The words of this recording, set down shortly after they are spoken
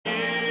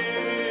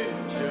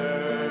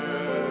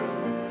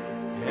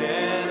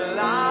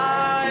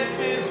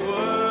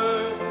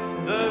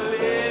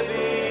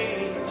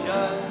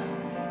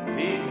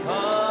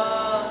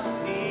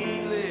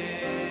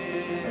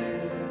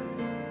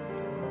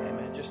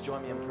just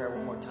join me in prayer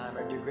one more time.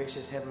 Our dear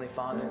gracious Heavenly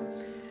Father,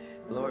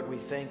 Lord, we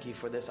thank you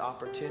for this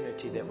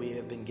opportunity that we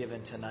have been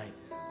given tonight.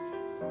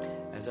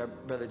 As our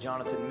brother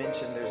Jonathan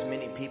mentioned, there's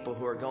many people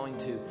who are going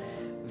to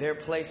their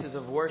places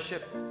of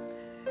worship.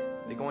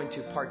 They're going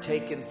to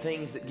partake in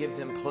things that give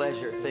them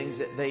pleasure, things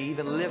that they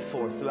even live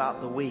for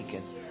throughout the week.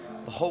 And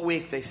the whole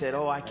week they said,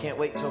 oh, I can't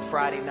wait till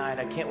Friday night.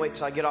 I can't wait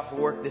till I get off of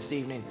work this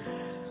evening.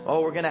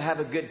 Oh, we're going to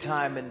have a good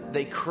time. And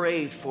they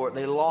craved for it.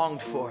 They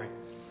longed for it.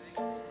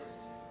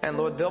 And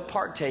Lord, they'll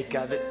partake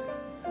of it.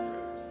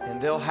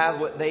 And they'll have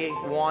what they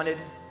wanted.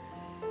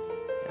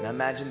 And I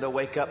imagine they'll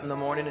wake up in the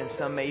morning and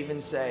some may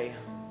even say,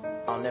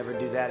 I'll never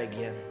do that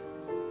again.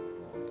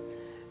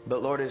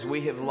 But Lord, as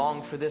we have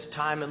longed for this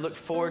time and looked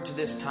forward to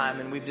this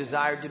time and we've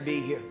desired to be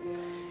here,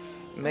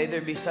 may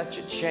there be such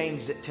a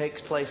change that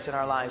takes place in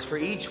our lives for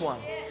each one.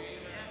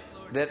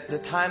 That the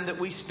time that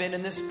we spend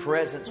in this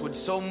presence would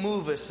so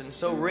move us and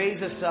so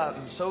raise us up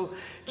and so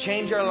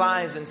change our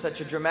lives in such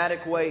a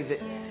dramatic way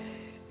that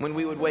when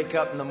we would wake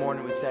up in the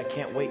morning, we'd say, I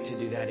can't wait to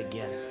do that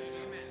again.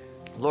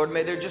 Lord,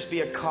 may there just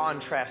be a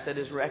contrast that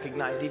is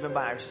recognized even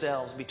by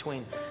ourselves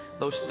between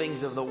those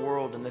things of the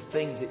world and the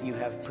things that you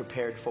have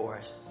prepared for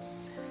us.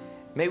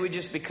 May we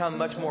just become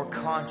much more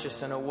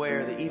conscious and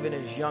aware that even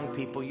as young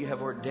people, you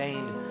have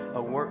ordained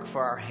a work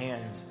for our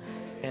hands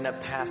and a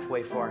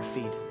pathway for our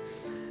feet.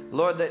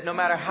 Lord, that no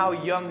matter how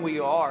young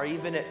we are,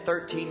 even at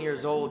 13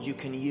 years old, you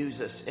can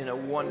use us in a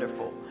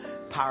wonderful,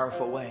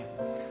 powerful way.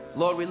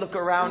 Lord, we look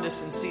around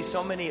us and see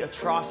so many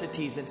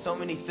atrocities and so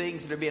many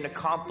things that are being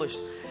accomplished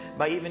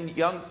by even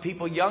young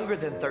people younger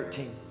than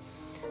 13.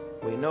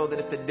 We know that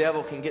if the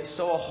devil can get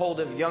so a hold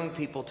of young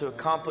people to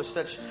accomplish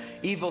such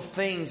evil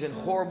things and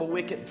horrible,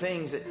 wicked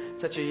things at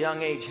such a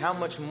young age, how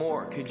much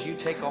more could you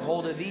take a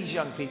hold of these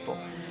young people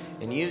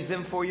and use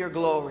them for your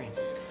glory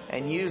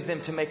and use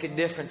them to make a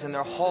difference in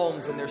their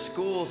homes and their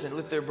schools and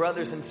with their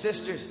brothers and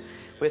sisters,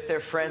 with their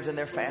friends and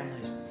their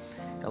families.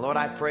 And Lord,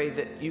 I pray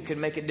that you can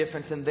make a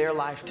difference in their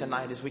life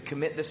tonight as we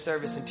commit this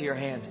service into your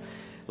hands.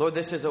 Lord,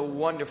 this is a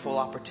wonderful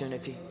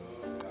opportunity.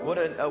 What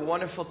a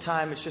wonderful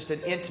time. It's just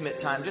an intimate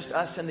time. Just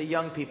us and the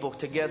young people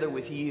together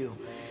with you.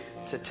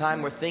 It's a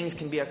time where things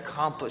can be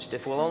accomplished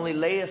if we'll only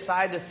lay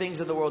aside the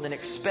things of the world and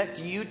expect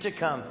you to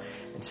come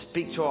and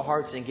speak to our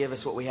hearts and give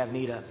us what we have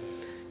need of.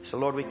 So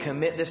Lord, we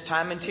commit this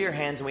time into your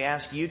hands and we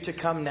ask you to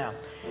come now.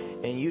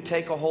 And you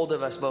take a hold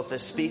of us, both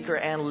as speaker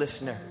and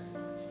listener.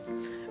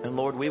 And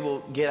Lord, we will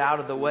get out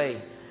of the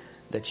way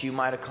that you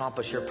might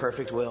accomplish your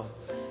perfect will.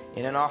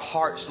 And in our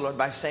hearts, Lord,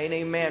 by saying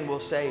amen,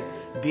 we'll say,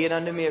 be it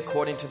unto me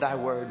according to thy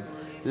word.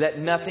 Let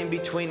nothing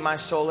between my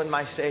soul and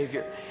my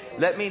Savior.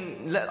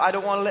 I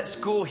don't want to let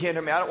school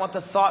hinder me. I don't want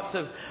the thoughts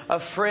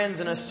of friends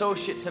and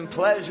associates and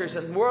pleasures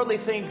and worldly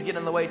things get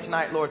in the way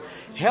tonight, Lord.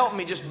 Help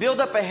me. Just build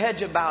up a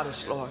hedge about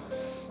us, Lord,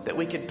 that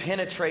we could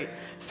penetrate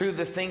through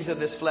the things of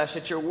this flesh,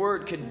 that your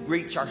word could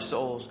reach our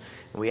souls.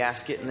 And we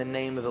ask it in the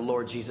name of the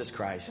Lord Jesus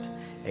Christ.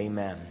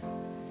 Amen.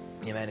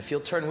 Amen. If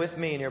you'll turn with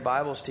me in your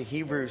Bibles to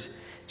Hebrews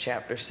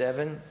chapter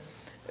 7,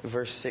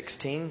 verse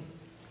 16.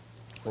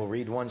 We'll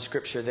read one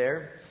scripture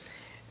there.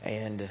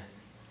 And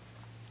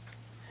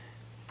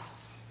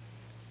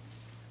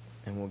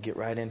we'll get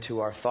right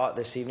into our thought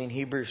this evening.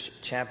 Hebrews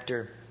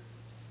chapter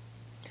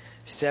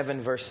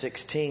 7, verse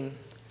 16.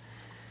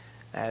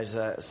 As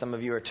some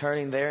of you are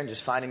turning there and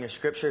just finding your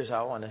scriptures,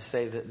 I want to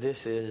say that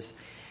this is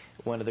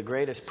one of the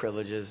greatest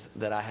privileges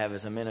that I have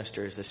as a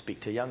minister, is to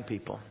speak to young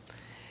people.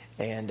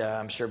 And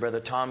I'm sure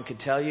Brother Tom could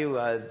tell you,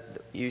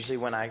 usually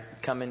when I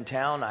come in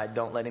town, I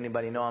don't let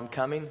anybody know I'm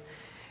coming.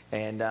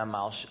 And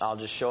I'll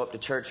just show up to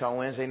church on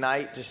Wednesday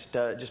night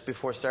just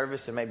before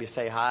service and maybe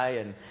say hi.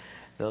 And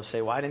they'll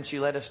say, why didn't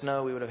you let us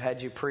know? We would have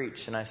had you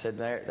preach. And I said,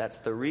 that's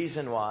the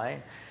reason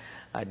why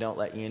I don't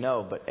let you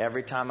know. But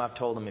every time I've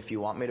told them, if you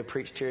want me to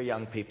preach to your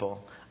young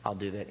people, I'll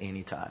do that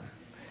anytime.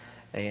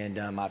 And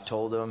I've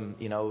told them,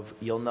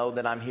 you'll know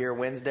that I'm here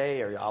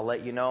Wednesday, or I'll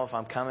let you know if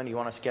I'm coming. You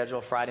want to schedule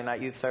a Friday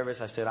night youth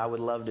service? I said, I would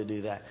love to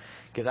do that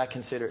because I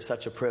consider it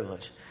such a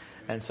privilege.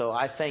 And so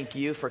I thank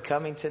you for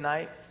coming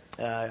tonight.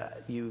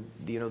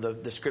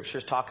 The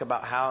scriptures talk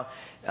about how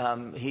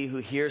he who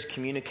hears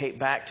communicate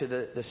back to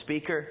the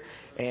speaker.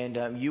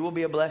 And you will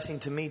be a blessing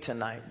to me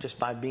tonight just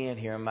by being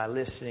here and by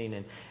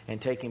listening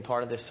and taking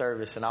part of this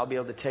service. And I'll be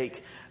able to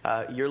take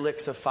your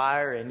licks of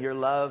fire and your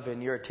love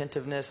and your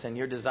attentiveness and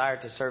your desire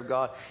to serve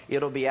God.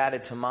 It'll be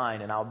added to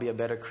mine, and I'll be a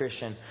better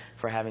Christian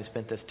for having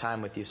spent this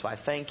time with you. So I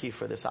thank you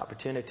for this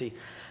opportunity.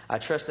 I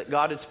trust that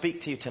God would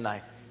speak to you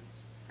tonight.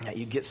 That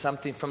you get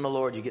something from the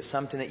Lord. You get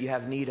something that you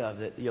have need of,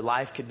 that your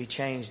life could be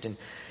changed. And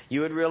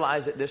you would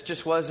realize that this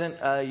just wasn't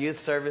a youth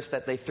service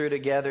that they threw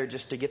together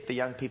just to get the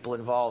young people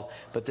involved.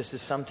 But this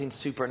is something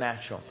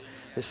supernatural.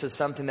 This is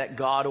something that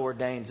God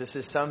ordains. This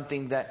is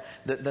something that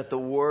the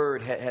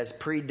Word has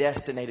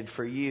predestinated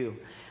for you.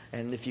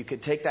 And if you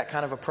could take that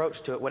kind of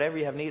approach to it, whatever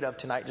you have need of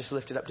tonight, just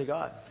lift it up to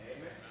God.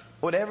 Amen.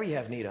 Whatever you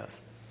have need of.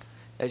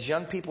 as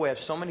young people, we have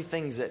so many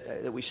things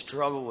that we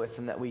struggle with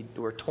and that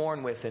we're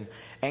torn with, and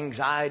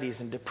anxieties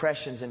and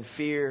depressions and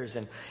fears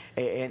and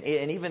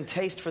even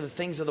taste for the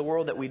things of the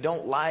world that we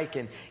don't like,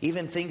 and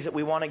even things that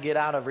we want to get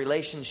out of,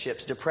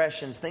 relationships,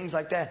 depressions, things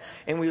like that.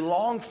 And we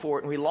long for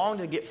it, and we long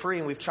to get free,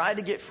 and we've tried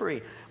to get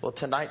free. Well,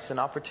 tonight's an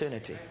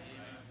opportunity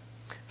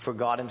for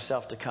God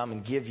Himself to come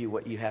and give you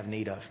what you have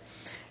need of.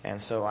 And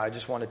so I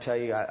just want to tell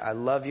you, I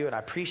love you and I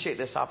appreciate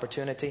this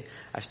opportunity.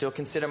 I still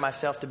consider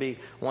myself to be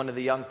one of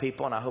the young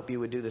people, and I hope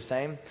you would do the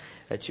same,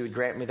 that you would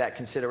grant me that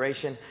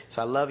consideration.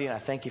 So I love you and I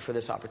thank you for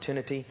this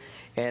opportunity.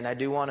 And I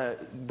do want to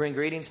bring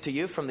greetings to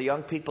you from the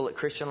young people at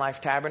Christian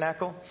Life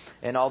Tabernacle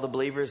and all the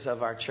believers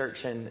of our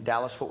church in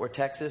Dallas-Fort Worth,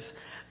 Texas.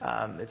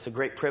 It's a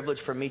great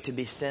privilege for me to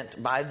be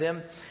sent by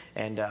them.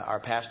 And our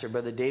pastor,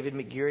 Brother David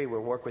McGeary,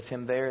 we'll work with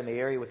him there in the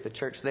area with the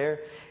church there.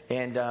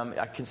 And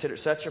I consider it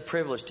such a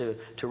privilege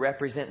to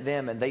represent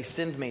them. And they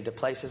send me to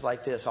places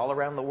like this all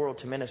around the world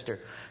to minister.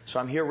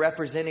 So I'm here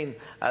representing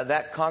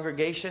that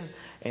congregation.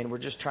 And we're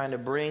just trying to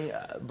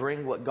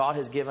bring what God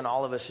has given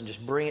all of us and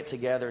just bring it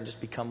together and just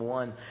become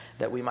one,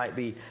 that we might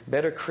be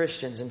better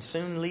Christians and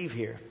soon leave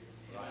here.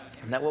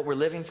 Isn't that what we're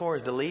living for,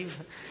 is to leave?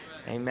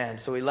 Amen.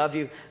 So we love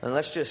you. And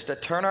let's just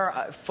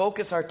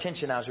focus our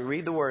attention now as we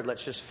read the Word.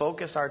 Let's just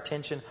focus our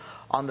attention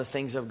on the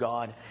things of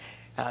God.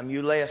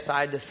 You lay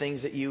aside the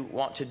things that you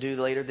want to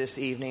do later this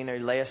evening, or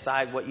lay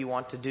aside what you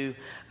want to do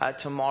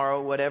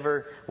tomorrow.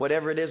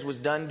 Whatever it is was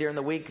done during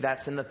the week,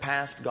 that's in the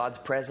past. God's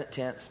present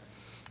tense.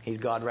 He's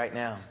God right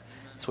now.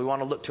 So we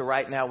want to look to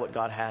right now what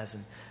God has.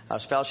 And I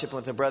was fellowshipping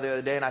with a brother the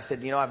other day, and I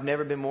said, I've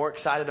never been more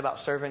excited about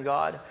serving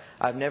God.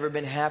 I've never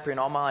been happier in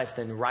all my life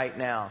than right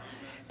now.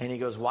 And he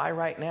goes, why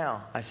right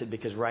now? I said,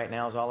 because right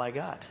now is all I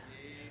got.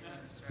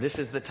 This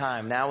is the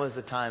time. Now is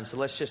the time. So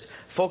let's just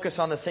focus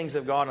on the things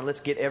of God, and let's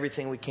get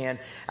everything we can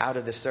out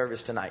of this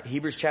service tonight.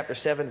 Hebrews chapter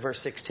 7, verse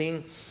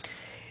 16.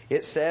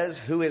 It says,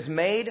 who is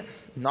made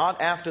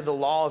not after the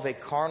law of a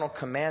carnal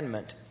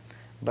commandment,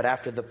 but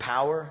after the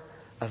power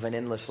of an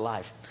endless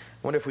life.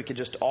 I wonder if we could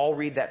just all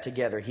read that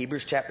together.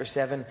 Hebrews chapter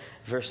 7,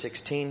 verse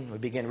 16. We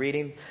begin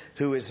reading.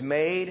 Who is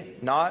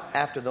made not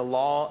after the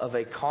law of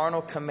a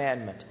carnal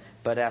commandment,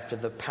 but after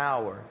the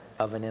power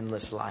of an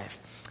endless life.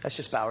 Let's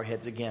just bow our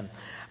heads again.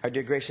 Our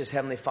dear gracious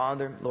Heavenly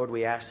Father, Lord,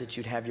 we ask that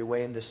you'd have your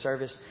way in this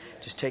service.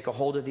 Just take a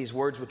hold of these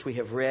words which we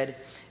have read.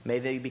 May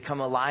they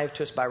become alive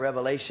to us by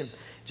revelation.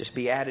 Just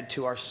be added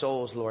to our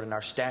souls, Lord, and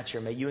our stature.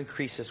 May you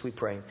increase us, we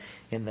pray,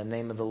 in the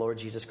name of the Lord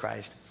Jesus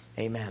Christ.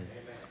 Amen. Amen.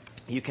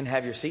 You can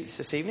have your seats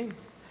this evening.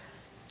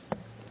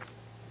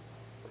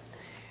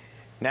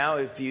 Now,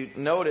 if you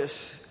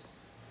notice,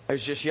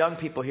 there's just young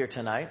people here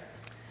tonight.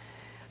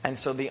 And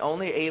so the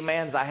only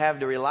amens I have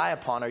to rely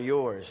upon are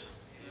yours.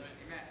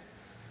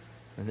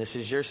 And this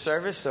is your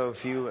service. So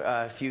if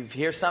you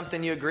hear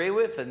something you agree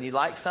with and you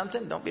like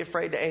something, don't be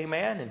afraid to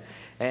amen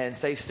and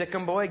say, sick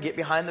 'em boy, get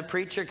behind the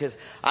preacher, because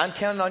I'm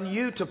counting on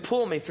you to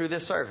pull me through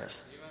this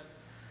service.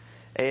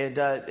 And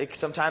it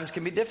sometimes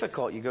can be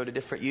difficult. You go to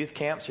different youth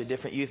camps or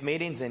different youth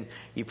meetings, and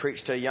you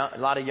preach to a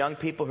lot of young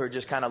people who are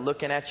just kind of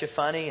looking at you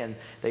funny, and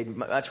they'd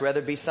much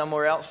rather be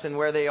somewhere else than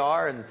where they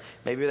are, and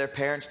maybe their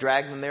parents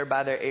drag them there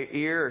by their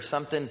ear or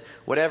something,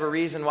 whatever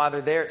reason why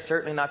they're there. It's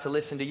certainly not to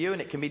listen to you,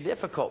 and it can be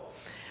difficult.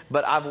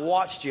 But I've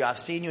watched you. I've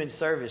seen you in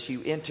service.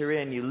 You enter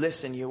in, you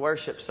listen, you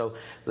worship. So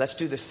let's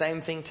do the same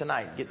thing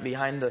tonight. Get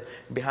behind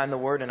the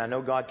Word, and I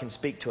know God can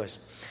speak to us.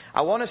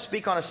 I want to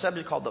speak on a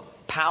subject called the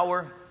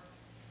power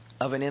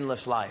of an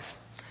endless life.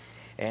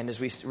 And as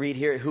we read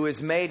here, who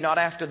is made not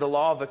after the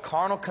law of a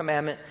carnal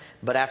commandment,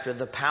 but after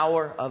the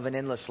power of an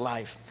endless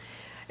life.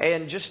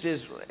 And just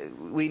as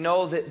we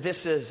know that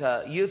this is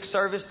a youth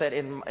service, that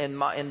in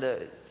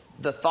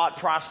the thought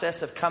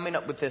process of coming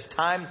up with this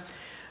time,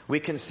 we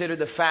consider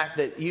the fact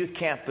that youth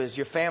camp is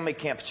your family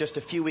camp, is just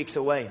a few weeks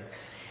away.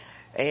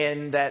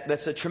 And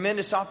that's a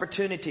tremendous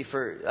opportunity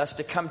for us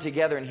to come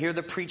together and hear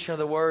the preaching of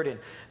the Word and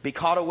be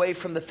caught away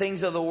from the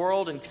things of the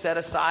world and set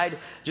aside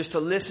just to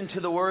listen to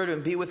the Word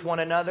and be with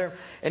one another.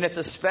 And it's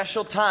a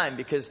special time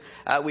because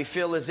we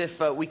feel as if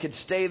we could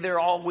stay there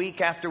all week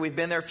after we've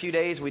been there a few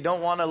days. We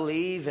don't want to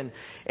leave,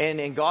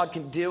 and God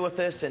can deal with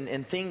us,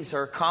 and things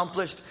are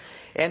accomplished.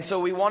 And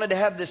so we wanted to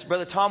have this,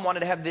 Brother Tom wanted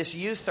to have this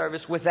youth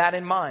service with that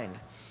in mind.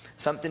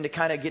 Something to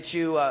kind of get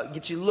you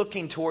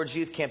looking towards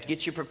youth camp, to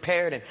get you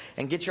prepared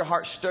and get your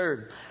heart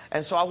stirred.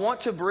 And so I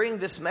want to bring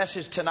this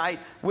message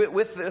tonight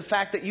with the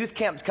fact that youth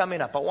camp's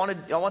coming up. I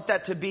want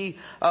that to be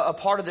a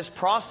part of this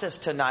process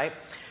tonight,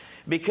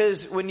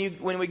 because when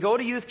we go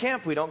to youth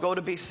camp, we don't go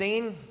to be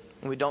seen,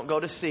 and we don't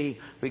go to see.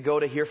 We go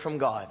to hear from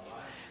God.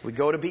 We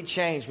go to be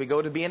changed. We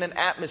go to be in an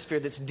atmosphere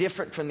that's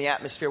different from the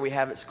atmosphere we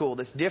have at school.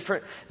 That's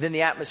different than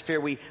the atmosphere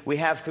we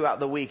have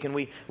throughout the week.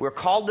 And we're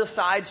called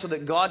aside so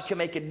that God can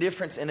make a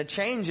difference and a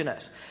change in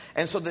us.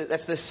 And so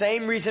that's the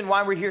same reason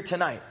why we're here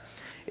tonight.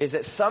 Is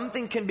that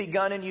something can be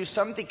begun in you,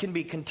 something can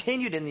be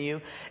continued in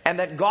you, and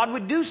that God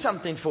would do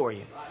something for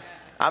you.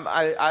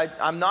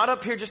 I'm not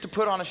up here just to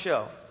put on a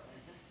show.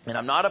 And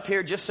I'm not up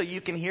here just so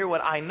you can hear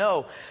what I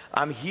know.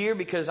 I'm here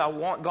because I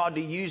want God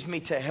to use me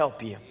to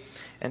help you.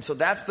 And so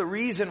that's the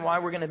reason why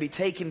we're going to be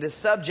taking this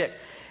subject.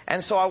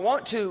 And so I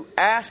want to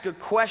ask a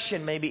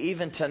question maybe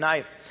even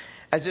tonight.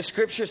 As the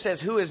scripture says,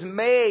 who is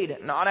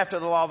made not after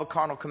the law of a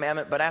carnal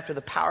commandment, but after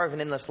the power of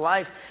an endless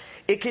life.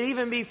 It can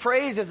even be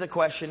phrased as a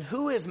question,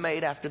 who is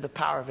made after the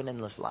power of an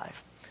endless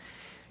life?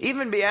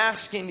 Even be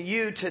asking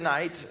you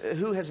tonight,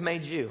 who has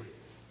made you?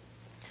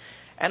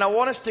 And I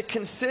want us to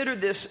consider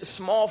this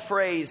small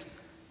phrase,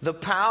 the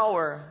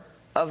power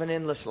of an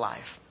endless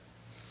life.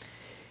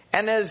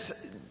 And as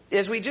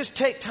we just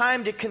take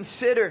time to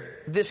consider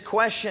this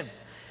question,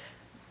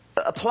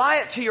 apply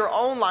it to your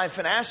own life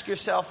and ask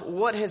yourself,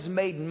 what has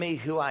made me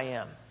who I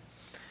am?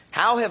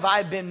 How have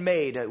I been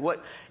made?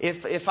 What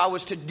if I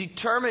was to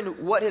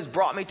determine what has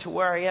brought me to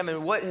where I am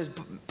and what has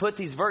put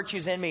these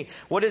virtues in me?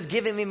 What is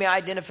giving me my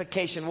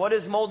identification? What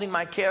is molding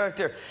my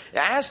character?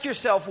 Ask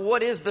yourself,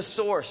 what is the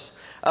source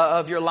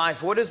of your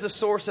life? What is the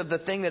source of the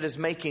thing that is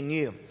making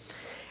you?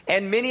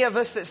 And many of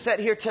us that sit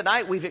here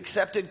tonight, we've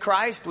accepted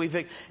Christ.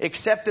 We've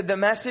accepted the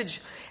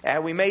message.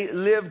 We may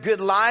live good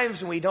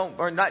lives, and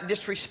we're not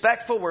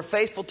disrespectful. We're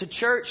faithful to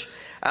church.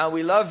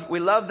 We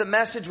love the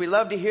message. We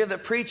love to hear the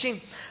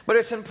preaching. But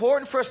it's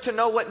important for us to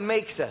know what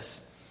makes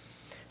us.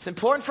 It's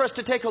important for us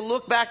to take a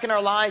look back in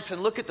our lives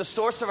and look at the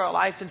source of our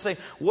life and say,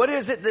 what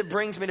is it that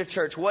brings me to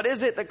church? What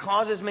is it that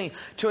causes me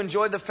to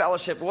enjoy the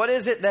fellowship? What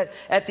is it that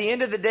at the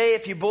end of the day,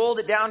 if you boiled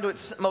it down to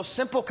its most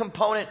simple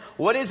component,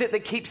 what is it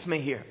that keeps me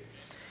here?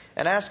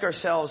 And ask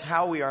ourselves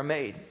how we are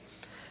made.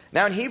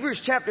 Now in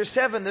Hebrews chapter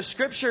 7, the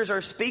scriptures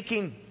are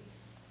speaking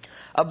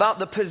about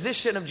the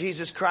position of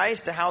Jesus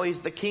Christ, how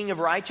He's the King of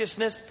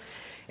righteousness,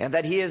 and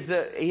that He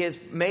is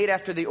made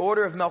after the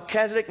order of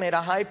Melchizedek, made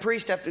a high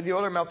priest after the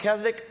order of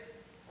Melchizedek.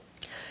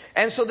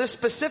 And so this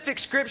specific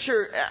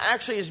scripture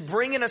actually is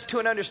bringing us to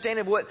an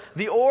understanding of what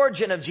the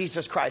origin of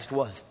Jesus Christ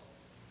was.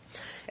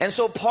 And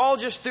so Paul,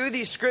 just through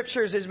these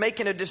scriptures, is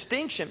making a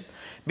distinction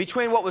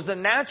between what was the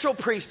natural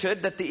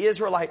priesthood that the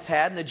Israelites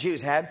had and the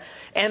Jews had,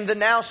 and the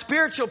now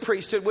spiritual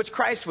priesthood which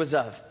Christ was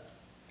of.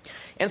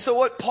 And so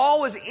what Paul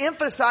was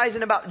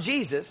emphasizing about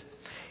Jesus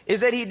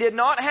is that He did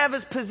not have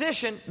His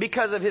position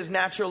because of His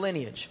natural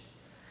lineage.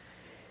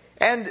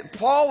 And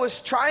Paul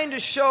was trying to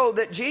show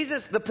that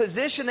Jesus, the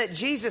position that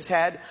Jesus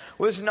had,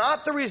 was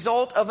not the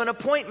result of an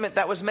appointment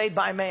that was made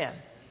by man.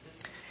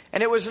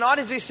 And it was not,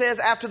 as he says,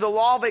 after the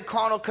law of a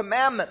carnal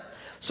commandment.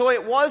 So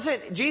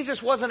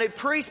Jesus wasn't a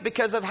priest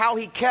because of how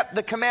He kept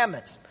the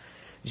commandments.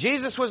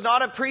 Jesus was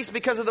not a priest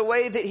because of the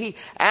way that He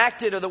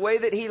acted or the way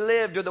that He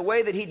lived or the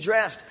way that He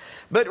dressed.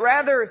 But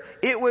rather,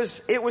 it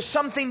was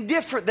something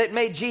different that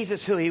made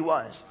Jesus who He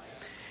was.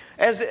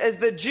 As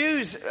the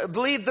Jews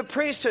believed the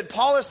priesthood,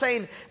 Paul is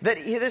saying that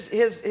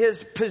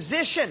his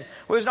position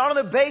was not on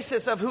the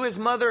basis of who his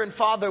mother and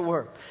father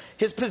were.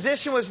 His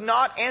position was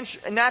not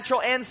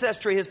natural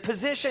ancestry. His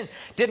position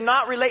did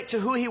not relate to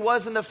who he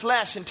was in the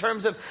flesh in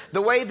terms of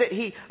the way that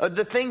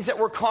the things that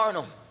were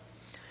carnal.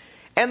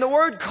 And the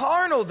word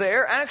carnal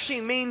there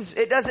actually means,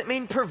 it doesn't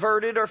mean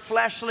perverted or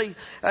fleshly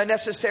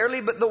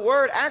necessarily, but the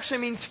word actually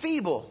means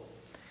feeble.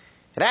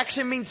 It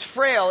actually means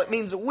frail. It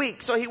means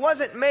weak. So He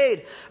wasn't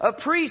made a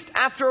priest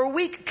after a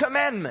weak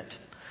commandment.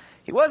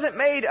 He wasn't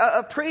made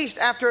a priest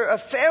after a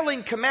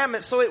failing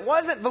commandment. So it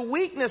wasn't the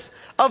weakness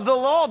of the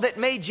law that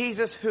made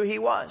Jesus who He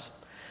was.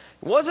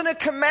 It wasn't a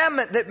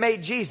commandment that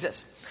made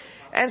Jesus.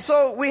 And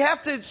so we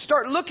have to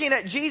start looking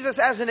at Jesus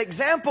as an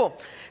example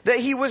that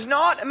He was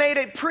not made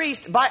a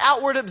priest by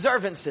outward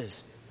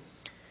observances.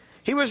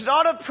 He was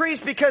not a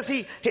priest because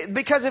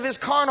of His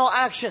carnal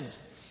actions.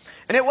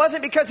 And it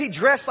wasn't because He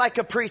dressed like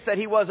a priest that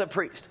He was a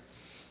priest.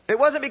 It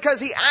wasn't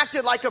because He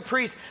acted like a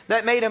priest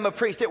that made Him a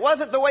priest. It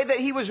wasn't the way that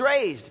He was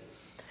raised.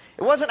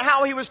 It wasn't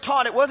how He was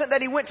taught. It wasn't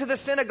that He went to the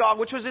synagogue,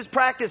 which was His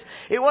practice.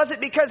 It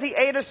wasn't because He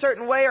ate a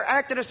certain way or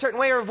acted a certain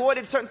way or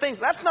avoided certain things.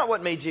 That's not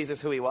what made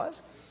Jesus who He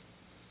was.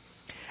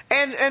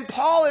 And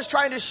Paul is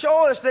trying to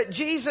show us that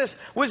Jesus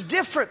was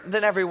different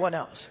than everyone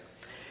else.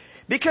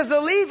 Because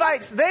the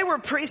Levites, they were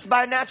priests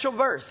by natural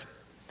birth.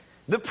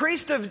 The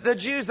priest of the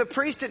Jews, the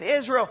priest in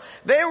Israel,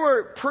 they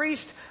were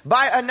priests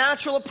by a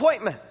natural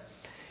appointment.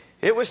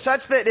 It was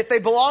such that if they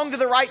belonged to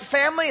the right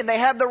family and they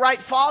had the right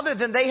father,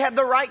 then they had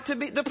the right to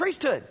be the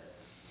priesthood.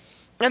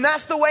 And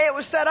that's the way it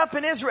was set up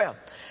in Israel.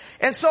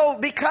 And so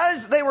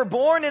because they were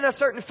born in a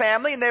certain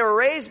family and they were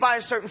raised by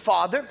a certain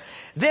father,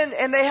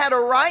 and they had a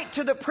right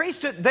to the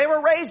priesthood, they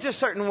were raised a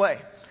certain way.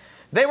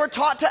 They were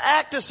taught to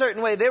act a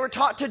certain way. They were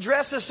taught to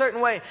dress a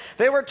certain way.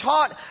 They were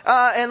taught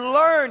and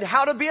learned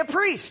how to be a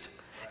priest.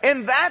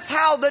 And that's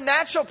how the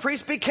natural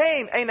priest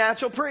became a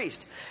natural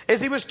priest, is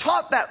he was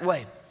taught that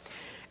way.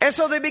 And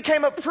so they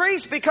became a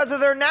priest because of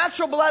their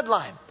natural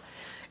bloodline.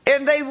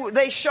 And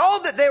they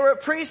showed that they were a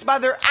priest by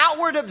their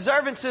outward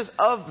observances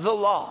of the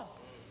law.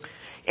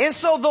 And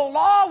so the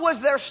law was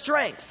their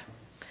strength.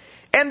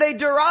 And they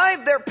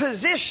derived their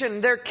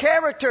position, their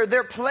character,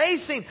 their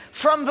placing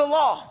from the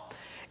law.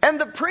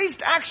 And the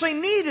priest actually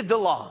needed the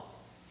law.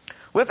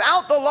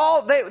 Without the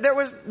law,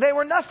 they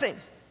were nothing.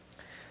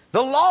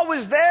 The law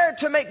was there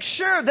to make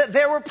sure that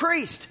there were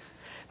priests.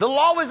 The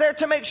law was there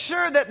to make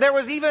sure that there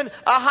was even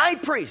a high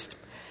priest.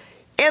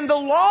 And the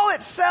law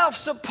itself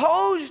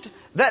supposed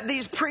that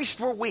these priests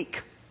were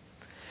weak.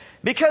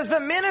 Because the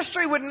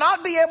ministry would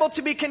not be able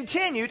to be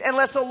continued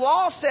unless the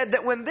law said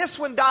that when this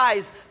one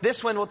dies,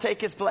 this one will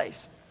take his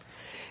place.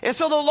 And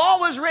so the law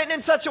was written in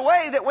such a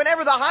way that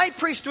whenever the high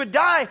priest would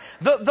die,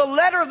 the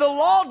letter of the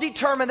law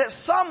determined that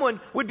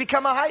someone would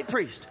become a high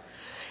priest.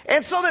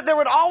 And so that there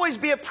would always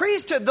be a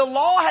priesthood, the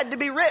law had to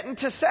be written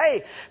to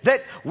say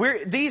that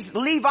these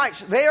Levites,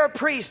 they are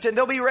priests and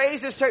they'll be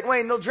raised a certain way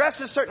and they'll dress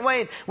a certain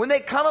way. And when they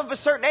come of a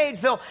certain age,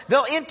 they'll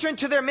enter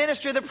into their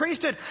ministry of the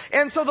priesthood.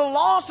 And so the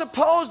law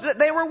supposed that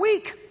they were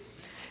weak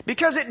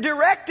because it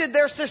directed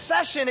their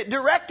succession, it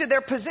directed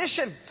their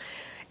position.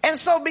 And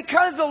so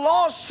because the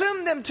law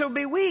assumed them to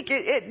be weak,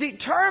 it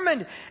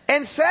determined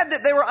and said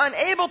that they were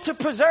unable to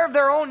preserve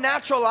their own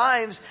natural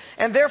lives,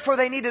 and therefore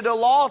they needed a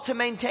law to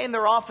maintain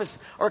their office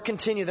or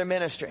continue their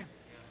ministry.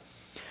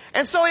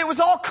 And so it was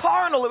all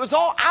carnal, it was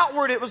all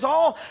outward, it was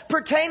all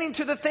pertaining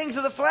to the things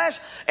of the flesh,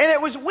 and it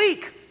was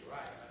weak.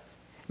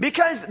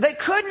 Because they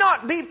could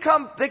not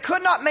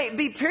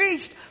be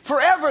priests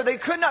forever, they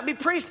could not be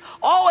priests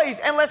always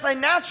unless a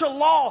natural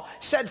law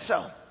said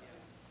so.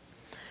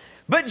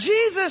 But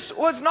Jesus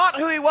was not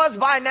who he was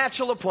by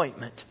natural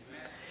appointment.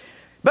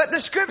 But the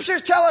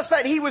scriptures tell us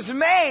that he was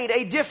made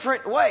a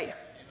different way.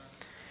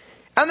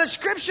 And the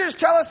scriptures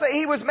tell us that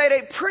he was made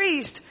a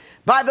priest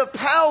by the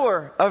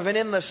power of an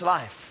endless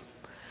life.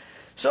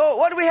 So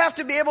what we have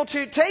to be able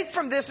to take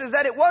from this is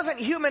that it wasn't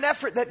human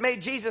effort that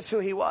made Jesus who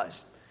he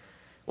was.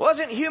 It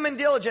wasn't human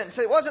diligence.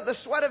 It wasn't the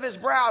sweat of his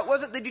brow. It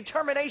wasn't the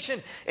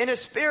determination in his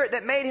spirit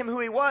that made him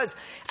who he was.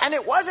 And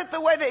it wasn't the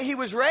way that he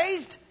was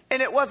raised,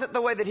 and it wasn't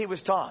the way that he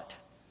was taught.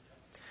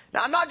 Now,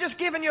 I'm not just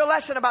giving you a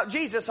lesson about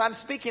Jesus. I'm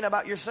speaking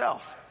about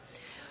yourself.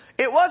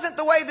 It wasn't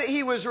the way that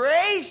he was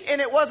raised, and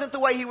it wasn't the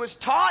way he was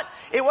taught.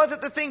 It wasn't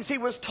the things he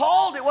was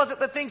told. It wasn't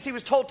the things he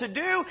was told to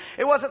do.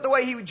 It wasn't the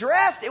way he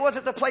dressed. It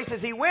wasn't the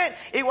places he went.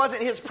 It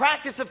wasn't his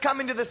practice of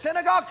coming to the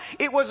synagogue.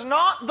 It was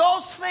not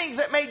those things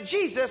that made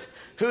Jesus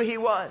who he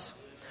was.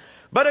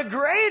 But a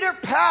greater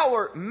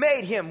power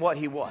made him what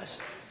he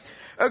was.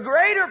 A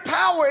greater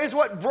power is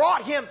what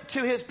brought him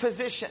to his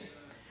position.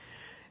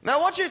 Now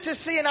I want you to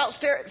see an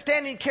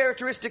outstanding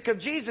characteristic of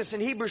Jesus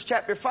in Hebrews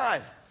chapter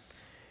 5.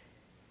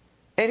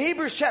 In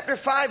Hebrews chapter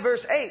 5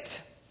 verse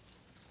 8.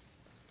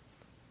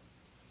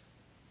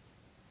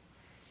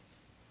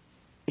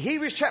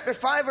 Hebrews chapter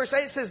 5 verse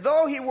 8 says,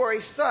 though he were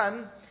a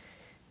son,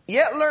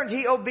 yet learned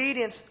he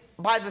obedience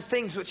by the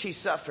things which he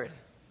suffered.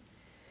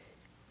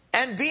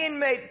 And being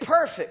made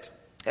perfect.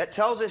 That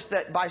tells us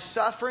that by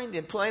suffering,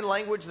 in plain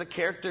language, the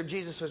character of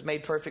Jesus was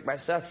made perfect by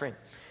suffering.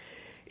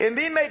 In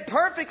being made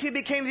perfect, he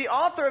became the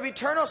author of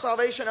eternal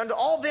salvation unto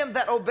all them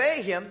that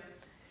obey him.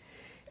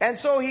 And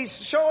so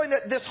he's showing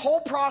that this whole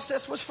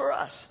process was for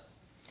us.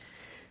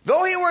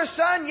 Though he were a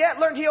son, yet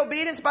learned he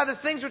obedience by the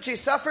things which he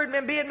suffered.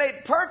 And being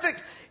made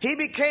perfect, he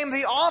became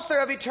the author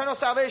of eternal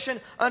salvation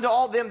unto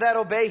all them that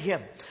obey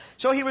him.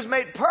 So he was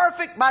made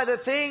perfect by the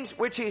things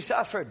which he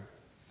suffered.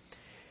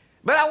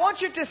 But I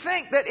want you to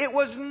think that it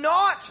was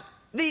not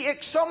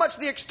so much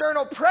the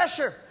external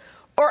pressure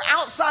or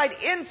outside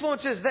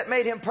influences that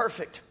made him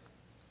perfect.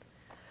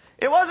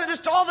 It wasn't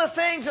just all the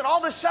things and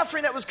all the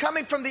suffering that was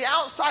coming from the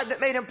outside that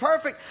made him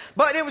perfect,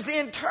 but it was the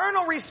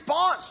internal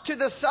response to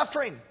the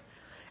suffering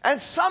and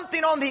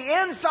something on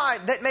the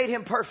inside that made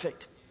him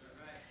perfect.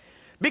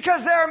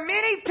 Because there are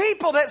many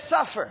people that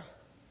suffer.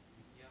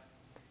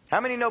 How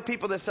many know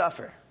people that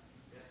suffer?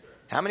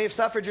 How many have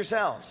suffered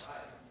yourselves?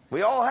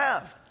 We all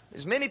have.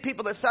 There's many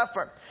people that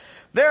suffer.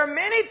 There are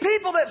many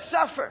people that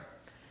suffer.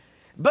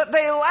 But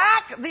they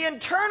lack the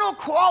internal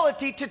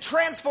quality to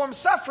transform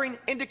suffering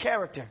into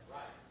character.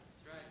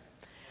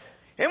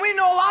 And we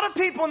know a lot of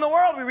people in the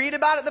world. We read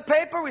about it in the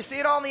paper. We see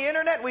it on the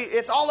internet.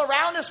 It's all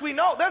around us. We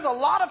know there's a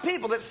lot of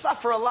people that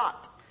suffer a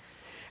lot.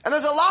 And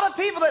there's a lot of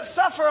people that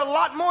suffer a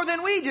lot more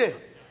than we do.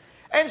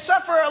 And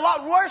suffer a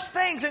lot worse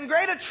things and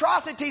great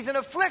atrocities and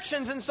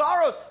afflictions and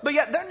sorrows. But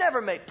yet they're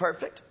never made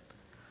perfect.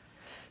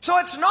 So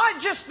it's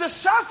not just the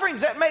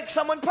sufferings that make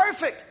someone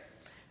perfect.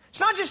 It's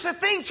not just the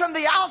things from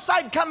the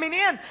outside coming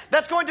in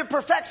that's going to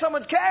perfect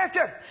someone's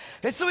character.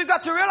 And so we've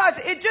got to realize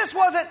it just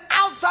wasn't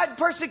outside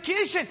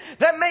persecution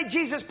that made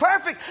Jesus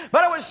perfect,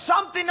 but it was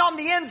something on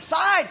the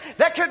inside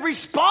that could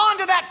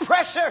respond to that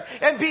pressure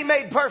and be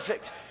made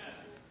perfect.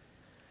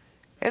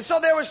 And so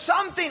there was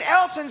something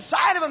else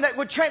inside of him that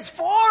would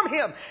transform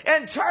him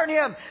and turn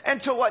him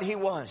into what he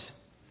was.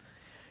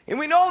 And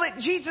we know that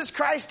Jesus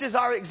Christ is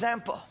our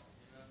example.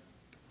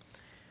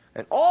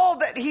 And all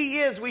that he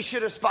is, we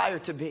should aspire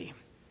to be.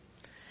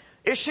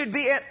 It should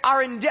be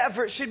our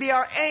endeavor. It should be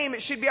our aim.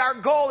 It should be our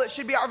goal. It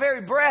should be our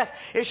very breath.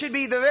 It should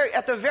be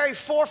at the very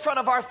forefront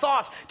of our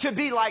thoughts to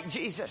be like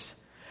Jesus.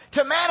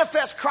 To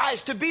manifest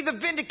Christ. To be the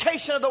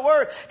vindication of the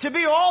Word. To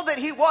be all that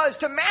he was.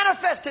 To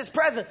manifest his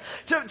presence.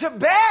 To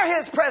bear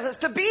his presence.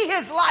 To be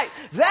his light.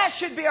 That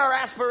should be our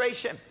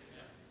aspiration.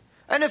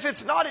 And if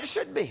it's not, it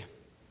should be.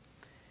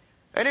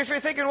 And if you're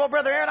thinking, well,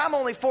 Brother Aaron, I'm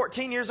only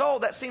 14 years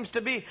old. That seems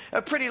to be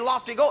a pretty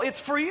lofty goal. It's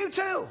for you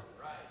too.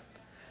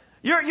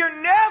 You're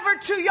never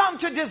too young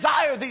to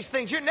desire these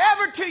things. You're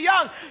never too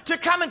young to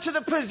come into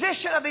the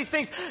position of these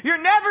things.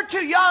 You're never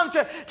too young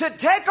to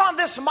take on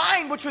this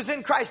mind which was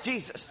in Christ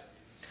Jesus.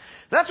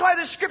 That's why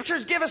the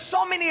scriptures give us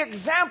so many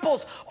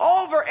examples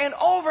over and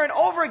over and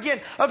over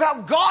again of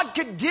how God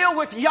could deal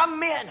with young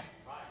men.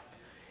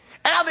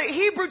 And how the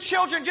Hebrew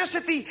children just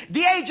at the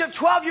age of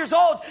 12 years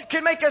old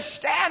can make a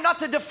stand not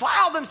to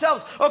defile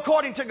themselves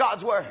according to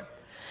God's word.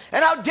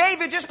 And how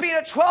David, just being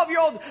a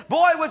 12-year-old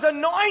boy, was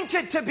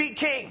anointed to be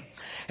king.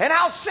 And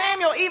how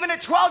Samuel, even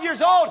at 12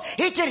 years old,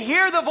 he could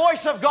hear the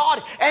voice of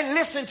God and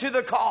listen to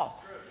the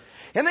call.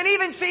 And then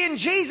even seeing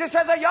Jesus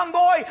as a young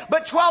boy,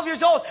 but 12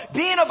 years old,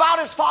 being about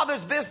his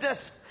father's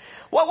business.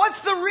 Well,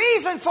 what's the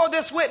reason for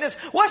this witness?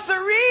 What's the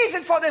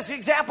reason for this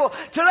example?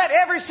 To let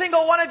every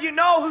single one of you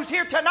know who's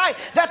here tonight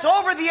that's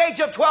over the age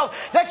of 12,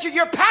 that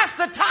you're past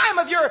the time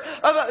of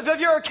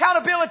your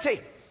accountability.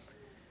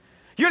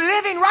 You're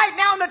living right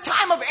now in the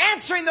time of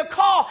answering the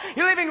call.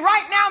 You're living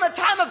right now in the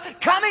time of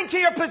coming to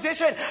your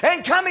position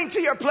and coming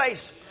to your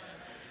place.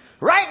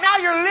 Right now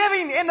you're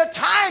living in the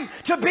time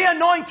to be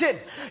anointed.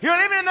 You're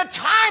living in the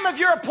time of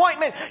your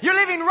appointment. You're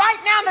living right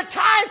now in the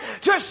time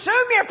to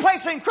assume your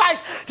place in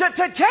Christ,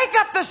 to take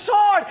up the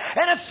sword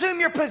and assume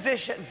your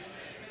position.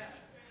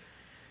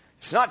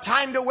 It's not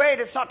time to wait.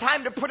 It's not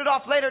time to put it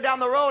off later down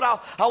the road.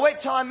 I'll wait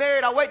till I'm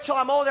married. I'll wait till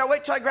I'm older. I'll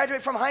wait till I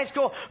graduate from high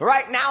school.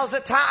 Right now is the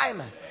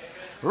time.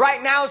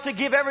 Right now is to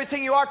give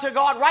everything you are to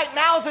God. Right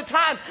now is the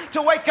time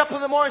to wake up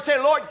in the morning and say,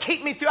 Lord,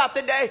 keep me throughout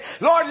the day.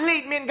 Lord,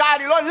 lead me and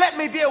guide me. Lord, let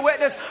me be a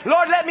witness.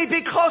 Lord, let me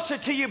be closer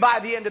to you by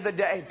the end of the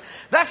day.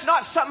 That's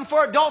not something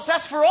for adults.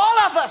 That's for all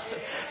of us.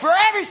 For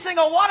every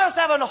single one of us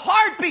having a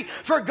heartbeat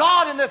for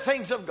God and the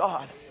things of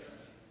God.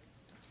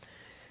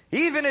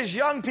 Even as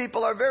young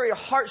people, our very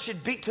heart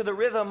should beat to the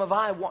rhythm of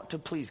I want to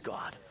please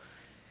God.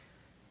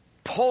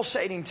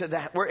 Pulsating to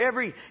that, where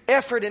every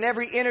effort and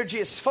every energy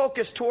is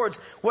focused towards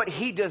what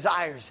He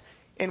desires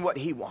and what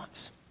He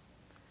wants.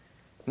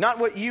 Not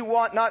what you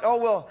want, not,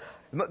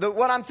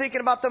 what I'm thinking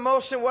about the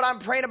most and what I'm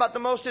praying about the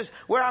most is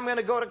where I'm going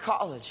to go to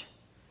college.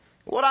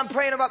 What I'm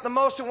praying about the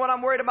most and what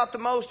I'm worried about the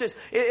most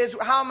is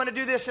how I'm going to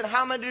do this and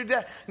how I'm going to do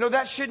that. No,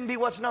 that shouldn't be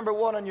what's number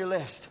one on your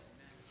list.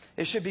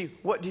 It should be,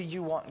 what do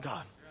you want,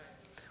 God?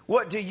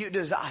 What do you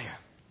desire?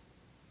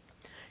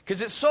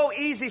 Because it's so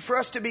easy for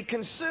us to be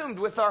consumed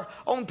with our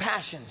own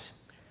passions.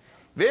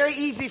 Very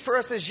easy for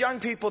us as young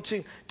people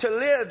to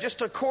live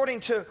just according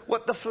to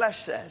what the flesh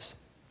says.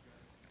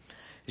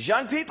 As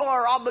young people,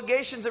 our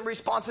obligations and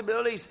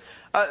responsibilities,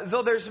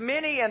 though there's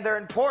many and they're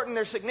important,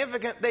 they're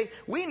significant,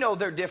 we know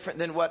they're different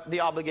than what the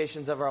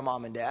obligations of our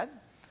mom and dad.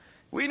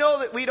 We know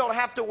that we don't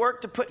have to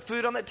work to put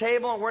food on the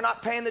table, and we're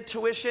not paying the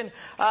tuition,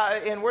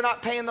 and we're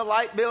not paying the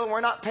light bill, and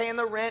we're not paying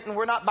the rent, and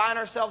we're not buying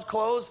ourselves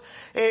clothes.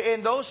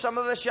 And though some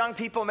of us young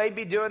people may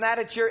be doing that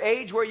at your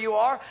age where you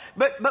are,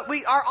 but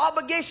our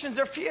obligations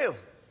are few.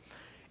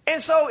 And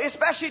so,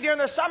 especially during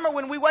the summer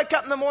when we wake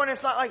up in the morning,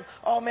 it's not like,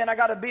 oh man, I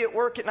got to be at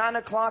work at 9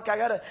 o'clock. I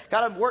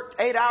got to work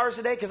 8 hours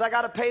a day because I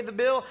got to pay the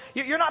bill.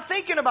 You're not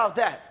thinking about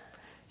that.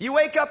 You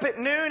wake up at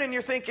noon and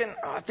you're thinking,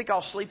 I think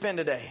I'll sleep in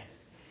today.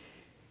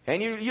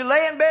 And you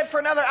lay in bed for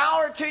another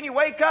hour or two and you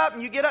wake up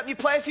and you get up and you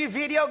play a few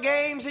video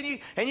games and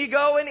you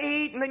go and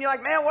eat, and then you're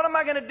like, man, what am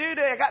I going to do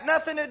today? I got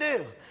nothing to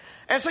do.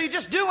 And so you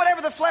just do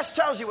whatever the flesh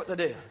tells you what to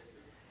do.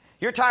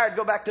 You're tired,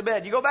 go back to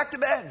bed. You go back to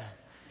bed.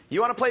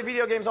 You want to play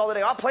video games all the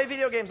day? I'll play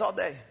video games all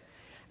day.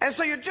 And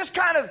so you just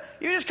kind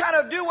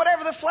of do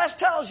whatever the flesh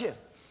tells you.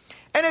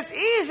 And it's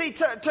easy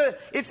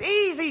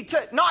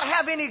to not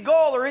have any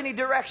goal or any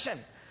direction.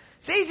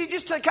 It's easy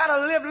just to kind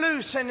of live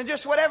loose and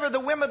just whatever the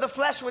whim of the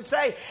flesh would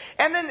say.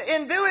 And then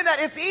in doing that,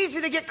 it's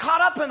easy to get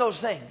caught up in those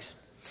things.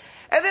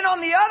 And then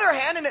on the other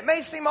hand, and it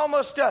may seem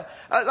almost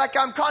like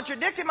I'm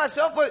contradicting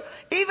myself, but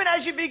even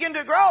as you begin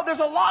to grow, there's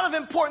a lot of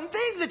important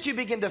things that you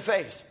begin to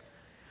face.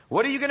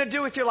 What are you going to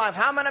do with your life?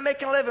 How am I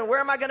making a living? Where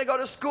am I going to go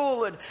to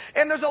school?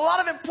 And there's a lot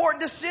of important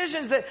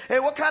decisions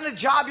and what kind of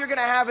job you're going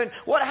to have, and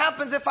what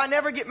happens if I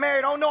never get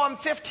married? Oh no, I'm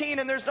 15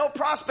 and there's no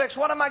prospects.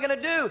 What am I going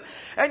to do?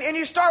 And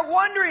you start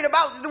wondering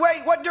about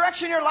what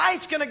direction your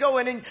life's going to go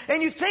in,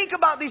 and you think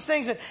about these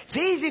things, and it's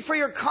easy for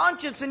your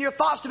conscience and your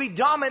thoughts to be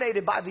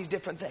dominated by these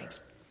different things.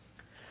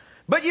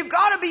 But you've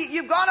got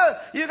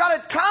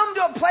to come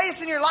to a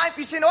place in your life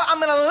you say, no, I'm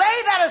going to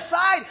lay that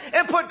aside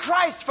and put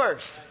Christ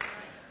first.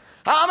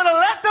 I'm going to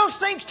let those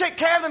things take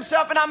care of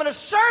themselves, and I'm going to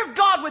serve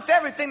God with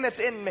everything that's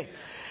in me.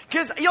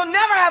 Because you'll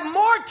never have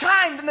more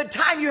time than the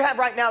time you have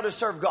right now to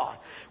serve God.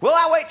 Will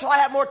I wait till I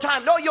have more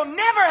time? No, you'll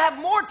never have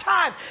more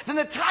time than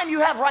the time you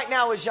have right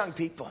now as young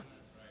people.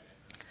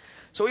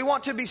 So we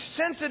want to be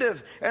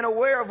sensitive and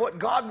aware of what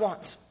God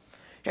wants.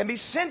 And be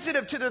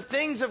sensitive to the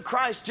things of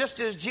Christ, just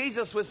as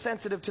Jesus was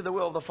sensitive to the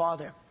will of the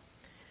Father.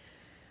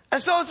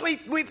 And so as we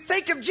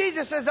think of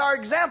Jesus as our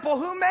example,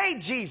 who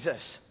made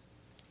Jesus?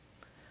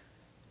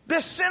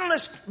 This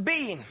sinless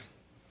being,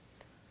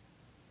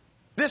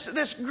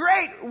 this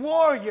great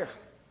warrior,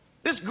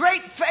 this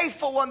great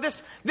faithful one,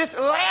 this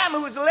lamb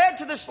who was led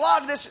to the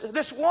slaughter,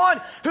 this one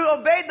who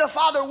obeyed the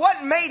Father,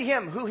 what made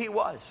him who he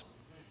was?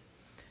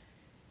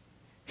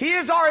 He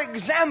is our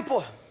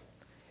example.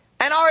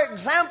 And our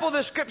example,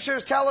 the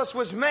scriptures tell us,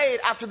 was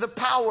made after the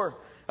power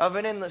of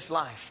an endless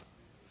life.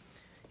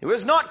 It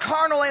was not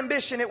carnal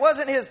ambition. It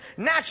wasn't his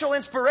natural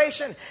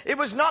inspiration. It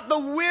was not the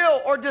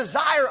will or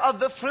desire of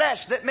the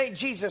flesh that made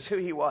Jesus who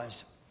he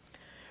was.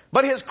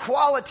 But his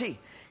quality,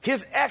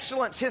 his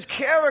excellence, his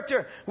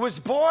character was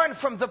born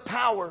from the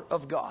power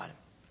of God.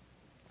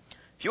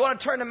 If you want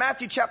to turn to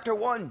Matthew chapter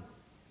 1,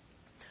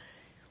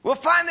 we'll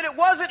find that it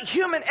wasn't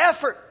human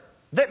effort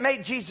that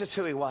made Jesus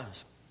who he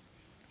was.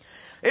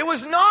 It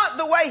was not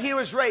the way he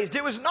was raised.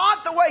 It was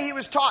not the way he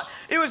was taught.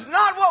 It was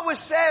not what was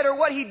said or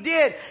what he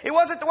did. It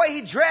wasn't the way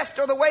he dressed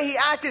or the way he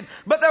acted.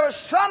 But there was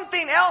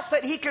something else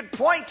that he could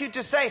point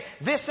to say,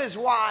 this is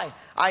why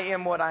I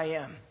am what I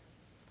am.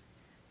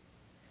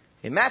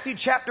 In Matthew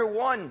chapter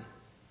 1,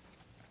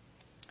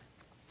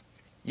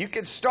 you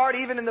could start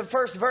even in the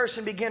first verse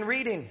and begin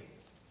reading.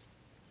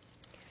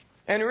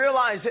 And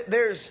realize that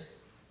there's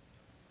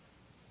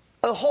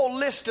a whole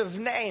list of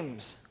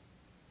names.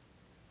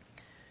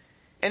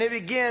 And it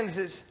begins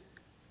as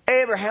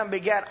Abraham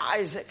begat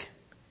Isaac.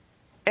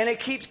 And it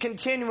keeps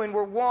continuing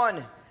where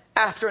one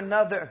after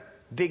another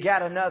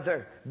begat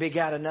another,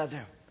 begat another.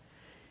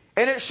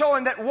 And it's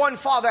showing that one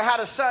father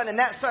had a son and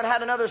that son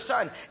had another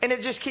son. And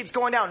it just keeps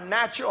going down.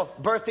 Natural,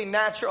 birthing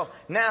natural,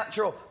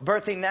 natural,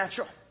 birthing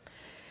natural.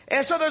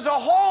 And so there's a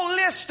whole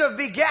list of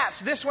begats.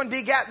 This one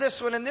begat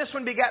this one and this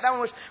one begat that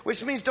one,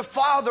 which means to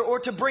father or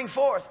to bring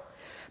forth.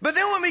 But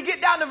then when we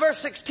get down to verse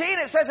 16,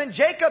 it says, and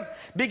Jacob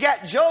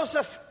begat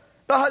Joseph,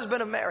 the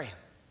husband of Mary.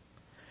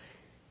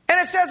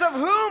 And it says, of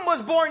whom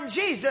was born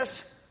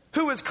Jesus,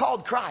 who is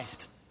called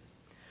Christ.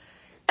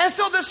 And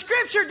so the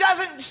scripture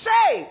doesn't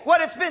say what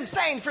it's been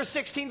saying for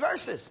 16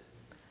 verses.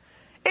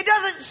 It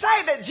doesn't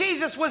say that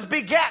Jesus was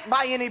begat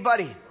by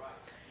anybody.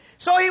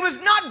 So he was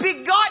not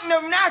begotten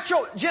of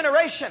natural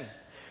generation.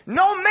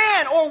 No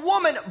man or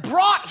woman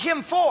brought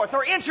him forth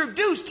or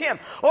introduced him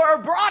or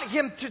brought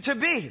him to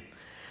be.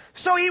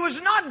 So he was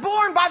not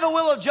born by the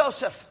will of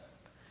Joseph.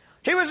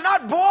 He was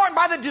not born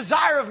by the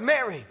desire of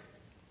Mary.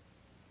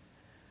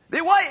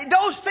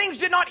 Those things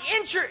did not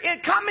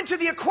come into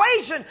the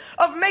equation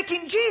of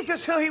making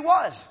Jesus who he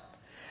was.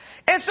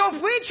 And so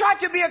if we try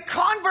to be a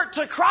convert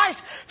to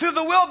Christ through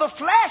the will of the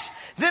flesh,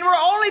 then we're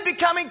only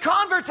becoming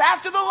converts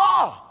after the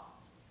law.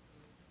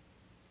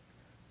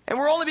 And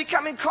we're only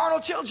becoming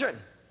carnal children.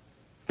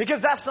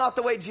 Because that's not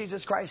the way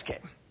Jesus Christ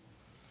came.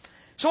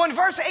 So in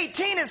verse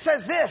 18 it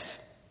says this.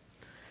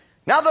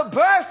 Now the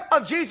birth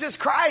of Jesus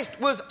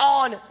Christ was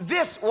on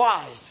this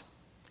wise.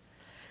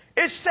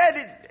 It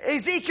said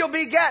Ezekiel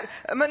begat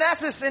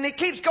Manasseh, and it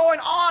keeps going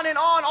on and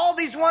on. All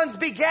these ones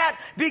begat.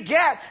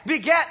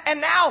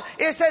 And now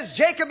it says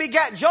Jacob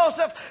begat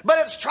Joseph, but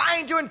it's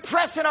trying to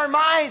impress in our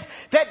minds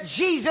that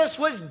Jesus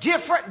was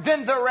different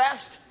than the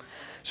rest.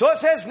 So it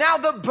says, now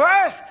the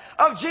birth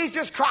of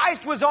Jesus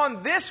Christ was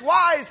on this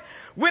wise,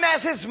 when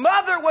as his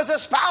mother was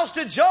espoused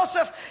to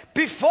Joseph,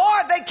 before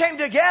they came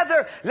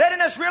together, letting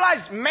us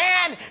realize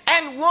man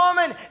and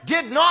woman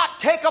did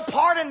not take a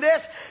part in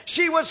this.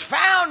 She was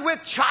found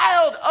with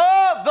child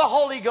of the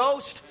Holy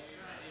Ghost.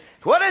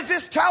 What does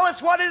this tell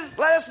us? Let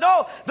us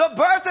know? The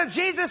birth of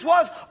Jesus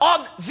was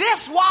on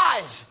this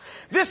wise.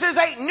 This is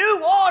a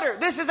new order.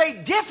 This is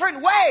a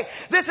different way.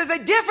 This is a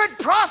different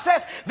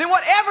process than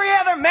what every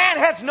other man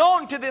has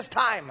known to this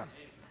time.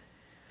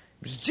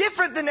 He was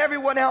different than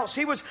everyone else.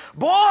 He was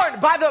born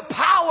by the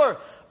power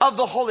of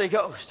the Holy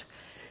Ghost.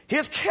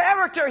 His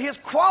character, his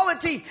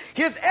quality,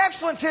 his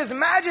excellence, his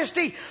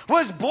majesty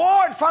was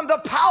born from the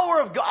power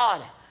of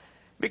God.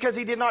 Because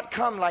he did not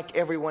come like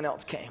everyone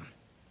else came.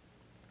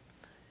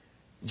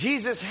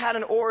 Jesus had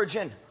an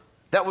origin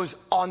that was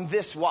on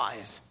this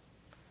wise.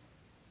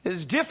 It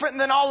is different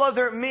than all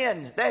other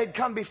men that had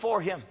come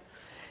before him.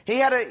 He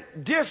had a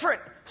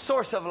different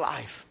source of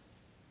life.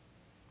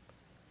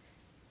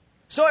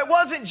 So it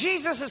wasn't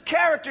Jesus'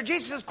 character,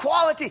 Jesus'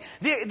 quality,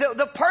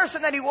 the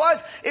person that he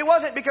was. It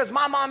wasn't because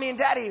my mommy and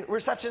daddy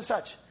were such and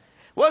such. It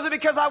wasn't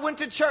because I went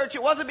to church.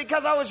 It wasn't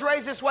because I was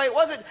raised this way. It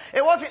wasn't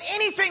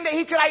anything that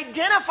he could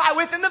identify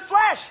with in the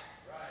flesh.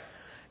 Right.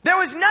 There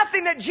was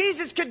nothing that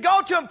Jesus could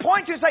go to and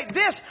point to and say,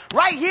 this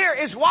right here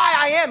is why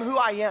I am who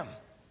I am.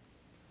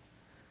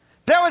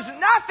 There was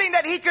nothing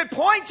that he could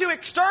point to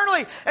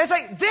externally and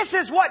say, this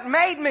is what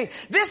made me.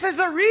 This is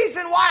the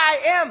reason why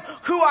I am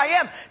who I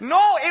am.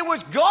 No, it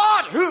was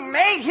God who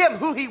made him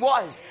who he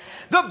was.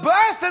 The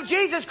birth of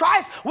Jesus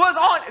Christ was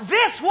on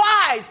this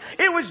wise.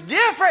 It was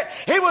different.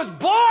 He was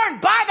born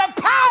by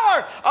the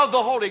power of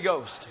the Holy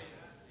Ghost.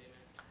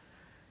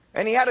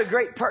 And he had a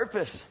great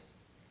purpose.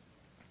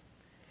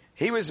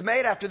 He was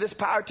made after this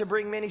power to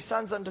bring many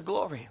sons unto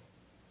glory.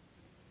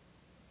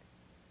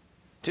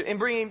 In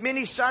bringing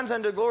many sons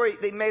unto glory,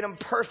 they made them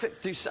perfect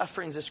through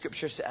sufferings, the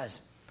scripture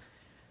says.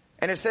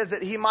 And it says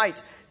that he might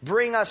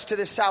bring us to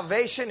this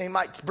salvation. He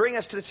might bring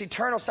us to this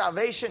eternal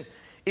salvation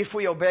if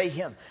we obey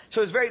him.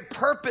 So his very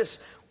purpose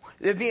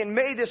of being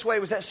made this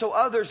way was that so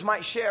others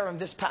might share in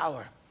this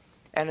power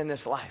and in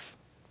this life.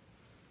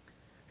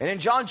 And in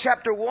John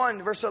chapter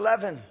 1, verse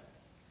 11,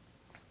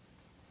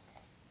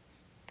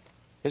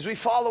 as we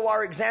follow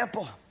our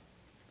example.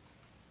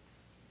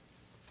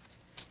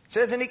 It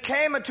says, and he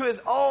came unto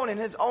his own, and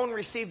his own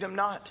received him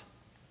not.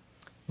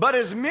 But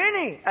as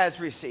many as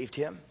received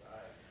him,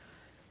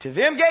 to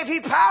them gave he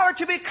power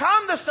to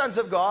become the sons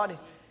of God,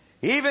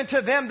 even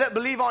to them that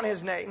believe on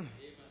his name,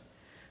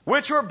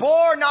 which were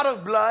born not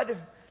of blood,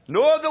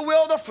 nor the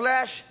will of the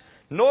flesh,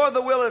 nor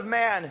the will of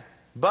man,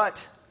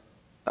 but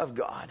of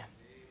God.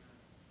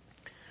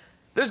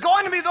 There's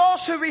going to be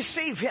those who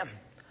receive him.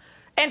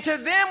 And to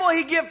them will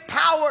he give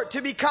power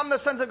to become the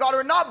sons of God, who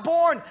are not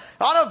born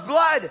out of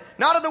blood,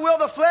 not of the will of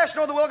the flesh,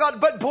 nor the will of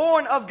God, but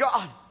born of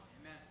God.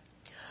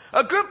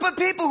 A group of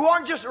people who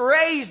aren't just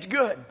raised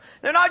good.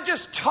 They're not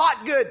just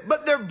taught good,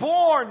 but they're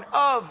born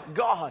of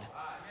God.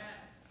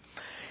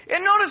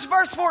 And notice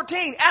verse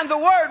 14. And the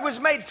Word was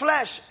made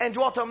flesh and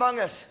dwelt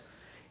among us.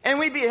 And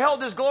we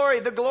beheld his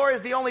glory. The glory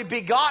is the only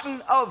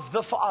begotten of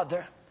the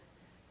Father,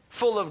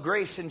 full of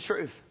grace and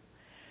truth.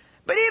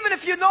 But even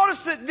if you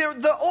notice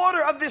the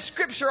order of this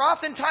scripture,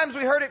 oftentimes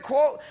we hear it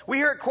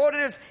quoted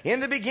as,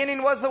 in the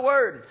beginning was the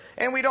Word.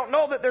 And we don't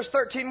know that there's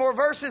 13 more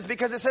verses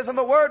because it says, and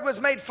the Word was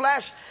made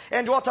flesh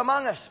and dwelt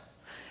among us.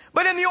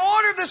 But in the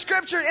order of the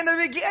scripture, in the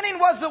beginning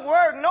was the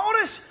Word.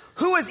 Notice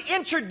who is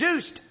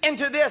introduced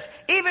into this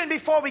even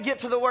before we get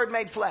to the Word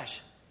made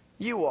flesh.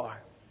 You are.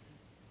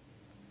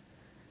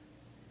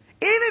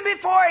 Even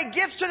before it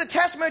gets to the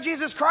testimony of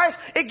Jesus Christ,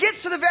 it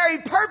gets to the very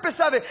purpose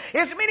of it.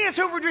 As many as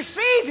who would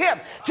receive him,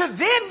 to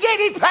them gave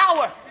he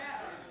power.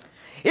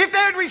 If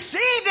they would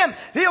receive him,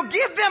 he'll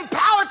give them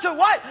power to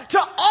what?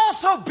 To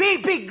also be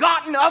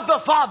begotten of the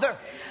Father.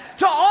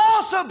 To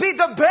also be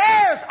the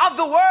bearers of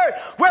the Word,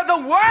 where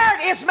the Word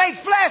is made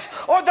flesh,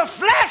 or the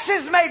flesh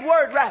is made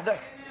Word rather.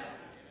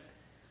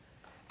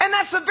 And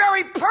that's the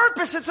very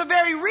purpose, it's the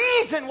very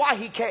reason why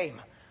he came.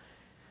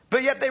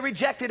 But yet they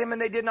rejected him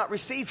and they did not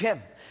receive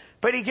him.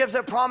 But he gives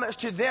a promise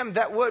to them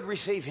that would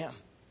receive him.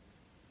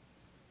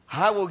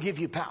 I will give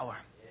you power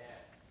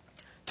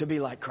to be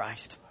like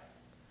Christ.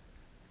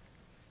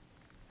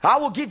 I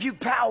will give you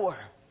power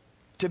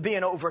to be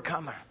an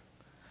overcomer.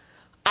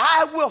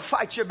 I will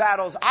fight your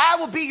battles. I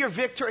will be your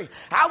victory.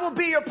 I will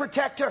be your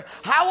protector.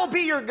 I will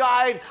be your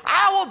guide.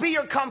 I will be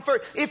your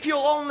comfort if you'll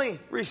only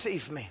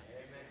receive me.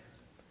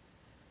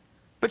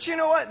 But you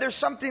know what? There's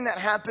something that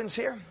happens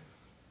here.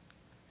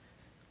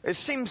 It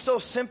seems so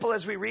simple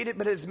as we read it,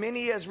 but as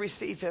many as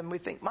receive him, we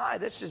think, my,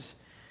 that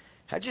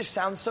just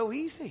sounds so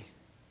easy.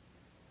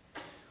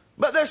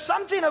 But there's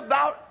something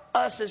about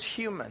us as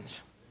humans.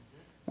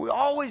 We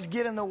always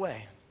get in the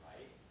way.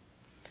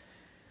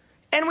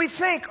 And we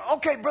think,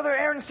 okay, Brother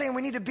Aaron's saying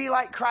we need to be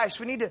like Christ.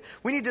 We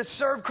need to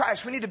serve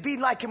Christ. We need to be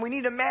like him. We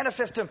need to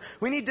manifest him.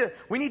 We need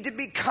to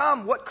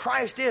become what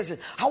Christ is.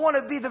 I want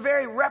to be the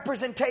very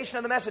representation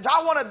of the message.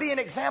 I want to be an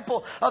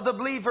example of the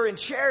believer in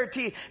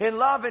charity, in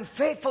love, and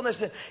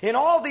faithfulness, in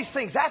all these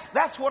things.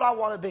 That's what I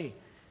want to be.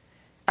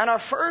 And our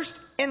first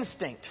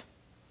instinct,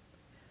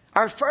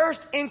 our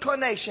first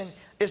inclination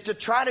is to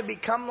try to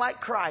become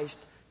like Christ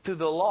through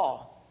the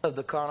law of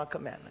the carnal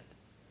commandment.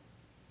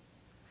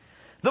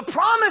 The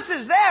promise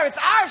is there. It's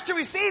ours to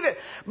receive it.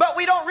 But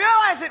we don't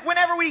realize it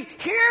whenever we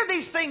hear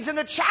these things and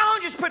the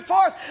challenge is put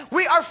forth.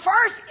 Our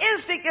first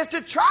instinct is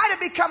to try to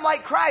become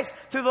like Christ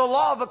through the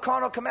law of a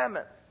carnal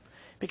commandment.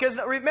 Because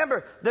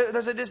remember,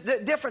 there's a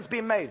difference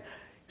being made.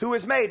 Who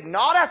is made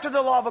not after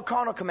the law of a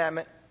carnal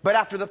commandment, but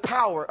after the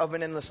power of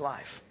an endless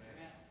life.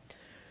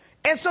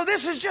 And so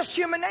this is just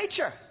human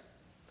nature.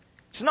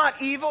 It's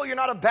not evil. You're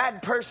not a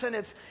bad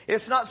person.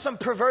 It's not some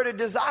perverted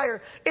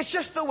desire. It's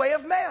just the way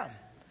of man.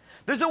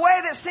 There's a way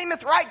that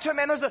seemeth right to a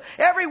man.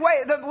 Every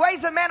way, the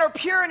ways of man are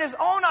pure in his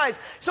own eyes.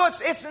 So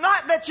it's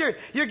not that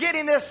you're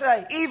getting this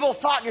evil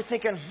thought and you're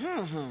thinking,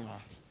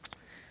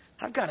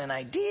 I've got an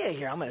idea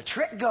here. I'm going to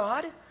trick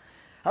God.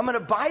 I'm going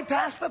to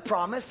bypass the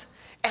promise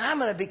and I'm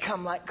going to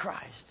become like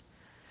Christ.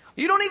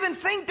 You don't even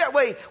think that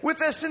way with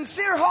a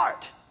sincere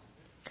heart,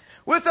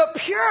 with a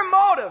pure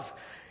motive.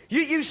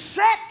 You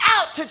set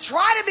out to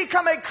try to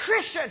become a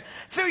Christian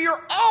through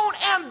your own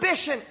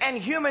ambition and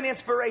human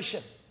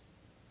inspiration.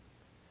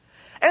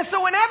 And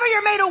so whenever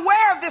you're made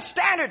aware of this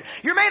standard,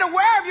 you're made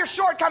aware of your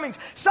shortcomings,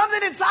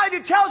 something inside of you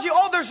tells you,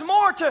 oh, there's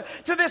more to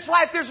this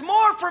life. There's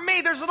more for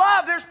me. There's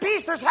love. There's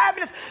peace. There's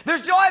happiness.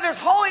 There's joy. There's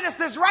holiness.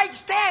 There's right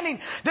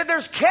standing. That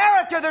there's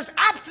character. There's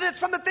abstinence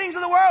from the things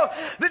of the world.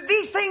 That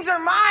these things are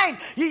mine.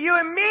 You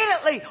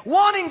immediately,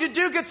 wanting to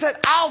do good, said,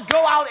 I'll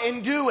go out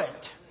and do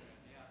it.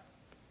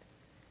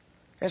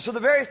 And so the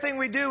very thing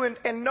we do,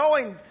 and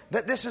knowing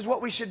that this is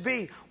what we should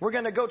be, we're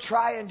going to go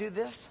try and do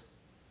this.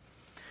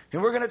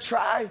 And we're going to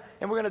try,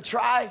 and we're going to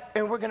try,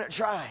 and we're going to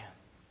try.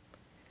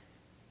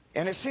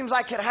 And it seems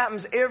like it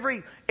happens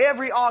every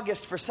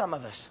August for some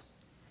of us.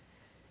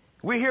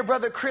 We hear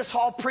Brother Chris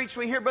Hall preach.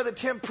 We hear Brother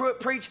Tim Pruitt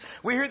preach.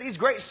 We hear these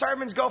great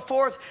sermons go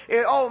forth.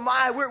 And oh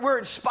my, we're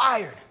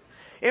inspired.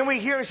 And we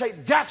hear and say,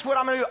 that's what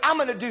I'm going to do. I'm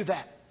going to do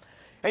that.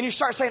 And you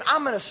start saying,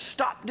 I'm going to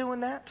stop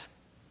doing that.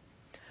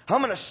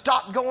 I'm going to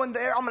stop going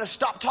there. I'm going to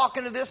stop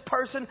talking to this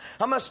person.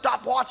 I'm going to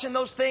stop watching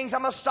those things.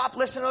 I'm going to stop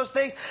listening to those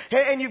things.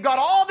 And you've got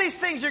all these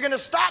things you're going to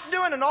stop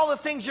doing and all the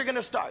things you're going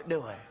to start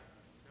doing.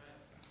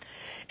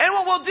 And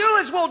what we'll do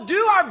is we'll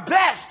do our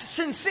best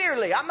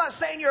sincerely. I'm not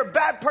saying you're a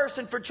bad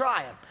person for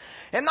trying.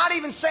 And not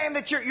even saying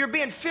that you're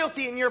being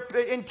filthy in your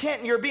intent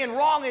and you're being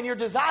wrong in your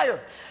desire.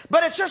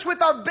 But it's just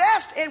with our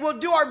best, and we'll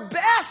do our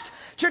best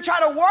to try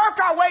to work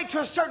our way to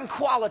a certain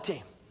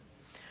quality.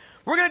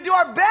 We're going to do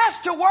our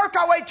best to work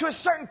our way to a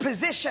certain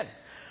position.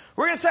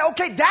 We're going to say,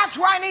 okay, that's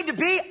where I need to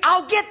be.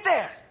 I'll get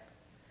there.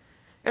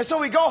 And so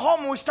we go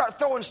home and we start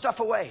throwing stuff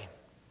away.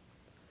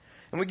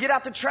 And we get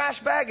out the trash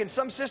bag, and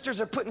some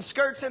sisters are putting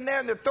skirts in there,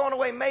 and they're throwing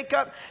away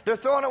makeup. They're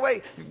throwing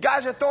away,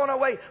 guys are throwing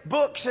away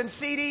books and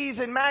CDs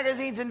and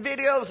magazines and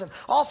videos, and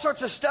all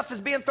sorts of stuff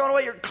is being thrown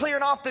away. You're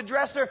clearing off the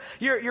dresser.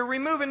 You're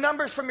removing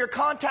numbers from your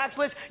contacts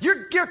list.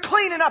 You're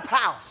cleaning up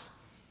house.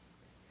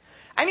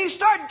 And you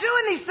start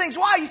doing these things.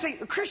 Why? You say,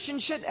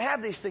 Christians shouldn't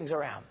have these things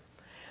around.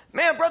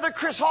 Man, Brother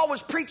Chris Hall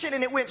was preaching,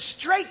 and it went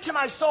straight to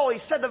my soul. He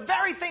said the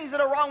very things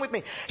that are wrong with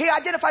me. He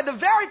identified the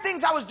very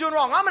things I was doing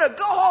wrong. I'm going to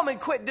go home and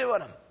quit doing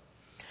them.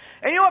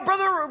 And you know what?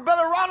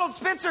 Brother Ronald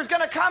Spencer is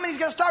going to come, and he's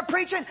going to start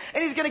preaching,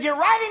 and he's going to get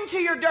right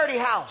into your dirty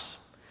house.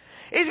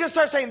 He's going to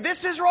start saying,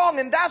 this is wrong,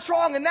 and that's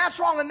wrong, and that's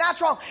wrong, and that's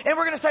wrong. And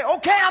we're going to say,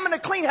 okay, I'm going to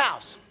clean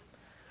house.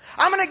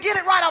 I'm going to get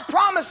it right. I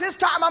promise this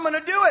time I'm going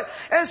to do it.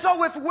 And so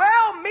with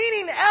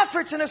well-meaning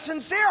efforts and a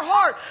sincere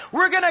heart,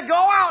 we're going to go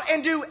out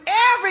and do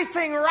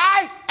everything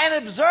right and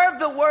observe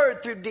the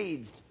word through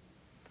deeds.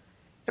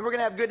 And we're going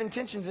to have good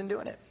intentions in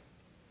doing it.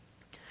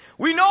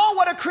 We know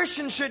what a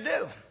Christian should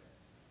do.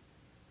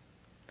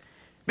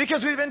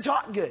 Because we've been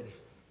taught good.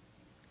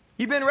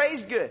 You've been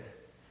raised good.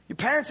 Your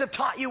parents have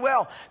taught you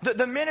well.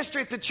 The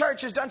ministry at the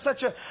church has done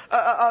such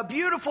a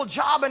beautiful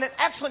job and an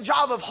excellent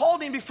job of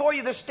holding before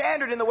you the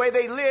standard in the way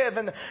they live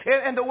and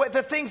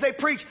the things they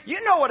preach.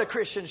 You know what a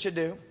Christian should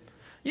do.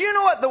 You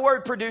know what the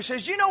Word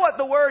produces. You know what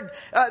the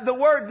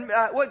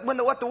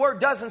Word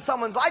does in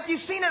someone's life.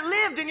 You've seen it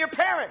lived in your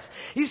parents.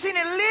 You've seen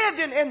it lived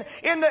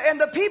in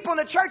the people in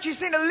the church. You've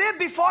seen it live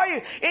before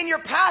you in your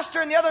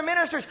pastor and the other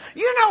ministers.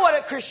 You know what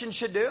a Christian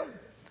should do.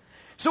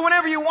 So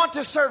whenever you want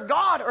to serve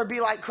God or be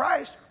like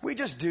Christ, we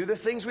just do the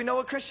things we know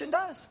a Christian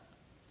does.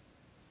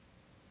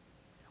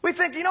 We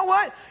think, you know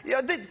what?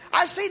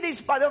 I see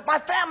these, my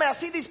family, I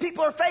see these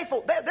people are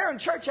faithful. They're in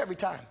church every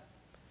time.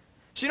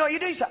 So you know what you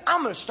do? You say,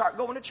 I'm going to start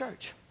going to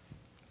church.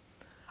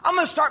 I'm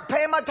going to start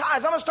paying my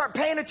tithes. I'm going to start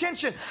paying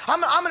attention.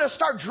 I'm going to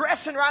start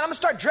dressing right. I'm going to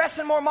start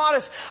dressing more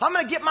modest. I'm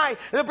going to get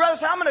the brother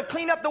say, I'm going to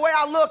clean up the way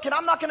I look, and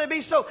I'm not going to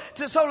be so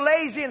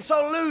lazy and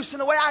so loose in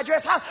the way I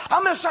dress.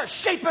 I'm going to start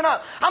shaping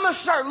up. I'm going to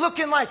start I'm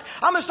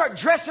going to start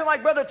dressing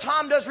like Brother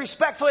Tom does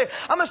respectfully.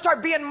 I'm going to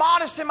start being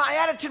modest in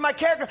my attitude, my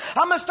character.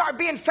 I'm going to start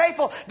being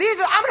faithful.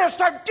 I'm going to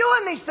start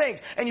doing these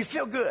things. And you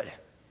feel good.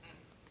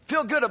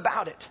 Feel good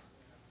about it.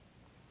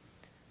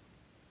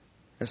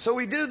 And so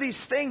we do these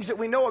things that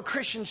we know a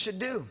Christian should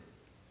do.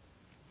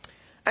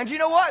 And you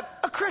know what?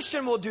 A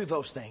Christian will do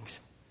those things.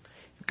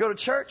 Go to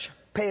church,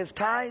 pay his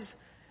tithes,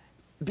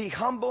 be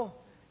humble,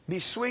 be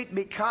sweet,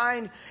 be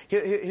kind.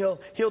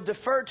 He'll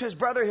defer to his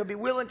brother. He'll be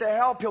willing to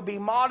help. He'll be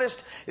modest.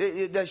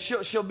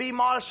 She'll be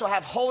modest. She'll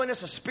have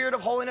holiness, a spirit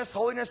of holiness.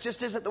 Holiness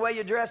just isn't the way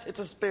you dress. It's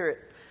a spirit.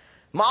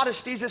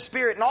 Modesty is a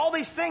spirit. And all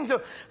these things,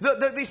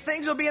 these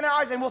things will be in our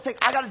eyes, and we'll think,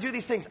 I got to do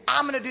these things.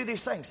 I'm going to do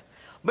these things.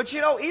 But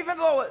you know, even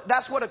though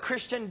that's what a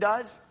Christian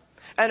does,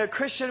 and a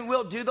Christian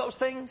will do those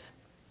things,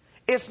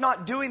 it's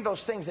not doing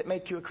those things that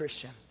make you a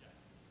Christian.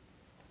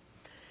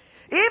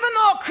 Even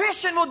though a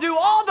Christian will do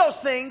all those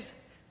things,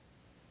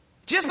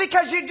 just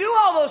because you do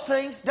all those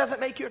things doesn't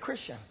make you a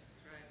Christian.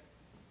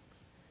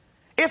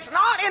 It's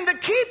not in the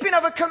keeping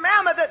of a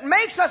commandment that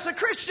makes us a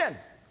Christian.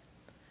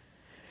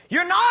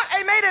 You're not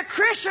made a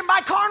Christian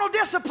by carnal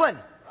discipline.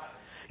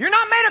 You're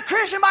not made a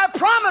Christian by a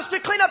promise to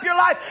clean up your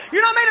life.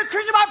 You're not made a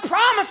Christian by a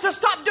promise to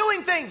stop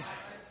doing things.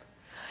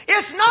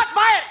 It's not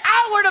by an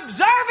outward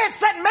observance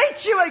that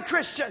makes you a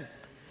Christian.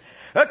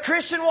 A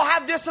Christian will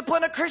have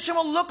discipline. A Christian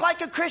will look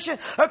like a Christian.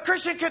 A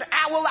Christian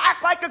will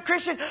act like a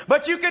Christian.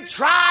 But you could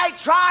try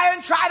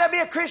to be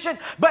a Christian,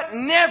 but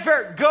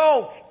never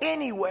go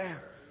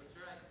anywhere.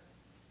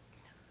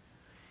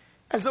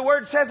 As the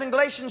word says in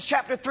Galatians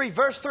chapter 3,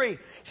 verse 3, it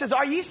says,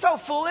 are ye so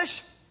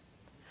foolish?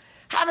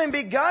 Having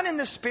begun in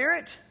the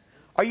Spirit,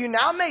 are you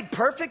now made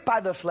perfect by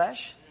the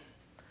flesh?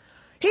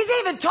 He's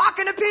even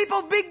talking to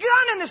people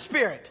begun in the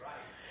Spirit.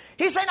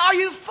 He's saying, are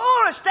you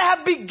foolish to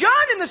have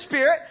begun in the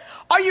Spirit?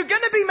 Are you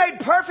going to be made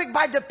perfect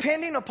by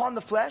depending upon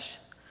the flesh?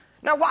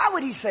 Now, why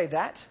would he say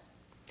that?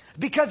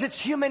 Because it's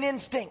human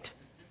instinct.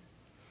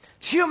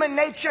 It's human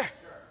nature.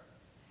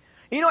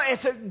 You know,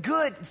 it's a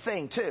good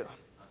thing too.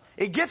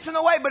 It gets in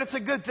the way, but it's a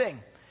good thing.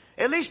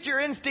 At least your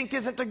instinct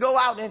isn't to go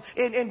out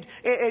and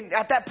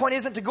at that point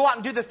isn't to go out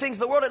and do the things of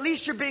the world. At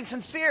least you're being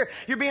sincere.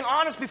 You're being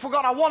honest before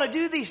God. I want to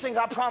do these things.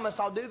 I promise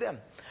I'll do them.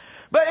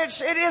 But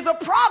it is a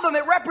problem.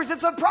 It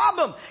represents a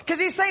problem. Because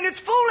he's saying it's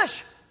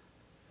foolish.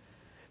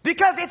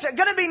 Because it's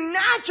going to be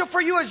natural for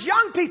you as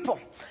young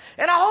people.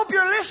 And I hope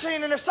you're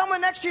listening, and if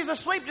someone next to you is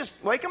asleep, just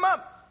wake them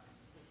up.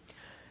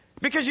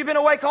 Because you've been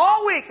awake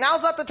all week.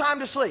 Now's not the time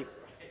to sleep.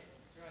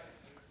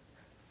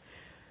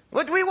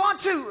 But we want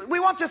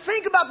to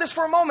think about this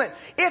for a moment.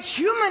 It's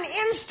human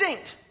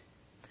instinct.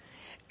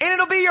 And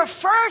it'll be your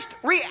first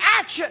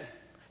reaction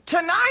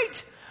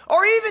tonight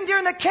or even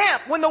during the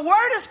camp. When the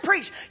word is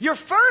preached, your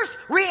first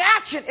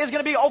reaction is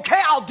going to be, okay,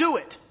 I'll do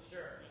it.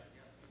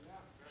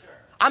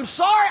 I'm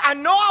sorry. I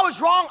know I was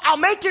wrong. I'll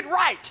make it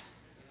right.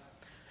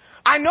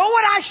 I know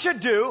what I should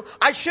do.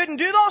 I shouldn't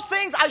do those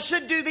things. I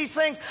should do these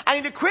things. I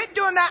need to quit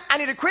doing that. I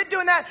need to quit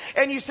doing that.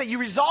 And you say, you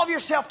resolve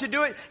yourself to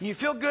do it. You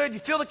feel good. You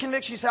feel the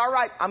conviction. You say, all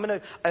right,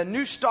 a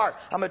new start.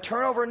 I'm going to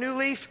turn over a new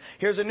leaf.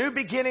 Here's a new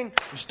beginning.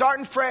 I'm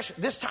starting fresh.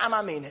 This time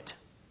I mean it.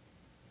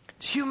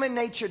 It's human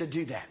nature to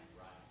do that.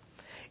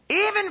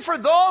 Even for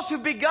those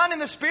who've begun in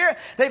the Spirit,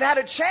 they've had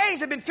a change,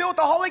 they've been filled with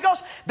the Holy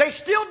Ghost, they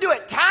still do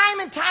it time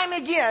and time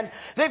again.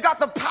 They've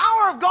got the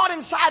power of God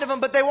inside of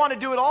them, but they want to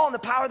do it all in the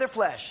power of their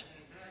flesh.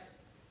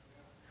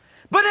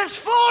 But it's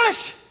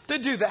foolish to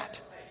do that.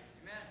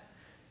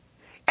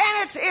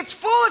 And it's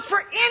foolish for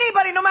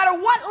anybody, no matter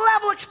what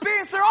level of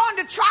experience they're on,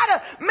 to try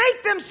to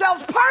make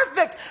themselves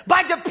perfect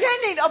by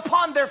depending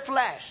upon their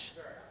flesh.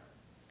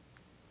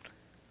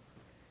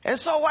 And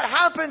so what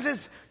happens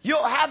is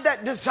you'll have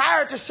that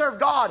desire to serve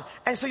God,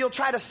 and so you'll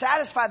try to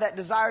satisfy that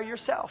desire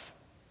yourself.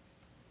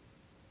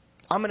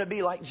 I'm going to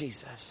be like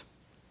Jesus.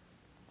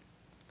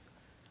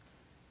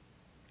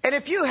 And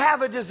if you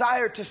have a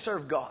desire to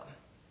serve God,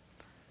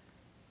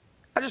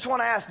 I just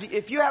want to ask,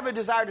 if you have a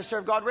desire to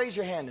serve God, raise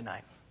your hand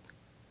tonight.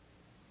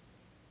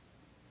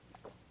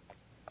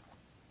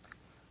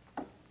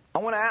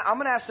 I'm going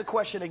to ask the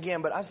question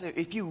again, but I say,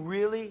 if you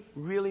really,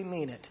 really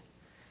mean it,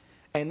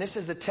 and this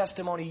is the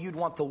testimony you'd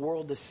want the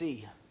world to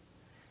see,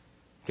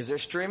 because they're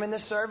streaming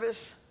this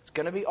service, it's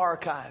going to be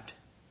archived,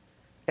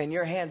 and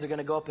your hands are going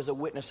to go up as a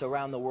witness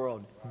around the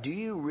world. Do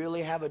you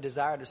really have a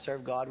desire to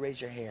serve God?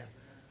 Raise your hand.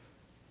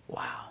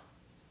 Wow.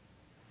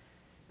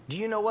 Do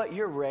you know what?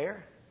 You're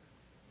rare.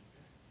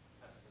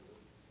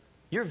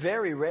 You're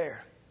very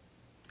rare.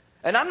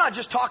 And I'm not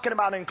just talking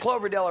about in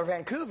Cloverdale or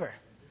Vancouver.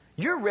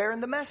 You're rare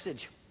in the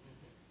message.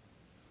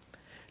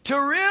 To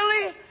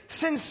really,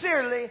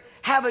 sincerely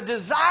have a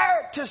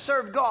desire to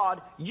serve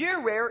God,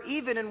 you're rare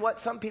even in what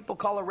some people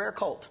call a rare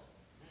cult.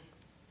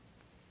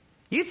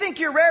 You think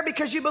you're rare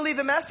because you believe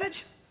the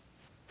message?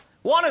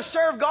 Want to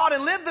serve God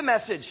and live the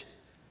message.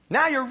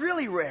 Now you're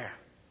really rare.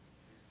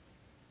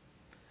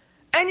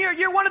 And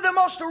you're one of the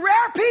most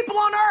rare people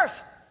on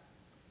earth.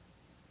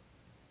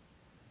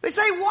 They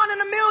say 1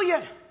 in a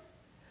million.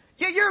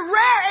 You're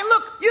rare. And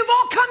look, you've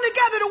all come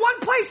together to one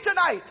place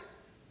tonight.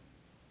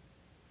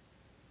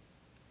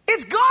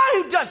 It's God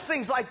who does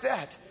things like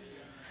that.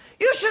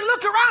 You should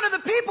look around at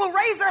the people who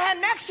raise their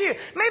hand next to you.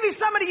 Maybe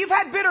somebody you've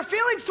had bitter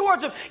feelings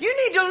towards them. You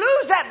need to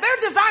lose that.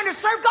 They're designed to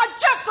serve God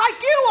just like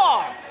you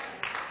are.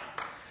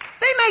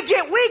 They may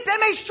get weak. They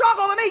may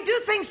struggle. They may do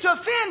things to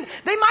offend.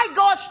 They might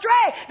go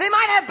astray. They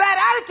might have bad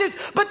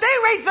attitudes. But they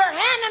raised their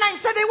hand tonight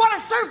and said they want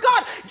to serve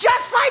God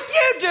just like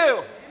you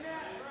do.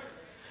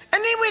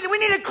 And then we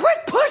need to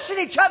quit pushing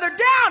each other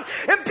down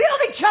and build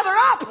each other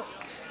up.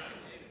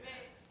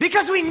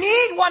 Because we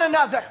need one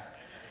another.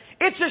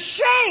 It's a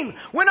shame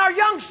when our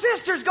young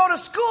sisters go to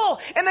school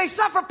and they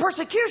suffer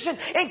persecution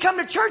and come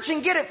to church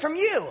and get it from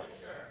you.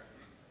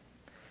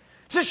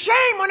 It's a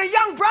shame when a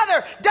young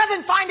brother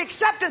doesn't find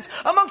acceptance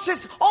amongst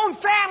his own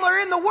family or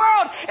in the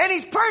world and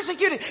he's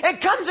persecuted and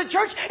comes to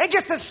church and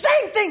gets the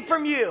same thing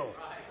from you.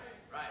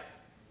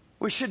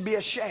 We should be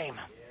ashamed.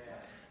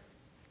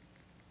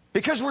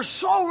 Because we're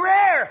so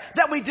rare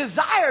that we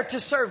desire to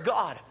serve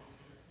God.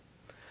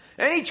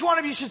 And each one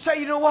of you should say,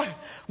 you know what?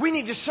 We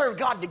need to serve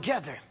God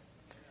together.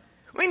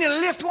 We need to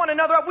lift one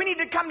another up. We need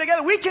to come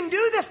together. We can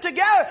do this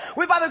together.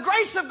 By the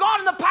grace of God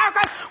and the power of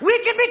Christ, we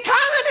can become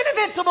an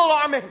invincible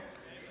army. Amen.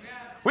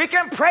 We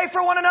can pray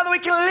for one another. We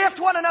can lift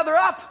one another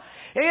up.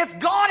 And if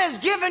God has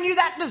given you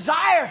that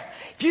desire,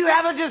 if you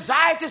have a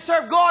desire to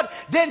serve God,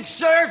 then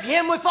serve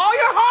Him with all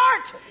your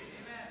heart.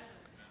 Amen.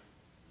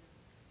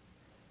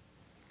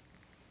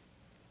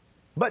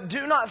 But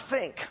do not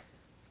think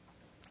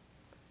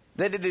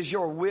that it is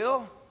your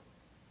will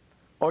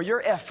or your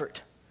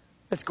effort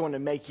that's going to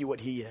make you what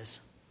He is.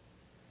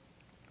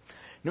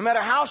 No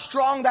matter how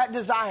strong that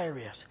desire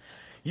is,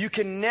 you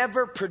can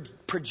never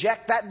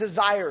project that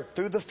desire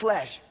through the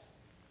flesh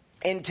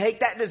and take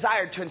that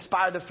desire to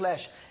inspire the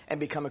flesh and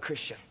become a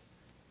Christian.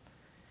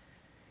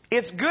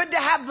 It's good to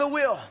have the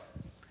will.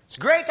 It's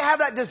great to have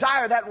that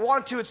desire, that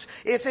want to.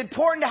 It's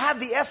important to have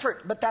the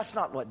effort, but that's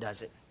not what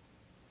does it.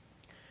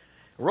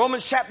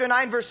 Romans chapter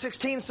 9 verse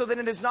 16, so that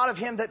it is not of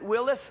him that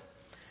willeth.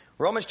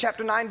 Romans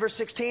chapter 9 verse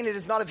 16, it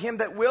is not of him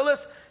that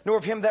willeth, nor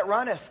of him that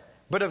runneth,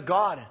 but of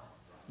God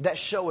that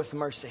showeth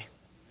mercy.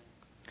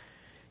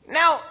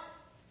 Now,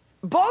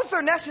 both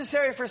are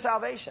necessary for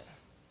salvation.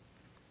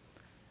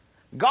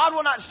 God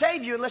will not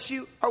save you unless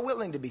you are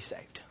willing to be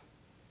saved.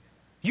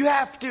 You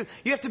have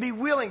to be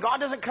willing. God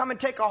doesn't come and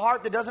take a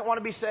heart that doesn't want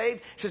to be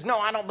saved. He says, no,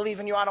 I don't believe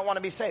in you. I don't want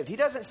to be saved. He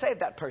doesn't save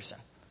that person.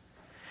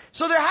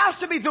 So there has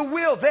to be the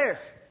will there.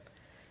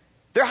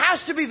 There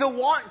has to be the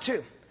want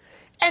to.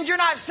 And you're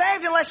not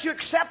saved unless you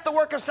accept the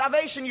work of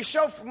salvation. You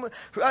show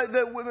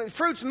the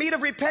fruits, meat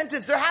of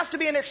repentance. There has to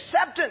be an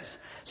acceptance.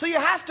 So you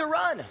have to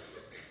run.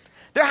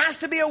 There has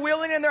to be a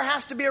willing and there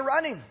has to be a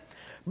running.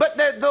 But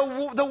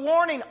the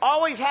warning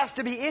always has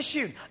to be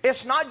issued.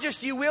 It's not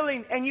just you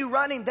willing and you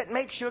running that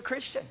makes you a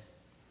Christian.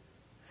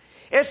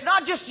 It's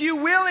not just you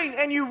willing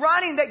and you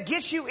running that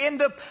gets you in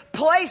the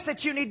place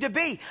that you need to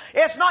be.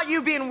 It's not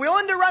you being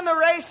willing to run the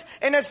race,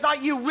 and it's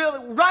not you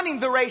running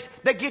the race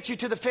that gets you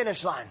to the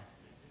finish line.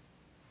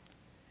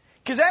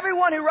 Because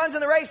everyone who runs in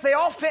the race, they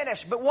all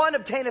finish, but one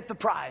obtaineth the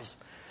prize.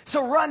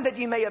 So run that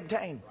you may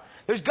obtain.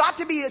 There's got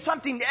to be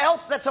something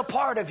else that's a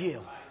part of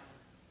you.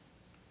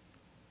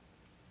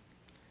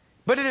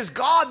 But it is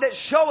God that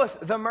showeth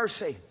the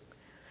mercy.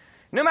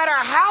 No matter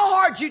how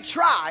hard you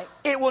try,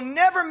 it will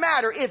never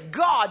matter if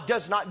God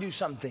does not do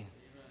something.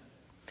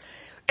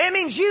 It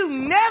means you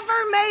never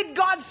made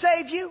God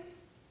save you.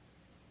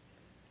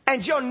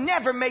 And you'll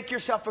never make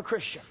yourself a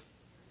Christian.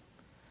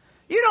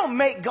 You don't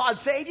make God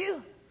save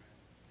you.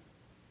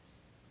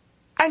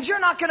 And you're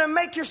not going to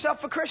make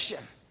yourself a Christian.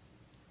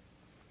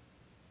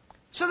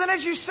 So then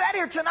as you sat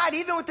here tonight,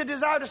 even with the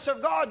desire to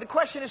serve God, the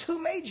question is, who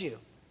made you?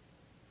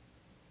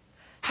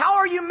 How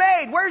are you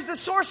made? Where's the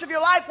source of your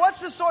life?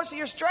 What's the source of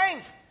your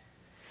strength?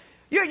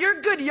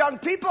 You're good young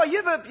people.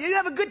 You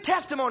have a good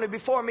testimony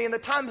before me in the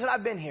times that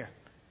I've been here.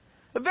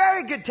 A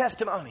very good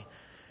testimony.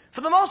 For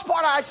the most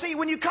part, I see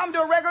when you come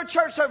to a regular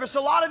church service, a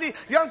lot of you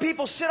young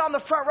people sit on the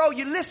front row.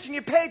 You listen,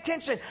 you pay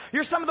attention.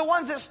 You're some of the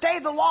ones that stay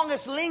the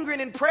longest lingering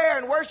in prayer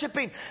and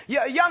worshiping.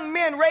 Young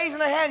men raising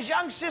their hands,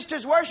 young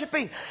sisters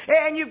worshiping.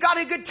 And you've got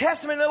a good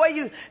testimony.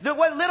 The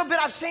way little bit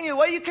I've seen you, the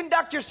way you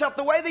conduct yourself,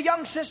 the way the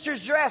young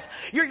sisters dress.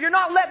 You're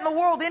not letting the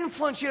world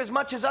influence you as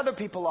much as other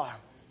people are.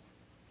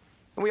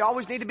 And we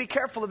always need to be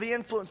careful of the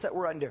influence that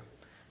we're under.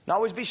 And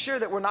always be sure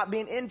that we're not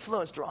being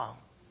influenced wrong.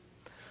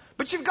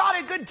 But you've got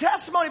a good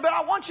testimony, but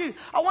I want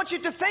you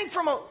to think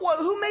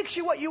who makes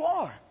you what you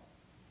are?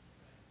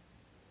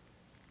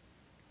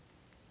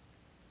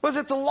 Was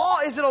it the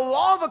law? Is it a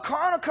law of a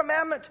carnal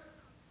commandment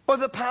or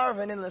the power of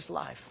an endless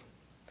life?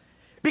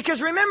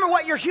 Because remember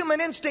what your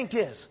human instinct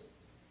is.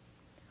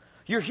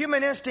 Your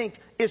human instinct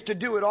is to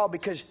do it all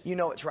because you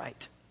know it's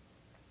right.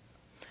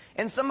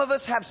 And some of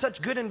us have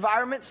such good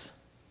environments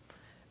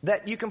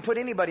that you can put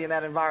anybody in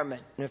that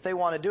environment. And if they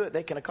want to do it,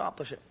 they can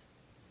accomplish it.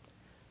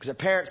 Because our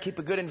parents keep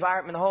a good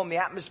environment in the home, the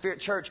atmosphere at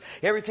church.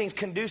 Everything's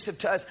conducive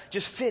to us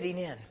just fitting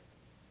in.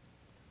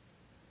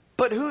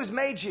 But who's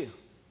made you?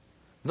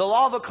 The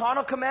law of a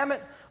carnal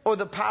commandment or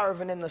the power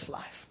of an endless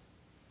life?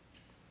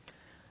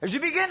 As you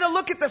begin to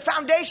look at the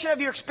foundation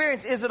of your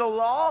experience, is it a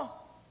law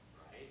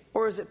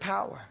or is it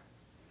power?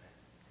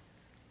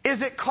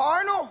 Is it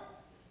carnal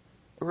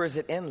or is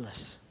it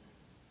endless?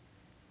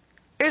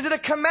 Is it a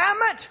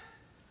commandment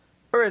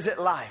or is it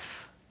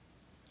life?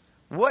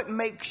 What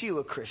makes you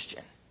a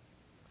Christian?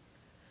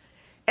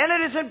 And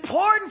it is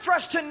important for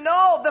us to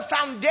know the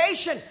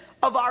foundation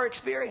of our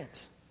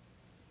experience.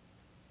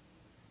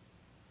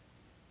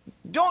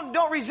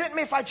 Don't resent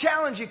me if I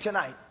challenge you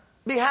tonight.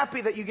 Be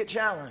happy that you get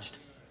challenged.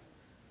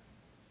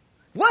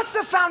 What's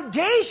the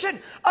foundation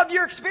of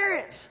your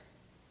experience?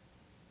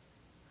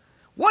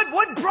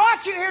 What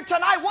brought you here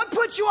tonight? What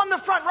put you on the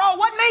front row?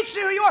 What makes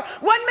you who you are?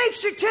 What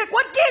makes you tick?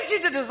 What gives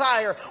you the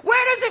desire?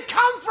 Where does it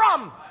come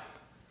from?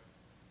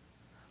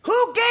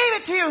 Who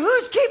gave it to you?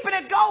 Who's keeping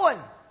it going?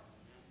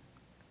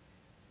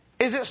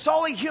 Is it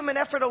solely human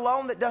effort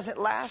alone that doesn't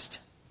last?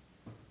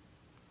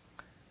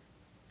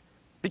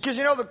 Because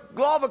you know the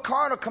law of a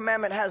carnal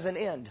commandment has an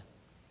end.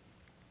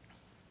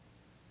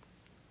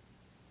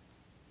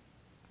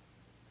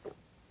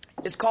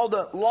 It's called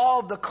the law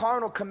of the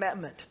carnal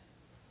commandment.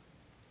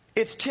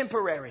 It's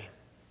temporary,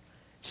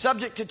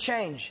 subject to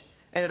change,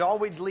 and it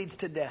always leads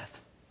to death.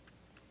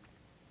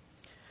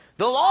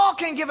 The law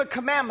can give a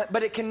commandment,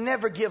 but it can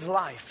never give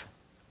life.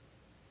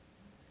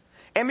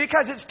 And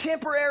because it's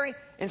temporary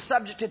and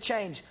subject to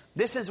change,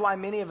 this is why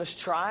many of us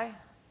try,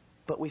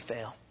 but we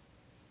fail.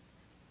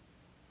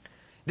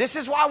 This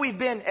is why we've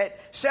been at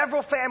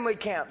several family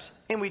camps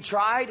and we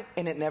tried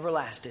and it never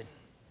lasted.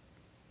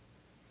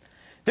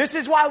 This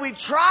is why we've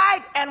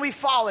tried and we've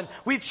fallen.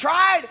 We've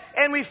tried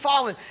and we've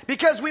fallen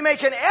because we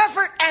make an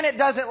effort and it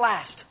doesn't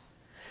last.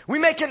 We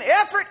make an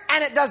effort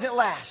and it doesn't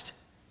last.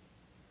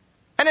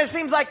 And it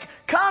seems like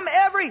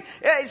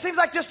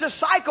just a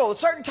cycle. A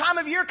certain time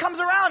of year comes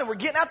around and we're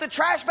getting out the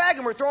trash bag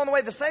and we're throwing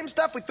away the same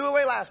stuff we threw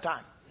away last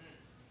time.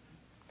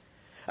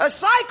 A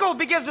cycle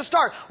begins to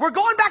start. We're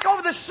going back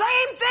over the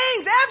same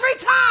things every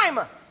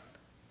time.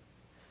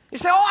 You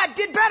say, I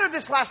did better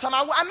this last time.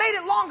 I made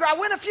it longer. I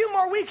went a few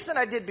more weeks than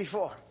I did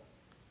before.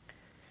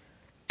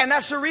 And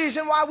that's the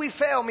reason why we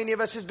fail, many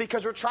of us, is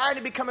because we're trying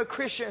to become a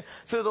Christian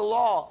through the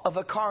law of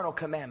a carnal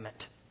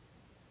commandment.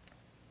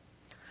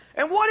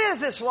 And what is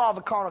this law of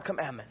a carnal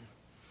commandment?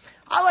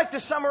 I like to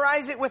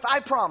summarize it with I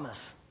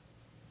promise.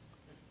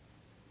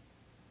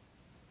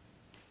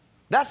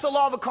 That's the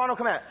law of a carnal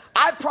commandment.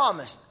 I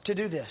promise to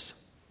do this.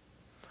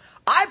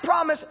 I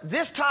promise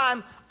this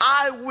time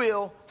I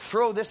will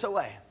throw this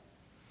away.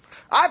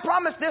 I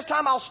promise this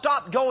time I'll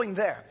stop going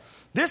there.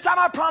 This time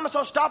I promise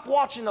I'll stop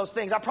watching those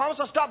things. I promise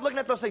I'll stop looking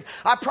at those things.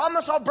 I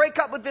promise I'll break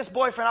up with this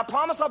boyfriend. I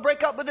promise I'll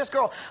break up with this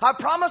girl. I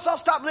promise I'll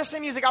stop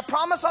listening to music. I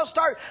promise I'll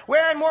start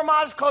wearing more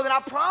modest clothing. I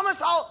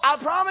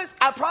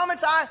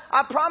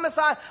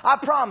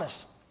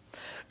promise.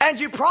 And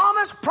you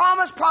promise.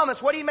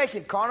 What are you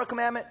making? Carnal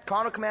commandment,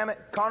 carnal commandment,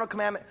 carnal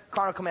commandment,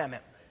 carnal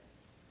commandment.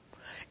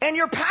 And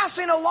you're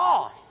passing a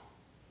law.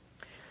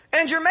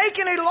 And you're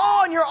making a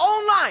law in your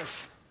own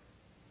life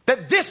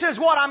that this is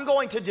what I'm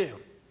going to do.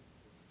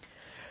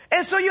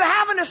 And so you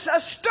have a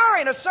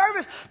stirring, a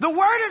service. The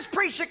word is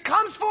preached. It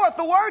comes forth.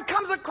 The word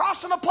comes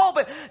across from the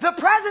pulpit. The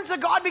presence of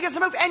God begins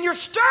to move. And you're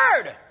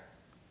stirred.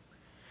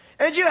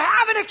 And you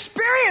have an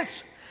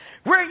experience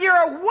where you're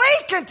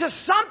awakened to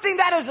something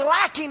that is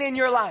lacking in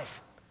your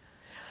life.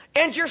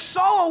 And you're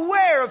so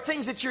aware of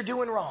things that you're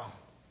doing wrong.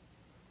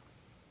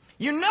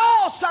 You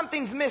know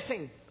something's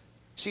missing.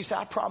 So you say,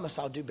 I promise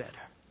I'll do better.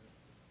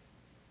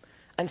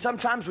 And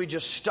sometimes we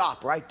just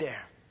stop right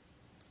there.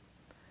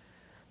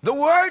 The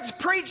word's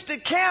preached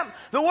at camp.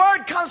 The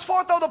word comes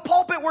forth though the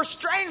pulpit. We're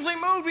strangely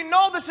moved. We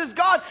know this is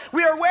God.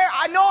 We are aware.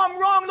 I know I'm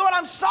wrong, Lord.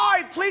 I'm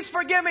sorry. Please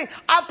forgive me.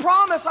 I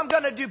promise I'm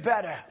going to do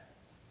better.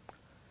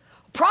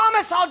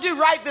 Promise I'll do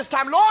right this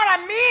time. Lord,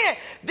 I mean it.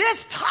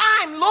 This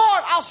time,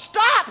 Lord, I'll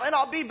stop and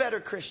I'll be a better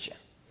Christian.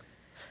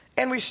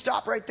 And we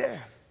stop right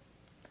there.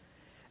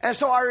 And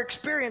so our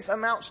experience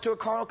amounts to a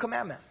carnal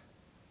commandment.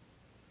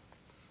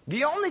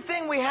 The only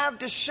thing we have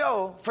to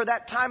show for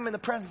that time in the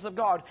presence of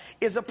God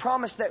is a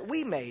promise that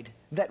we made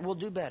that we'll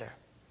do better.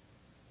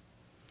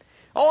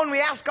 Oh, and we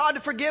ask God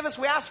to forgive us.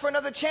 We ask for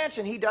another chance,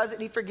 and He does it.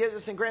 And He forgives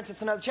us and grants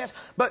us another chance.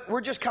 But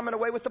we're just coming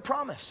away with the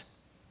promise.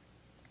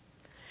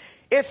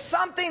 It's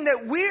something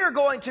that we're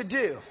going to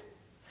do.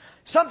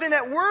 Something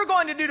that we're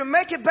going to do to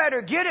make it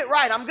better, get it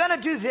right. I'm going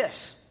to do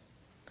this.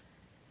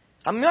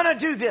 I'm going to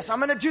do this. I'm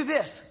going to do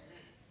this.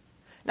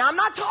 Now, I'm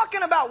not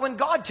talking about when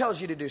God tells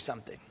you to do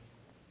something.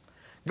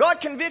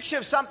 God convicts you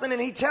of something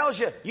and He tells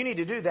you, you need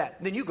to do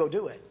that. Then you go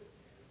do it.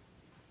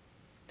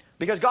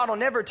 Because God will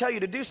never tell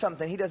you to do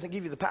something He doesn't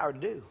give you the power to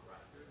do.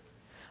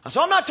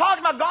 So I'm not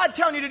talking about God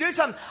telling you to do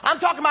something. I'm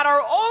talking about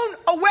our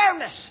own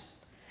awareness.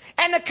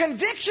 And the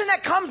conviction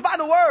that comes by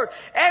the Word.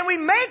 And we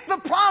make the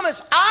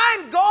promise,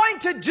 I'm going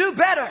to do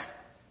better.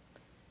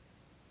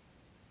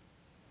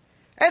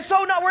 And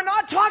so no, we're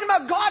not talking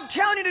about God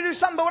telling you to do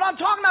something, but what I'm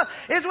talking about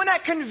is when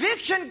that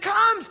conviction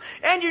comes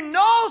and you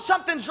know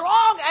something's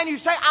wrong and you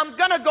say, I'm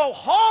going to go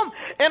home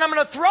and I'm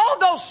going to throw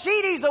those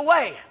CDs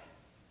away.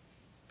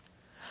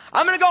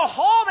 I'm going to go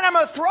home and I'm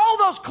going to throw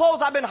those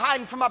clothes I've been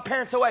hiding from my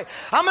parents away.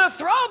 I'm going to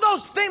throw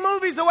those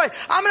movies away.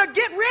 I'm going to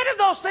get rid of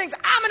those things.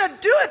 I'm going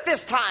to do it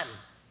this time.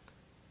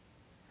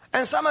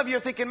 And some of you are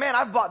thinking, man,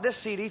 I've bought this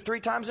CD 3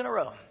 times in a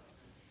row.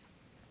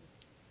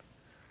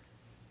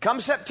 Come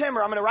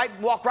September, I'm going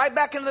to walk right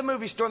back into the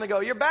movie store and they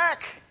go, you're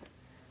back.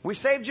 We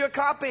saved you a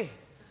copy.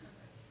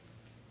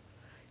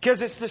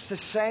 Because it's just the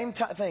same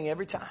thing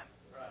every time.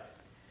 Right.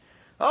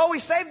 Oh, we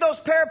saved those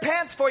pair of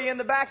pants for you in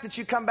the back that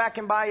you come back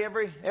and buy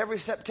every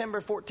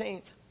September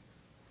 14th.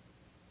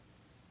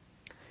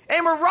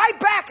 And we're right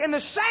back in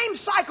the same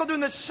cycle doing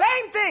the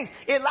same things.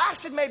 It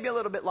lasted maybe a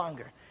little bit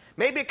longer.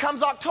 Maybe it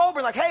comes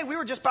October like, hey, we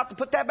were just about to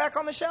put that back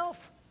on the shelf.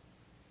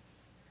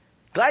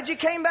 Glad you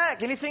came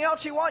back. Anything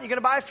else you want? You're going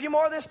to buy a few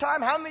more this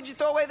time? How many did you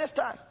throw away this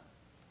time?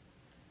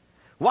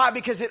 Why?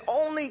 Because it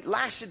only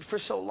lasted for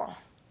so long.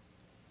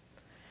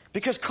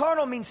 Because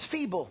carnal means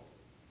feeble.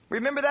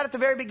 Remember that at the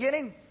very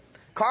beginning?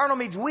 Carnal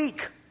means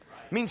weak.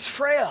 Means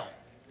frail.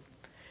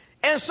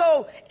 And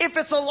so, if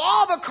it's a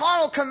law of a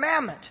carnal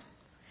commandment,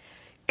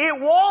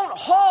 it won't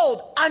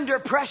hold under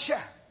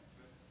pressure.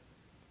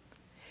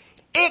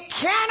 It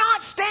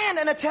cannot stand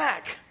an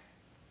attack.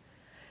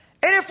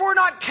 And if we're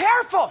not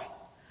careful,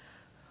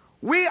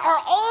 we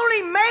are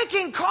only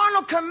making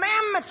carnal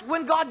commandments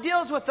when God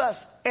deals with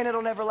us, and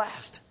it'll never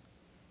last.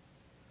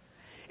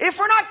 If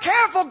we're not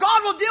careful,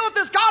 God will deal with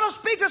us. God will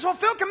speak to us. We'll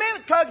feel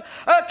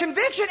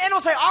conviction, and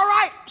we'll say, all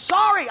right,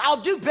 sorry,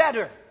 I'll do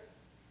better.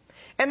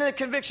 And then the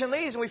conviction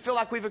leaves, and we feel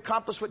like we've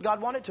accomplished what God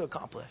wanted to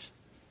accomplish.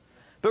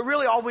 But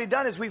really, all we've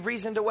done is we've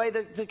reasoned away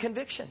the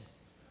conviction.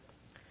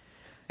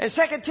 In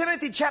 2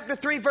 Timothy chapter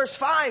 3, verse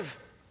 5,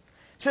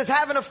 it says,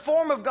 having a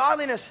form of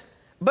godliness,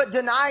 but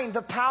denying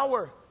the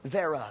power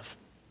thereof.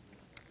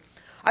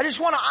 I just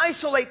want to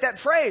isolate that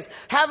phrase.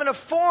 Having a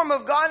form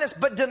of godliness,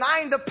 but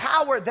denying the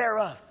power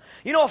thereof.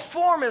 You know, a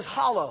form is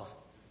hollow.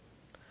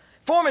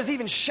 Form is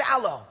even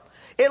shallow.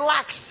 It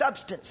lacks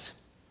substance.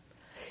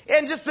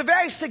 And just the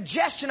very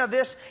suggestion of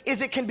this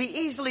is it can be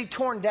easily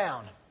torn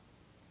down.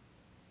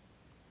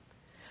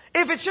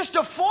 If it's just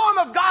a form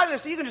of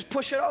godliness, you can just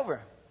push it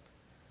over.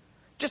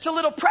 Just a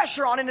little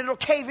pressure on it and it'll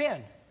cave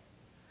in.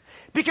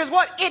 Because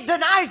what? It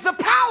denies the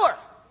power.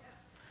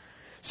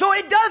 So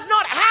it does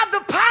not have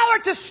the power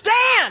to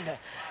stand.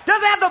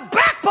 Doesn't have the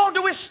backbone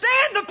to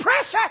withstand the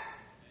pressure.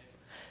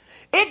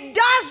 It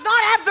does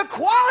not have the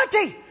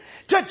quality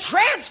to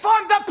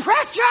transform the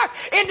pressure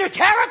into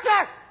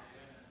character.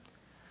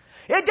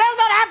 It does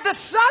not have the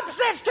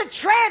substance to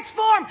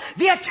transform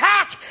the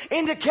attack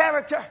into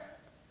character.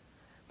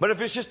 But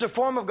if it's just a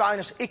form of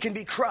godliness, it can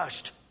be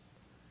crushed.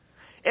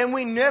 And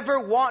we never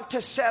want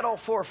to settle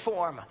for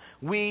form.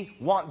 We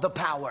want the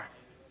power.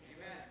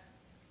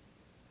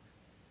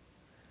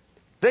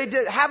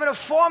 Having a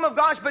form of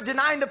godliness but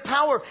denying the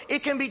power,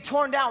 it can be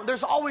torn down.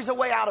 There's always a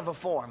way out of a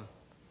form.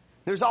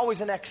 There's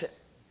always an exit.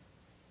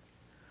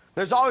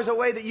 There's always a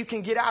way that you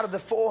can get out of the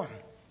form.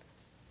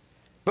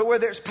 But where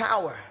there's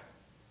power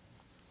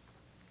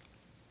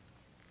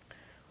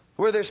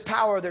there's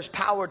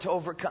power to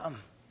overcome.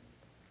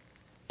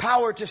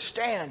 Power to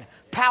stand.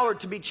 Power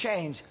to be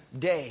changed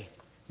day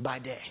by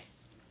day.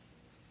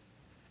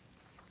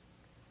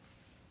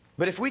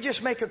 But if we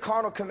just make a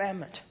carnal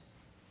commandment,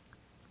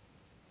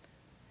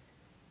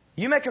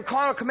 you make a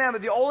carnal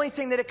commandment, the only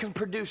thing that it can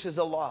produce is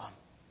a law.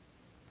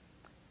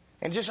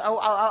 And just,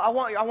 I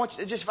want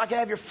you, just if I can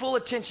have your full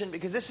attention,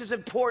 because this is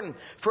important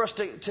for us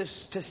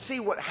to see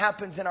what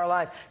happens in our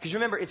life. Because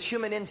remember, it's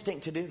human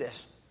instinct to do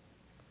this.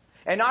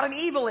 And not an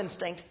evil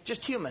instinct,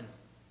 just human.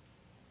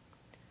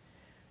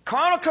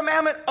 Carnal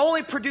commandment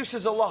only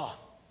produces a law.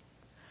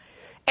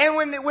 And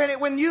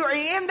when you are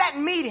in that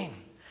meeting,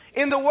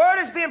 and the word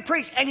is being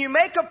preached, and you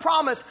make a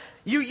promise,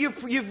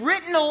 you've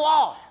written a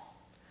law.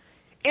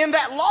 And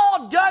that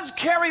law does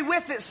carry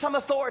with it some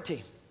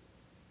authority.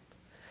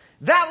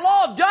 That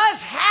law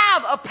does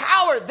have a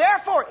power.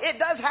 Therefore, it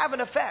does have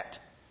an effect.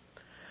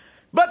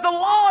 But the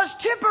law is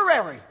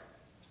temporary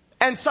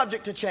and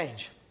subject to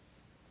change.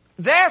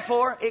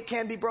 Therefore, it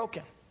can be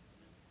broken.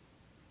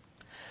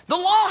 The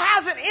law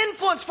has an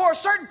influence for a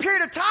certain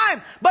period of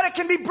time, but it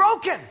can be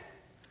broken.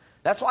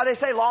 That's why they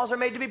say laws are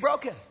made to be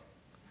broken.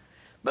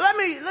 But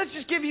let's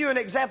just give you an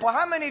example.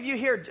 How many of you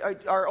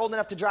here are old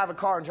enough to drive a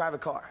car and drive a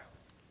car?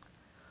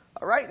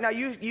 All right, now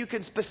you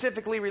can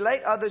specifically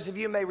relate. Others of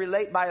you may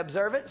relate by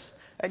observance,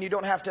 and you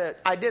don't have to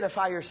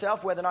identify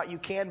yourself whether or not you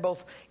can,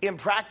 both in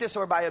practice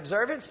or by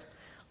observance.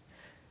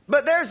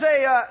 But there's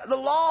the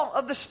law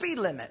of the speed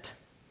limit.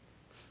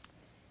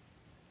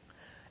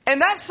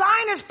 And that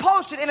sign is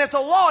posted, and it's a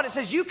law, and it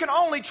says you can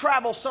only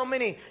travel so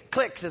many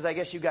clicks, as I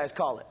guess you guys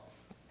call it.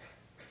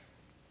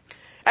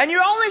 And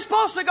you're only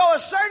supposed to go a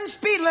certain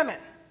speed limit.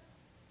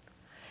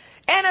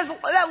 And as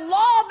that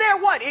law there,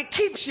 what? It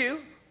keeps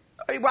you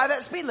by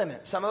that speed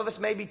limit. Some of us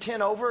may be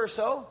 10 over or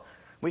so.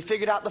 We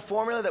figured out the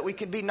formula that we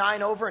could be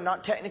 9 over and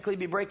not technically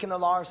be breaking the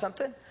law or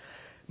something.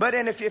 But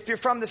if you're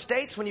from the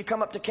States, when you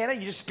come up to Canada,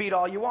 you just speed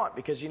all you want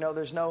because you know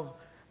there's no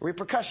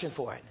repercussion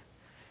for it.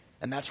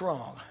 And that's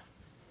wrong.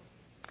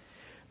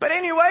 But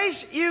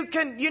anyways, you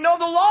know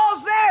the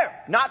law's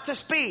there, not to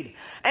speed.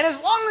 And as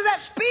long as that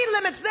speed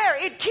limit's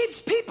there, it keeps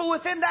people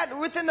within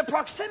the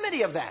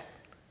proximity of that.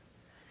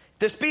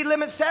 The speed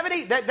limit's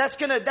 70, that's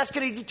gonna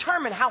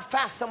determine how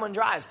fast someone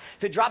drives.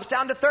 If it drops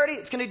down to 30,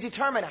 it's gonna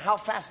determine how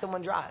fast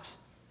someone drives.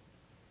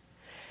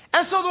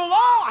 And so the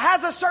law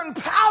has a certain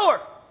power.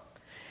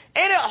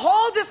 And it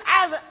holds us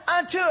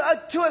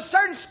to a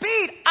certain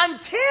speed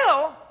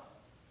until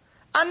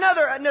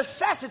another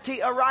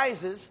necessity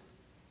arises.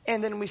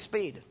 And then we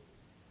speed.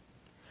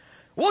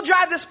 We'll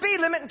drive the speed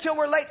limit until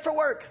we're late for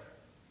work.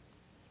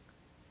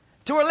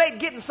 Till we're late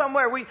getting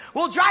somewhere.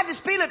 We'll drive the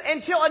speed limit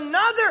until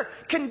another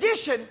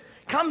condition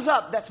comes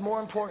up that's more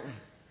important.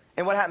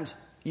 And what happens?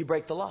 You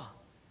break the law.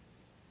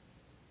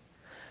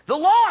 The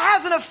law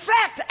has an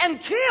effect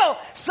until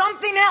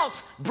something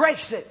else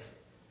breaks it.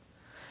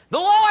 The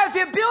law has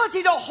the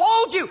ability to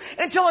hold you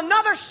until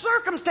another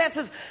circumstance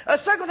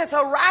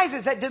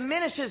arises that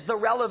diminishes the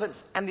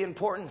relevance and the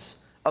importance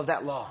of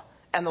that law.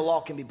 And the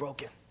law can be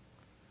broken.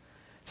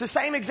 It's the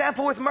same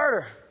example with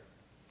murder.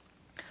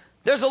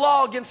 There's a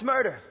law against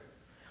murder.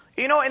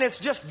 And it's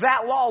just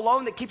that law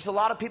alone that keeps a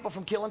lot of people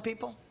from killing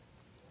people.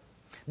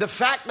 The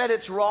fact that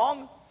it's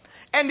wrong.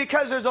 And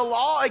because there's a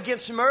law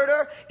against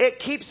murder, it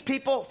keeps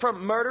people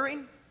from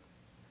murdering.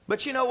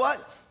 But you know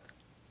what?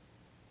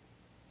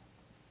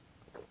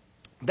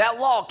 That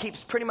law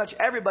keeps pretty much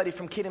everybody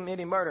from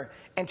committing murder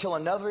until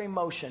another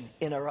emotion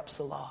interrupts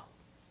the law.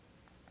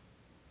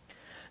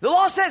 The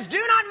law says, do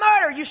not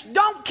murder. You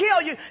don't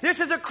kill.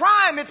 This is a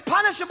crime. It's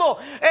punishable.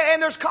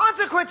 And there's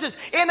consequences.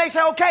 And they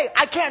say, okay,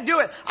 I can't do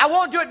it. I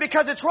won't do it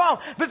because it's wrong.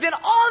 But then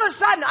all of a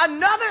sudden,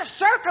 another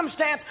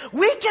circumstance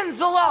weakens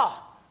the law.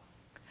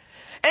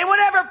 And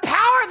whatever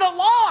power the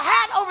law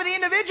had over the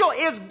individual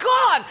is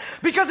gone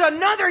because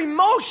another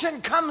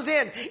emotion comes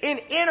in and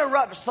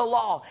interrupts the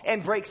law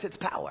and breaks its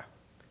power.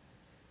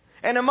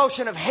 An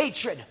emotion of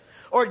hatred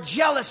or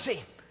jealousy,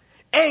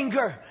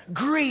 anger,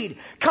 greed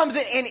comes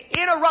in and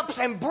interrupts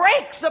and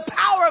breaks the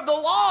power of the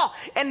law,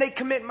 and they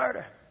commit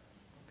murder.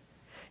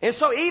 And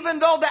so even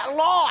though that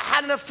law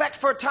had an effect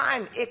for a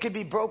time, it could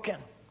be broken.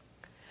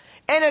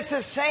 And it's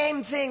the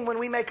same thing when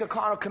we make a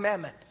carnal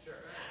commandment.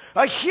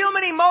 A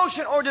human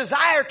emotion or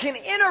desire can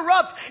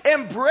interrupt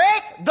and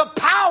break the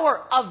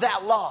power of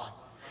that law.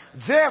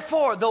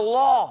 Therefore, the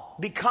law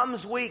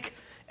becomes weak,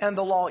 and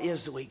the law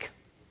is weak.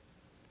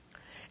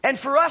 And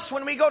for us,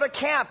 when we go to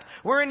camp,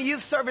 we're in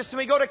youth service and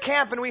we go to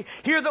camp and we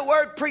hear the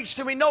word preached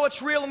and we know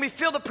it's real and we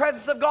feel the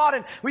presence of God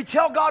and we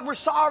tell God we're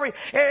sorry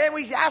and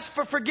we ask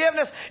for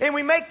forgiveness and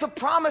we make the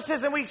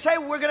promises and we say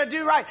we're going to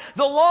do right.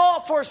 The law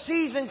for a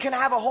season can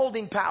have a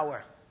holding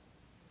power.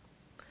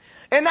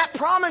 And that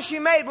promise you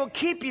made will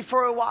keep you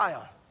for a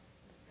while.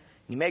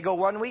 You may go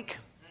 1 week.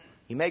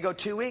 You may go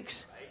 2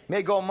 weeks. You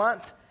may go a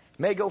month.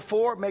 You may go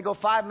 4. May go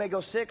 5. May go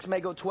 6.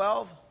 May go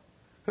 12.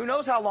 Who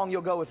knows how long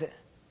you'll go with it?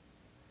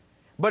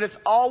 But it's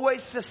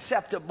always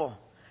susceptible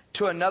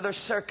to another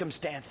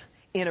circumstance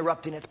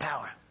interrupting its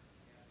power.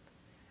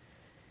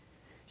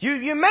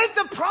 You make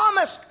the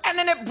promise and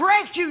then it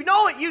breaks. You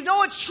know it. You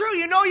know it's true.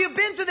 You know you've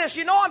been through this.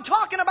 You know I'm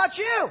talking about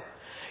you.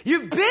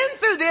 You've been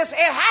through this. It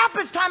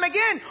happens time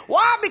again.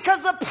 Why?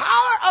 Because the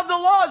power of the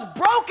law is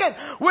broken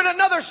when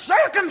another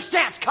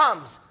circumstance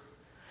comes.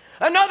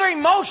 Another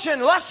emotion,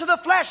 lust of the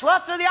flesh,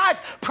 lust of the eyes,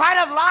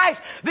 pride of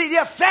life, the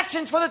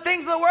affections for the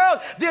things of the world,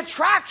 the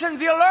attractions,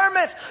 the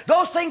allurements,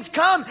 those things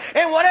come,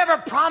 and whatever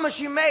promise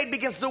you made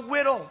begins to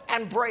whittle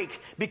and break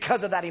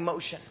because of that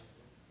emotion.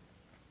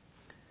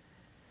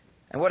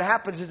 And what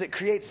happens is it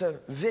creates a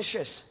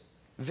vicious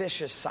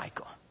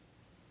cycle.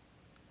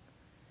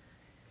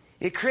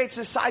 It creates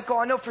a cycle.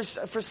 I know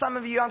for some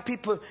of you young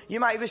people, you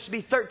might just be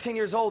 13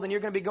 years old and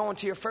you're going to be going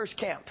to your first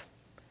camp.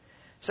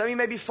 Some of you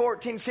may be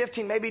 14,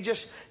 15, maybe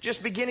just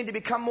beginning to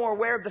become more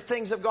aware of the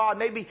things of God.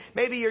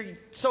 Maybe you're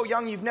so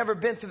young you've never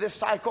been through this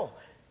cycle.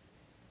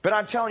 But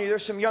I'm telling you,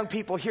 there's some young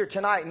people here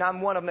tonight, and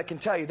I'm one of them that can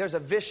tell you there's a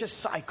vicious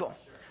cycle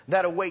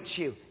that awaits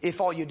you if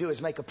all you do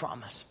is make a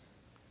promise.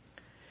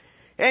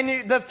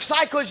 And the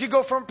cycle is you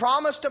go from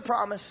promise to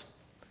promise,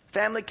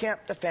 family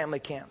camp to family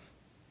camp.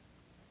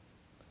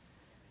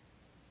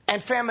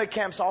 And family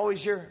camp's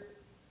always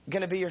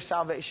going to be your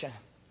salvation.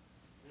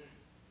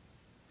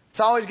 It's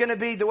always going to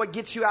be what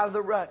gets you out of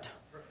the rut.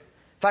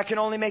 If I can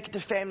only make it to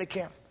family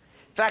camp.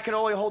 If I can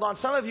only hold on.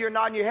 Some of you are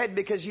nodding your head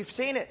because you've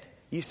seen it.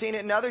 You've seen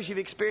it in others. You've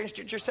experienced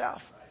it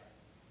yourself.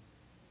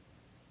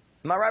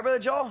 Am I right, Brother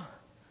Joel?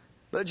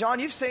 Brother John,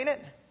 you've seen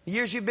it. The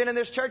years you've been in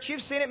this church,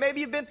 you've seen it. Maybe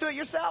you've been through it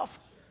yourself.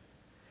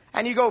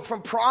 And you go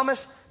from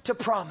promise to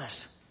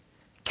promise.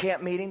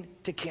 Camp meeting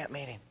to camp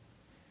meeting.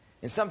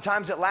 And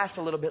sometimes it lasts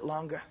a little bit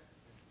longer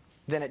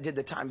than it did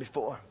the time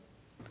before.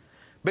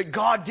 But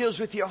God deals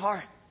with your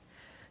heart.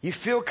 You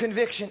feel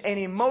conviction, and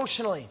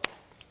emotionally,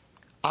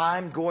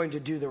 I'm going to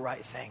do the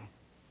right thing.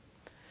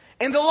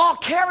 And the law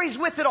carries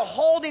with it a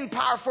holding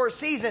power for a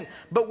season,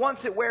 but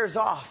once it wears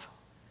off,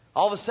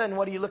 all of a sudden,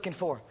 what are you looking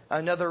for?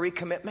 Another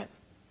recommitment?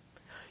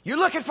 You're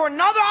looking for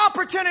another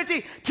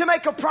opportunity to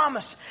make a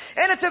promise.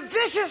 And it's a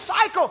vicious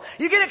cycle.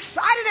 You get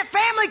excited at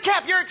family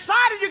camp. You're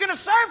excited. You're going to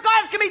serve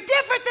God. It's going to be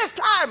different this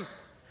time.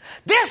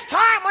 This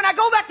time, when I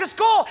go back to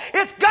school,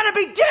 it's going to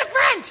be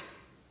different.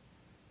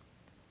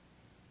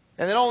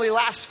 And it only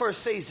lasts for a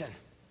season.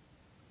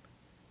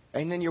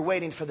 And then you're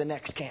waiting for the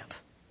next camp.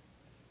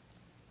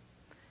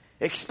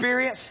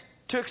 Experience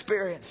to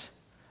experience.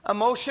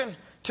 Emotion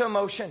to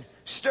emotion.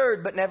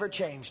 Stirred but never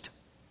changed.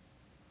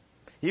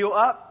 You go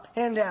up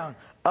and down.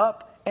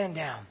 Up and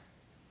down.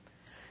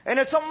 And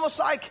it's almost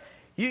like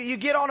you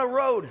get on a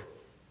road.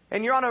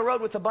 And you're on a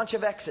road with a bunch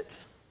of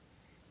exits.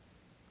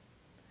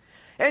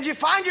 And you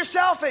find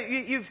yourself,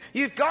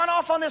 you've gone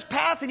off on this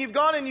path and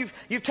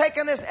you've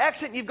taken this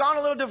exit and you've gone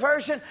a little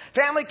diversion.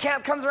 Family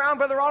camp comes around.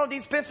 Brother Ronald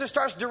D. Spencer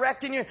starts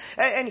directing you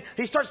and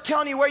he starts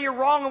telling you where you're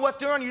wrong and what's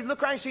doing. You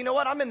look around and say, you know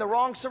what? I'm in the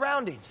wrong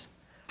surroundings.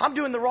 I'm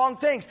doing the wrong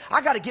things.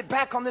 I got to get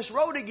back on this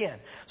road again.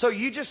 So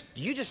you just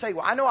say,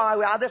 well, I know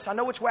how I this. I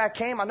know which way I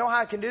came. I know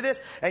how I can do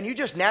this. And you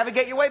just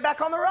navigate your way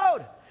back on the road.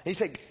 And you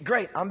say,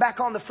 great, I'm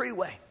back on the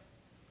freeway.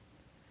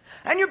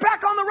 And you're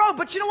back on the road.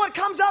 But you know what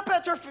comes up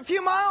after a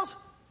few miles?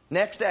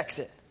 Next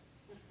exit.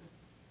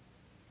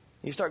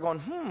 You start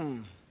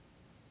going,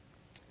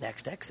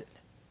 next exit.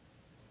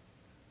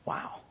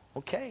 Wow,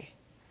 okay.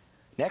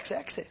 Next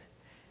exit.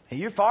 And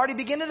you're already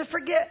beginning to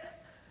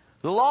forget.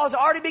 The laws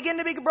already begin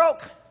to be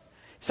broke.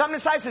 Something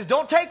inside says,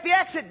 don't take the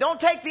exit, don't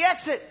take the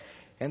exit.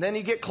 And then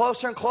you get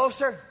closer and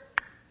closer.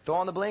 Throw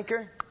on the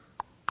blinker.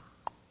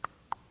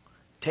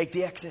 Take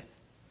the exit.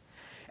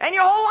 And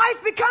your whole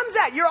life becomes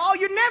that.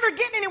 You're never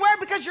getting anywhere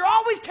because you're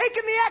always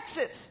taking the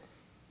exits.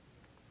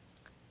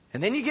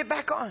 And then you get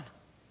back on.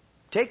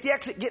 Take the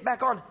exit, get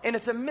back on. And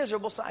it's a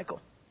miserable cycle.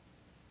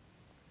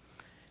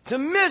 It's a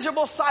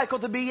miserable cycle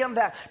to be in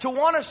that. To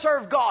want to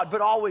serve God,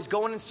 but always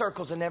going in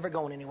circles and never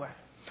going anywhere.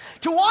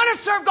 To want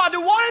to serve God, to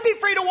want to be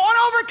free, to want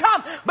to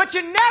overcome, but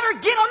you never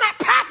get on that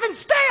path and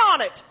stay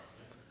on it.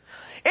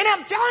 And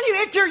I'm telling you,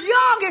 if you're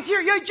young, if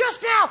you're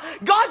just now,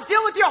 God's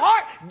dealing with your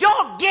heart,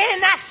 don't get in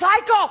that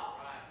cycle.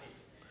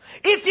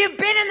 If you've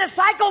been in the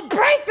cycle,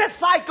 break the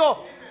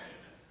cycle.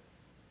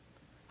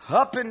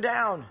 Up and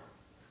down,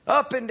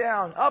 up and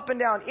down, up and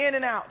down, in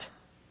and out.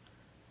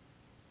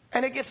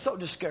 And it gets so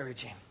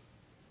discouraging.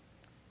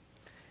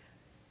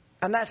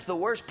 And that's the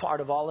worst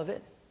part of all of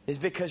it, is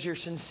because you're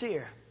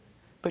sincere.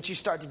 But you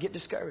start to get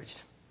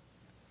discouraged.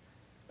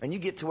 And you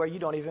get to where you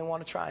don't even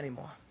want to try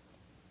anymore.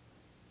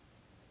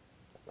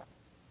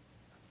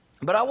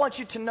 But I want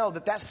you to know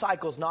that that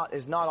cycle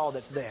is not all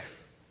that's there.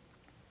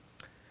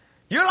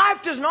 Your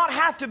life does not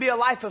have to be a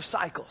life of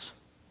cycles.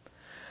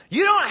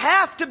 You don't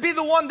have to be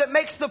the one that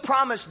makes the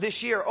promise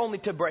this year only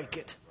to break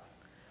it.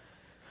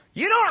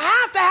 You don't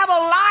have to have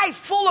a life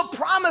full of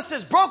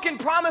promises, broken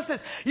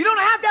promises. You don't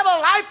have to have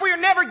a life where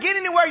you're never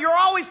getting anywhere. You're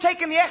always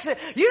taking the exit.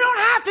 You don't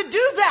have to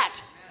do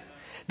that.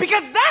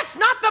 Because that's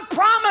not the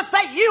promise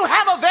that you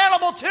have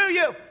available to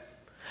you.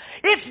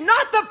 It's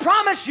not the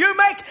promise you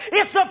make.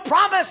 It's the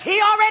promise He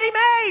already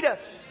made.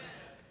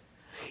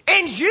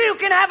 And you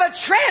can have a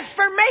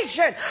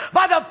transformation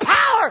by the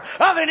power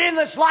of an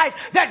endless life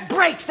that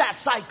breaks that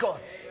cycle.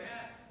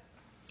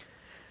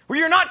 Where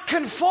you're not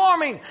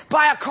conforming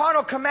by a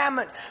carnal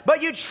commandment,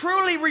 but you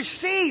truly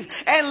receive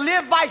and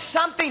live by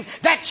something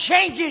that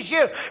changes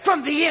you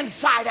from the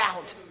inside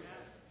out.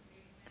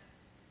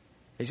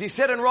 As He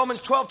said in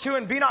Romans 12:2,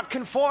 and be not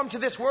conformed to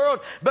this world,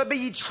 but be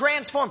ye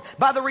transformed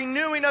by the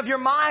renewing of your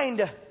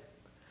mind.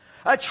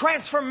 A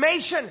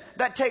transformation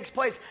that takes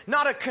place,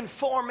 not a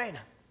conforming.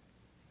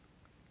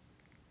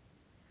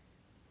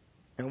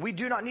 And we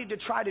do not need to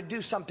try to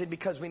do something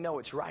because we know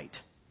it's right.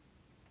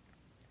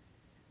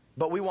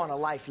 But we want a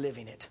life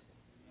living it.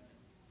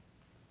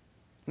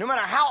 No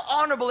matter how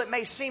honorable it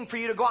may seem for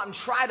you to go out and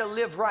try to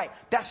live right,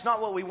 that's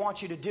not what we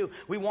want you to do.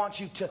 We want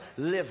you to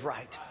live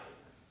right.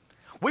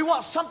 We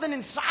want something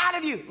inside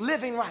of you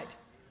living right.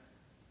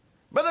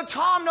 Brother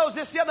Tom knows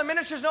this. The other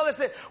ministers know this.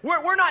 That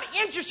we're not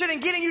interested in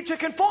getting you to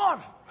conform.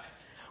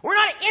 We're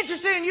not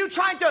interested in you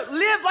trying to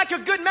live like a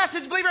good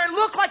message believer and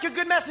look like a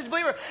good message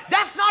believer.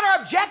 That's not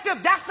our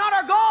objective. That's not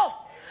our goal.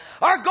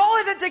 Our goal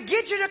isn't to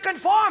get you to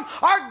conform.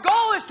 Our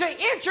goal is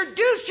to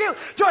introduce you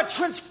to a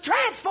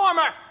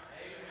transformer.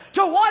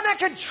 To one that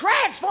can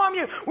transform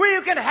you, where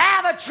you can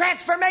have a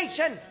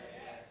transformation.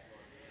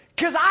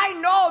 Because I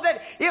know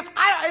that if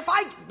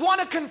I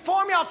want to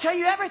conform you, I'll tell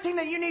you everything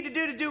that you need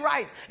to do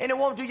right. And it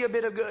won't do you a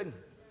bit of good.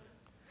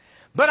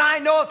 But I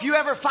know if you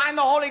ever find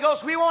the Holy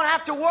Ghost, we won't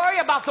have to worry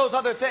about those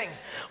other things.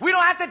 We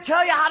don't have to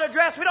tell you how to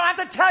dress. We don't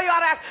have to tell you how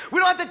to act. We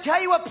don't have to tell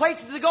you what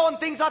places to go and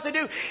things not to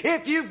do.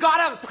 If you've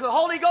got a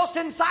Holy Ghost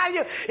inside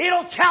you,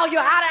 it'll tell you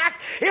how to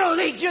act. It'll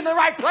lead you in the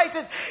right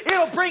places.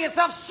 It'll bring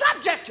itself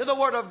subject to the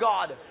Word of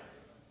God.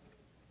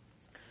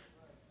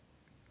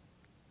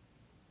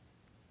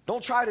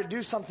 Don't try to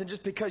do something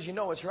just because you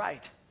know it's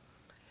right.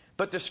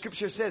 But the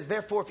Scripture says,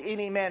 therefore, if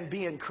any man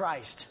be in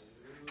Christ.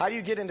 How do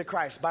you get into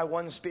Christ? By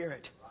one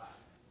Spirit.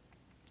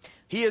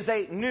 He is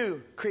a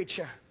new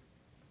creature.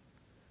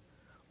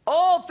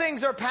 All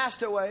things are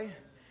passed away.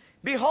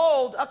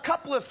 Behold, a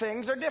couple of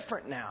things are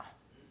different now.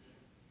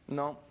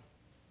 No.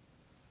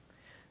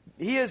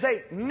 He is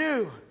a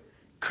new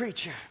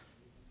creature.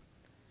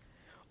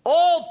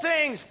 All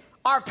things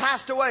are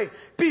passed away.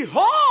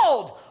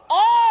 Behold,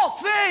 all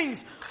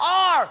things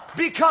are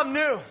become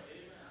new.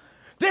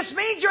 This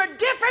means you're a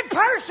different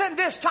person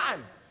this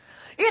time.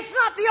 It's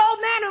not the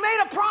old man who made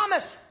a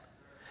promise.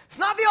 It's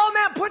not the old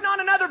man putting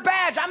on another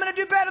badge. I'm going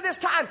to do better this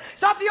time.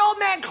 It's not the old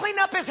man cleaning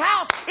up his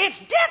house. It's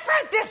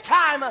different this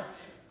time.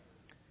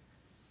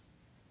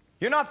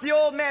 You're not the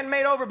old man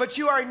made over, but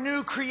you are a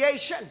new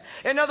creation.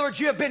 In other words,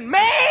 you have been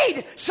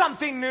made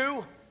something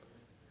new.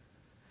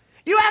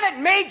 You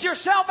haven't made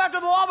yourself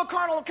after the law of a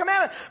carnal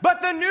commandment,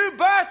 but the new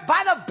birth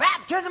by the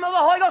baptism of the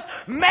Holy Ghost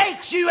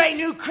makes you a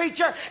new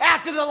creature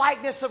after the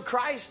likeness of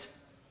Christ.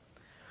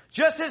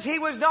 Just as He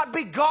was not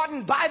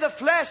begotten by the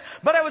flesh,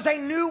 but it was a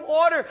new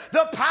order,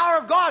 the power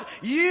of God.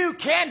 You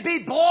can be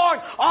born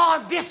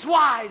on this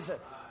wise.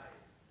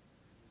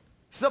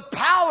 It's the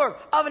power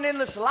of an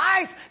endless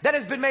life that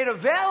has been made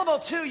available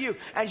to you,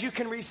 and you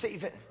can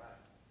receive it.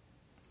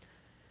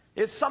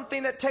 It's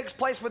something that takes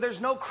place where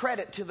there's no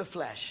credit to the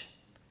flesh.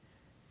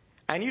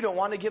 And you don't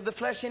want to give the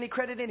flesh any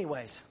credit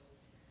anyways.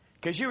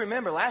 Because you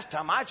remember last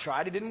time I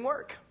tried, it didn't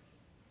work.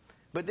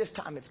 But this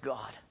time it's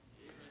God.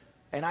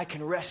 And I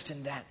can rest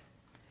in that.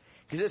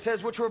 Because it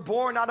says, which were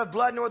born not of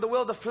blood, nor the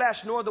will of the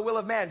flesh, nor the will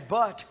of man,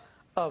 but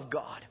of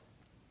God.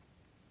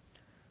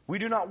 We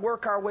do not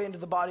work our way into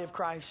the body of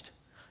Christ.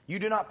 You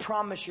do not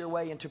promise your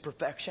way into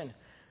perfection.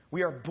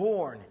 We are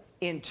born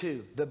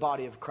into the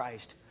body of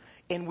Christ.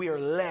 And we are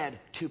led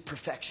to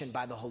perfection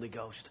by the Holy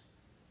Ghost.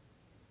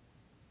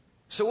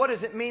 So what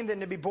does it mean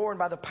then to be born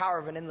by the power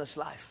of an endless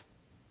life?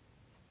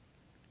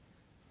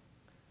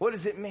 What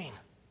does it mean?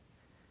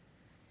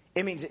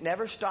 It means it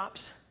never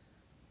stops.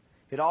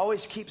 It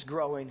always keeps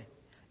growing.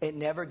 It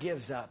never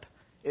gives up.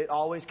 It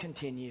always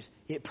continues.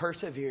 It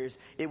perseveres.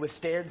 It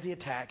withstands the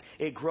attack.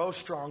 It grows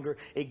stronger.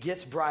 It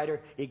gets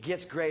brighter. It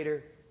gets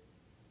greater.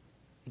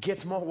 It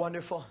gets more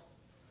wonderful.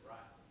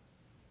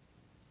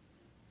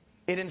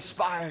 It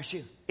inspires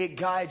you. It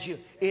guides you.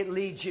 It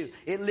leads you.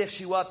 It lifts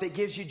you up. It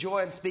gives you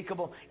joy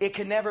unspeakable. It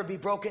can never be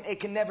broken. It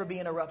can never be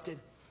interrupted.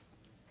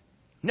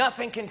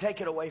 Nothing can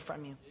take it away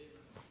from you.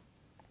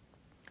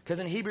 Because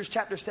in Hebrews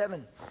chapter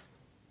 7,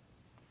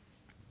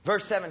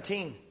 verse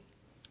 17,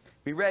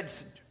 we read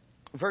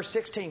verse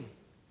 16. It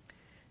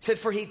said,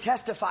 for He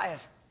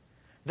testifieth,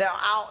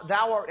 thou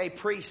art a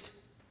priest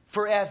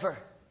forever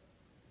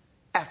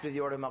after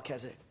the order of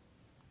Melchizedek.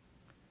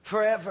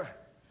 forever.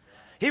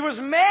 He was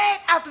made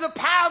after the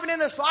power of an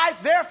endless life.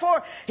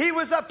 Therefore, He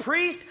was a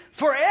priest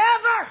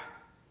forever.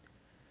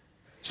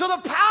 So the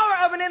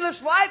power of an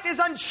endless life is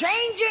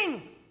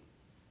unchanging.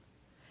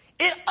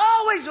 It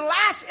always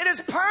lasts. It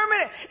is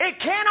permanent. It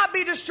cannot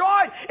be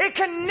destroyed. It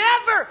can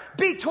never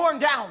be torn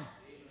down.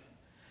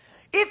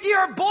 If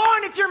you're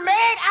born, if you're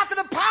made after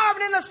the power of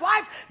an endless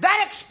life,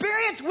 that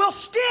experience will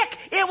stick.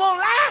 It will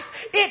last.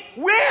 It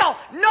will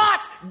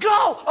not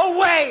go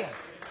away.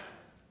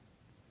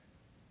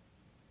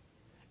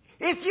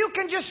 If you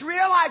can just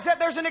realize that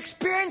there's an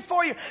experience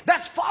for you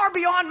that's far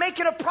beyond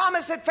making a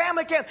promise at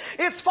family camp.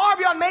 It's far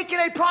beyond making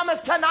a promise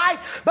tonight.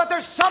 But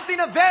there's something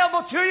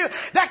available to you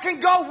that can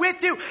go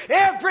with you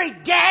every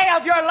day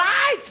of your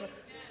life.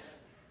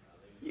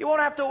 You won't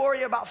have to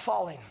worry about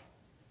falling.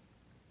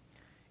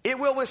 It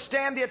will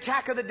withstand the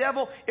attack of the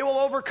devil. It will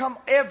overcome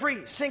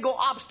every single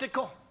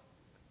obstacle.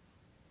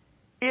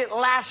 It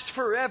lasts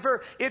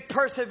forever. It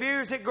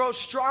perseveres. It grows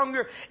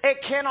stronger.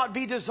 It cannot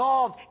be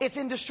dissolved. It's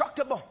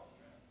indestructible.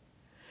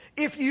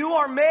 If you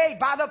are made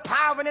by the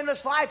power of an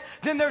endless life,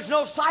 then there's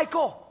no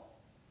cycle.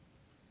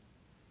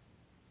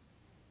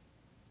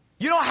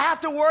 You don't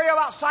have to worry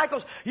about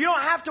cycles. You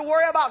don't have to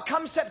worry about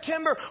come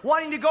September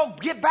wanting to go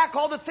get back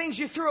all the things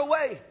you threw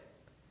away.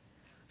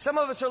 Some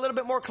of us are a little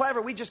bit more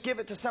clever. We just give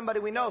it to somebody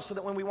we know so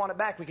that when we want it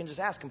back, we can just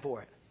ask them for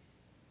it.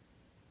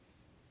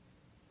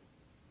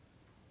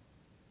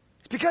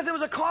 It's because it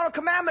was a carnal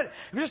commandment.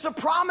 It was just a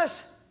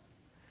promise.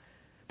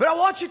 But I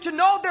want you to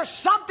know there's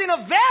something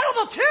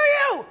available to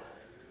you.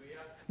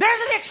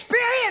 There's an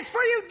experience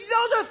for you.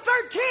 Those are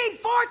 13,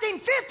 14,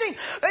 15,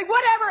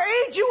 whatever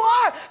age you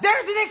are.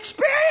 There's an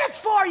experience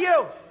for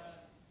you.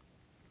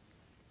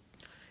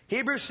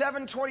 Hebrews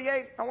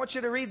 7:28. I want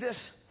you to read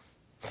this.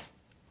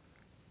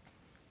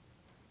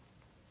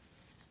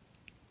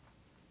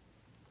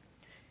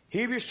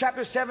 Hebrews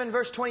chapter 7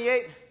 verse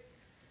 28.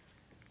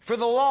 For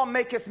the law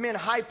maketh men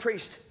high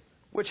priests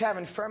which have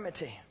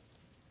infirmity.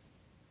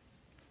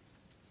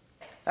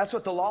 That's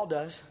what the law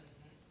does.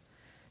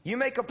 You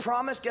make a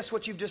promise, guess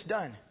what you've just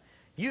done?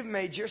 You've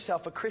made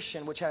yourself a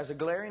Christian which has a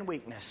glaring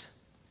weakness.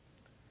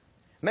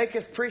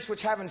 Maketh priests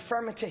which have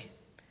infirmity.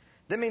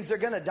 That means they're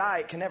going to die.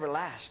 It can never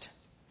last.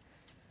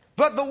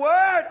 But the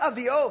word of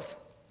the oath,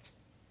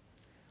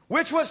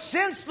 which was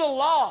since the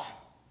law,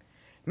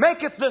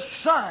 maketh the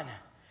Son,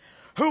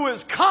 who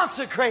is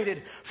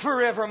consecrated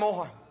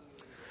forevermore.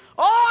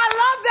 Oh, I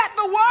love that.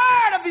 The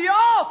word of the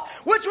oath,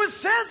 which was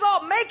since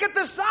law, maketh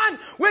the Son,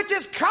 which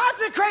is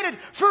consecrated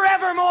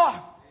forevermore.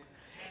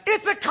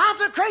 It's a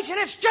consecration.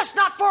 It's just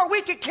not for a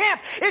week at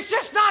camp. It's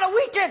just not a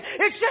weekend.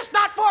 It's just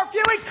not for a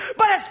few weeks,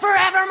 but it's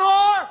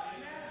forevermore.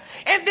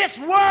 And this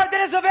word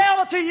that is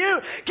available to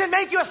you can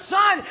make you a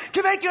son,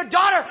 can make you a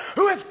daughter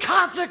who is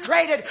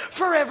consecrated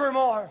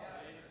forevermore.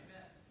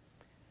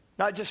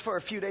 Not just for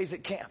a few days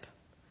at camp.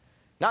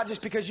 Not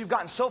just because you've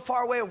gotten so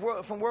far away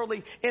from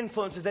worldly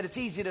influences that it's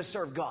easy to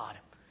serve God.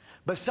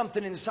 But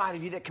something inside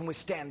of you that can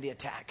withstand the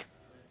attack.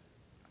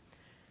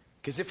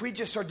 Because if we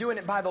just are doing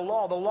it by the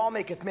law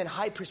maketh men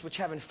high priests which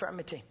have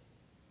infirmity.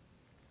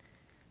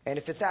 And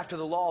if it's after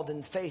the law,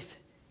 then faith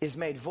is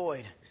made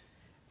void.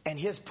 And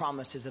His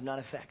promise is of none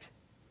effect.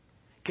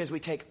 Because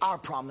we take our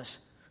promise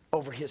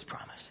over His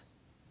promise.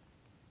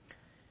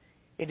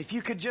 And if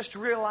you could just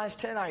realize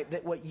tonight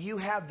that what you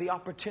have the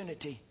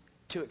opportunity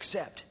to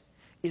accept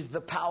is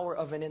the power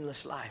of an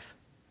endless life.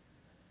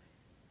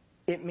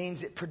 It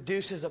means it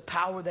produces a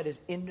power that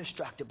is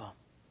indestructible.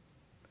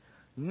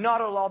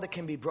 Not a law that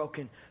can be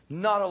broken.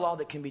 Not a law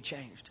that can be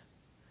changed.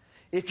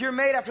 If you're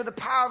made after the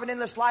power of an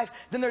endless life,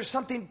 then there's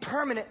something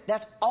permanent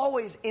that's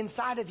always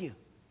inside of you.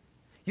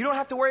 You don't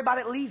have to worry about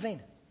it leaving.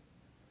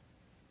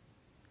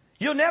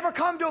 You'll never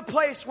come to a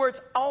place where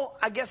it's, oh,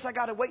 I guess I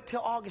got to wait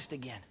till August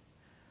again.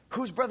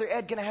 Who's Brother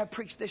Ed going to have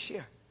preached this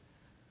year?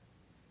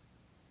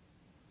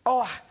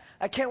 Oh,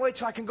 I can't wait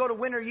till I can go to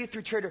Winter Youth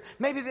Retreat. Or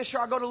maybe this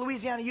year I'll go to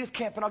Louisiana Youth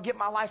Camp and I'll get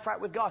my life right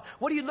with God.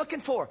 What are you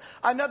looking for?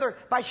 Another,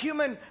 by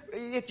human,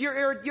 if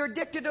you're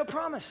addicted to a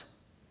promise.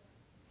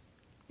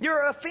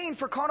 You're a fiend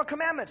for carnal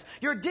commandments.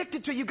 You're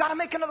addicted to it. You've got to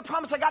make another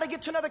promise. I got to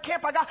get to another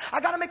camp. I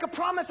got to make a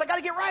promise. I got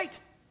to get right.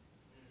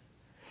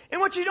 And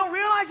what you don't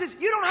realize is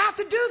you don't have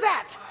to do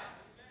that.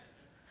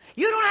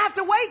 You don't have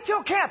to wait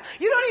till camp.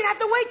 You don't even have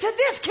to wait to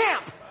this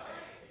camp.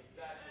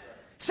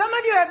 Some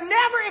of you have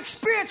never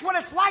experienced what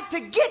it's like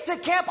to get to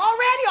camp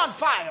already on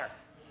fire.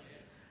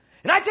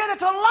 And I tell you,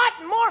 it's a lot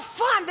more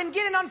fun than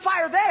getting on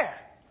fire there.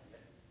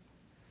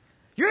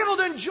 You're able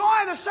to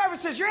enjoy the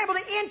services. You're able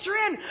to enter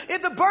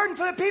in the burden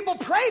for the people,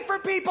 pray for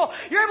people.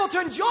 You're able to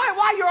enjoy it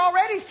while you're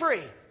already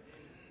free.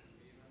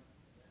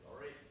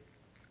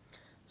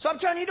 So I'm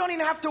telling you, you don't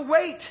even have to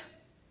wait.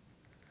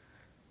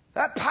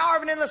 That power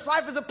of an endless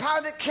life is a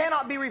power that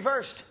cannot be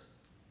reversed.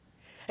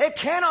 It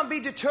cannot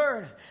be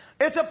deterred.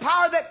 It's a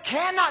power that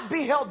cannot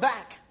be held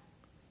back.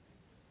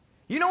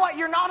 You know what?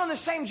 You're not on the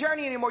same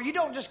journey anymore. You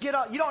don't just get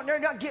up. You're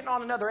not getting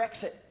on another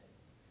exit.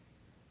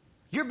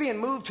 You're being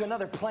moved to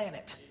another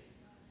planet.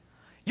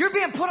 You're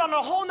being put on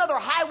a whole nother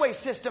highway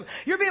system.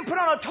 You're being put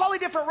on a totally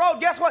different road.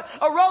 Guess what?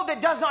 A road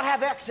that does not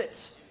have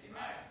exits.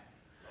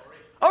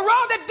 A road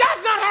that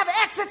does not have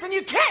exits and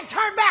you can't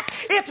turn back.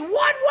 It's one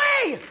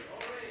way.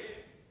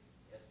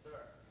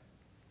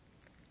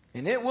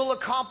 And it will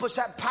accomplish,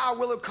 that power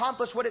will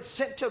accomplish what it's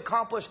sent to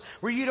accomplish,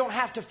 where you don't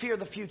have to fear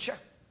the future.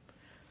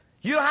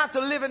 You don't have to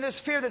live in this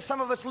fear that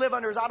some of us live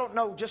under. I don't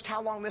know just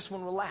how long this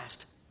one will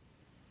last.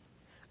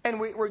 And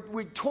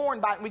we're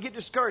torn by it and we get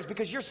discouraged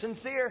because you're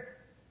sincere.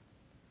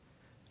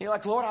 You're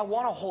like, Lord, I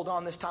want to hold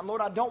on this time. Lord,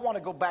 I don't want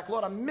to go back.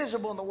 Lord, I'm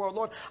miserable in the world.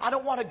 Lord, I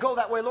don't want to go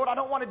that way. Lord, I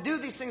don't want to do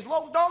these things.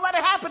 Lord, don't let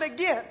it happen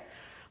again.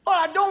 Lord,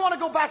 I don't want to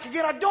go back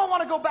again. I don't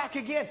want to go back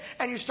again.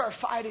 And you start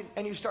fighting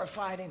and you start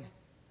fighting.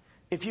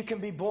 If you can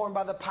be born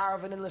by the power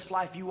of an endless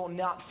life, you will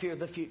not fear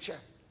the future.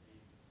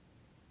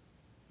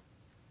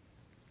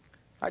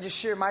 I just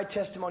share my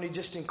testimony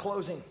just in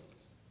closing.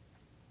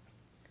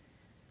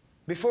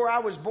 Before I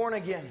was born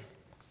again,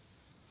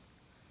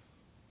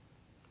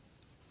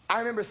 I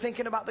remember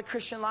thinking about the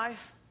Christian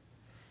life.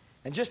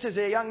 And just as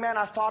a young man,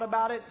 I thought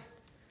about it.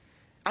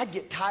 I'd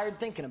get tired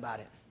thinking about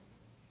it.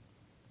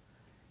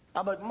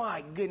 I'm like,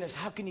 my goodness,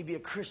 how can you be a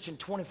Christian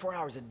 24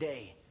 hours a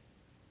day?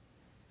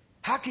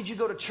 How could you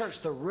go to church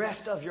the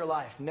rest of your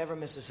life, never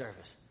miss a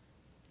service?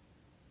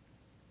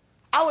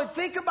 I would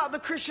think about the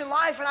Christian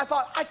life and I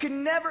thought I could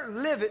never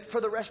live it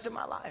for the rest of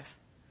my life.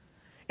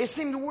 It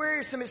seemed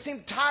wearisome. It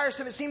seemed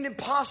tiresome. It seemed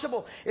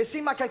impossible. It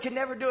seemed like I could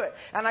never do it.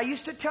 And I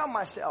used to tell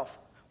myself,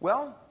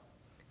 well,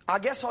 I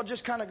guess I'll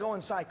just kind of go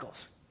in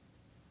cycles.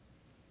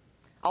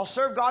 I'll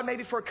serve God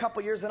maybe for a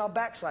couple years, then I'll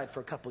backslide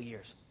for a couple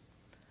years.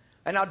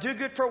 And I'll do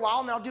good for a while,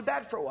 and then I'll do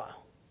bad for a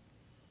while.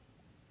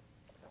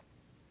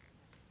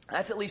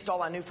 That's at least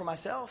all I knew for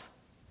myself.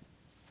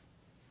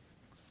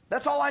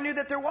 That's all I knew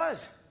that there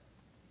was.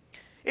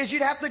 Is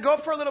you'd have to go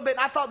for a little bit. And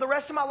I thought the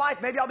rest of my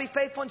life, maybe I'll be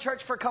faithful in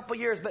church for a couple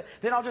years, but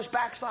then I'll just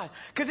backslide.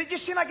 Because it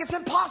just seemed like it's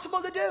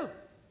impossible to do.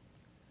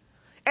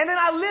 And then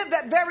I lived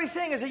that very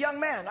thing as a young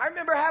man. I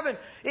remember having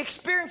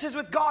experiences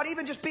with God,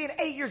 even just being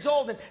 8 years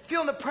old and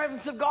feeling the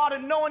presence of God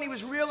and knowing He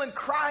was real and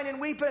crying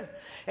and weeping.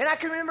 And I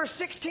can remember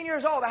 16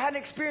 years old, I had an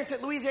experience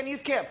at Louisiana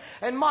Youth Camp.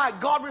 And my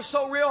God was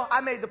so real,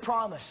 I made the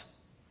promise.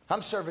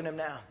 I'm serving Him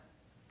now.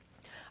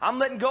 I'm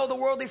letting go of the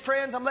worldly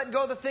friends. I'm letting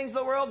go of the things of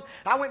the world.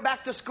 I went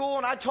back to school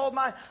and I told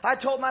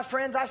my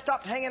friends, I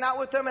stopped hanging out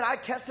with them, and I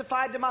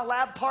testified to my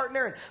lab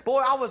partner. And boy,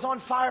 I was on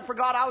fire for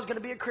God. I was going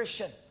to be a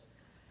Christian.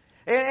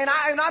 And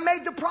I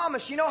made the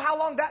promise. You know how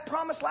long that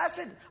promise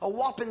lasted? A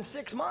whopping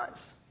 6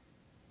 months.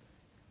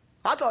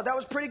 I thought that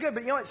was pretty good.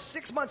 But you know what?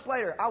 6 months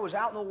later, I was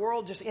out in the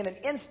world just in an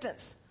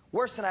instance,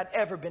 worse than I'd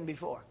ever been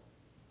before.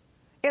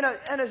 In a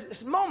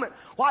moment.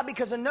 Why?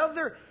 Because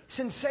another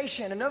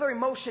sensation, another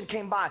emotion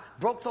came by,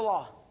 broke the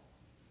law.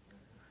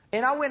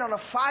 And I went on a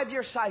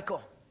 5-year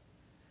cycle.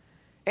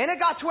 And it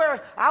got to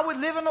where I would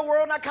live in the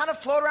world and I'd kind of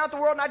float around the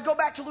world, and I'd go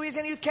back to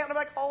Louisiana Youth Camp and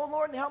I'm like, oh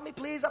Lord, help me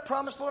please. I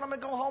promise, Lord, I'm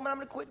going to go home and I'm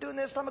going to quit doing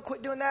this. I'm going to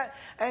quit doing that.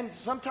 And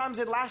sometimes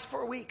it'd last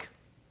for a week.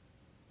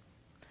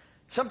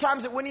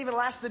 Sometimes it wouldn't even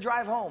last the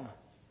drive home.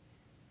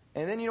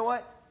 And then you know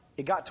what?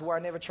 It got to where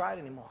I never tried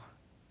anymore.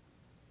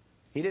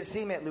 He didn't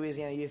see me at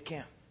Louisiana Youth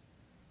Camp.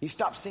 He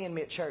stopped seeing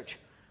me at church.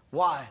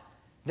 Why?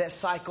 That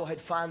cycle had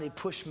finally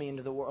pushed me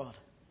into the world.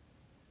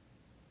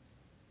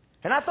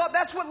 And I thought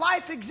that's what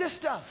life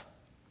exists of.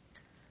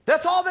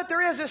 That's all that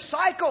there is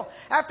cycle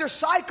after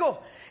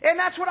cycle. And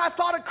that's what I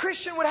thought a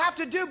Christian would have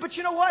to do. But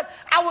you know what?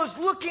 I was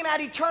looking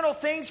at eternal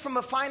things from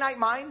a finite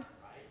mind.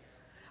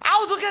 I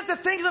was looking at the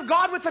things of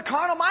God with the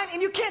carnal mind,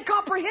 and you can't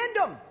comprehend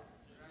them.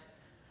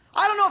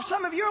 I don't know if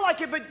some of you are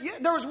like it, but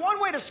there was one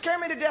way to scare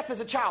me to death as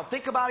a child.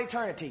 Think about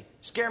eternity.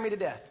 Scare me to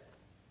death.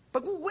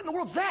 But what in the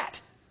world's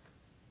that?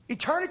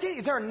 Eternity?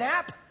 Is there a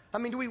nap? I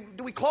mean,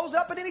 do we close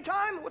up at any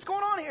time? What's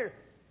going on here?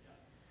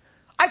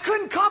 I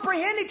couldn't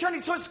comprehend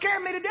eternity, so it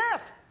scared me to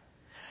death.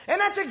 And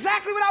that's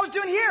exactly what I was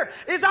doing here,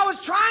 is I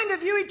was trying to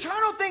view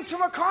eternal things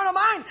from a carnal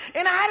mind,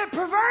 and I had it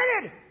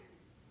perverted.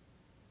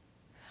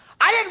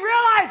 I didn't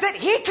realize that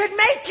He could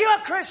make you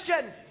a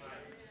Christian.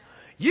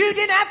 You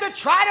didn't have to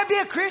try to be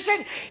a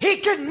Christian. He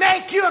could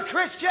make you a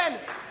Christian.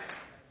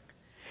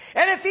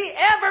 And if He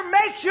ever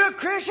makes you a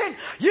Christian,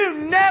 you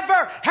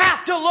never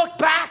have to look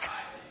back.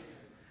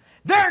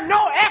 There are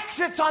no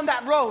exits on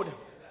that road.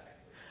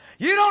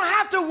 You don't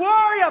have to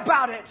worry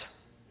about it.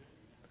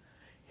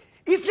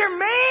 If you're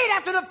made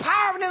after the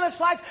power of an endless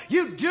life,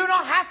 you do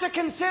not have to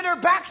consider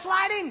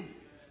backsliding.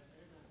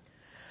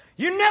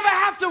 You never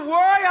have to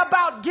worry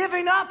about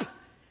giving up.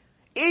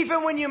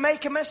 Even when you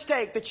make a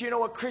mistake that you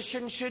know a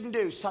Christian shouldn't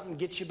do, something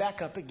gets you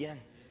back up again.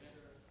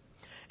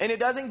 And it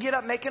doesn't get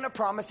up making a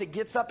promise. It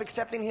gets up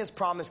accepting His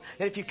promise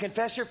that if you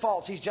confess your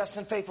faults, He's just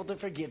and faithful to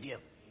forgive you.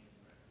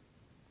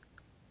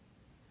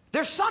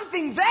 There's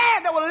something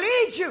there that will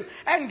lead you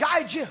and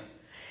guide you.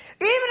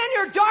 Even in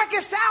your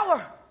darkest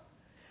hour.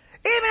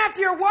 Even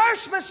after your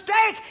worst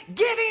mistake,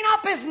 giving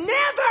up is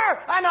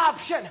never an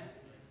option.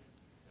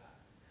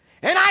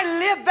 And I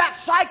lived that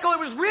cycle. It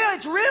was real.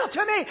 It's real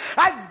to me.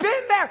 I've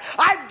been there.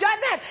 I've done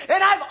that.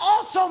 And I've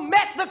also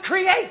met the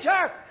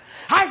Creator.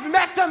 I've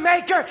met the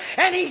Maker,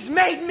 and He's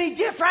made me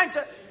different.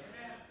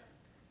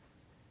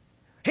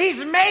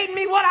 He's made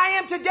me what I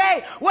am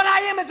today. What I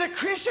am as a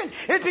Christian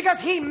is because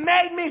He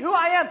made me who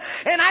I am.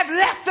 And I've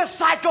left the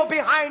cycle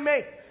behind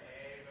me.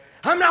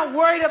 I'm not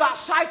worried about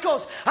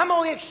cycles. I'm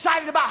only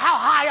excited about how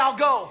high I'll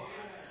go.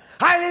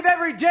 I live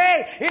every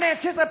day in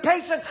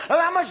anticipation of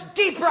how much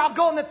deeper I'll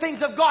go in the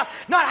things of God,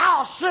 not how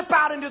I'll slip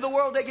out into the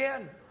world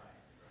again.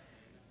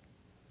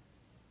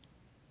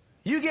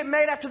 You get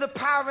made after the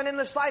power of an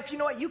endless life. You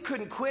know what? You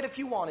couldn't quit if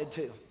you wanted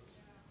to.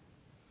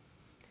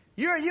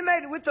 You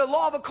made with the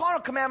law of a carnal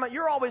commandment.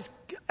 You're always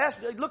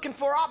looking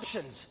for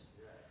options.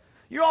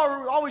 You're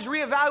always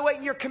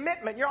reevaluating your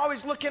commitment. You're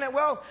always looking at,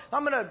 well,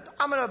 I'm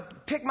gonna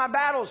pick my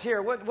battles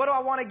here. What do I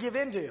want to give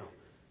into?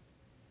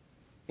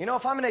 You know,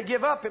 if I'm going to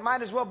give up, it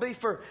might as well be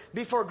for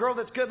a girl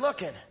that's good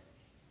looking.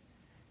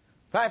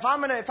 Right? If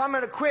I'm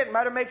going to quit, it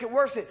might make it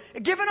worth it.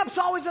 Giving up's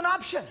always an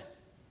option.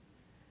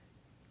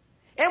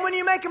 And when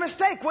you make a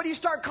mistake, what do you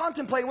start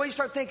contemplating? What do you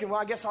start thinking?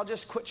 Well, I guess I'll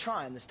just quit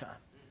trying this time.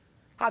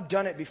 I've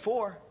done it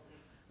before.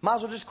 Might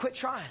as well just quit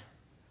trying.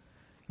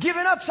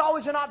 Giving up's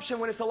always an option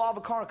when it's the law of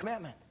a carnal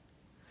commandment.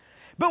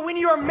 But when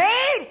you're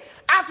made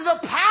after the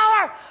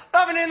power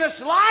of an endless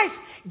life,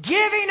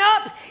 giving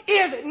up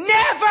is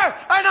never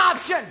an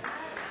option.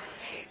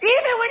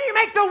 Even when you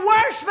make the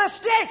worst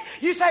mistake,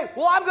 you say,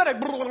 well, I'm going to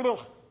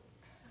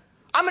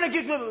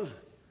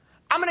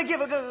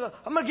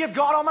give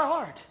God all my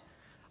heart.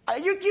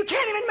 You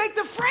can't even make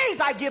the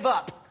phrase, I give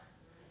up.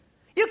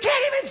 You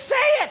can't even say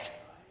it.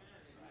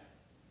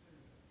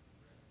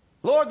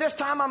 Lord, this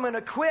time I'm going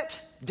to quit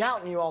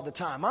doubting you all the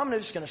time. I'm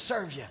just going to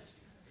serve you.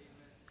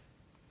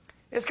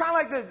 It's kind of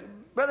like the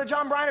Brother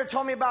John Briner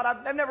told me about.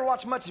 I've never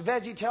watched much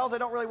Veggie Tales. I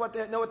don't really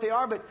know what they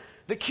are. But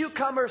the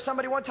cucumber,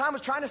 somebody one time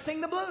was trying to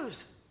sing the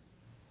blues.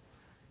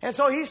 And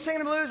so he's singing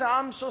the blues.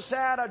 I'm so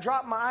sad I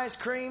dropped my ice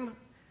cream.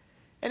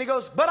 And he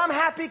goes, but I'm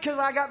happy because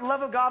I got the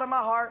love of God in my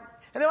heart.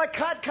 And they're like,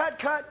 cut.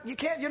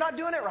 You're not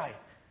doing it right.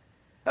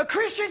 A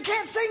Christian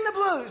can't sing the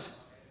blues.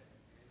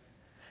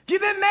 If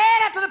you've been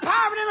mad after the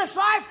power of an endless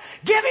life,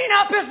 giving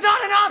up is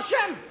not an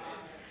option.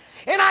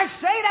 And I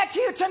say that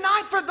to you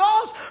tonight for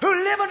those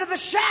who live under the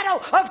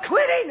shadow of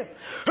quitting,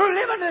 who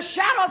live under the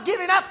shadow of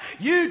giving up.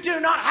 You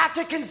do not have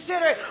to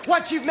consider it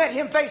once you've met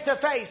Him face to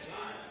face.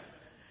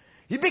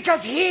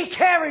 Because He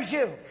carries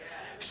you.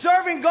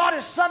 Serving God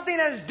is something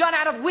that is done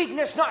out of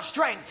weakness, not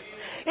strength.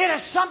 It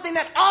is something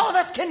that all of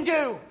us can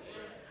do.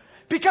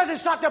 Because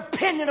it's not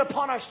dependent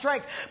upon our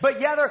strength,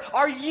 but rather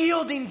our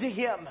yielding to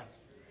Him.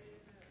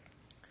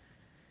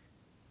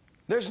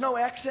 There's no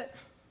exit.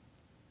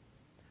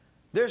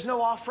 There's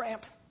no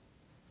off-ramp.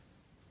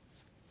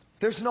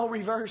 There's no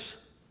reverse.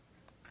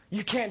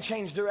 You can't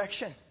change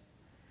direction.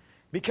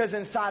 Because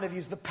inside of you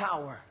is the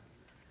power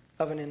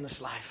of an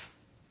endless life.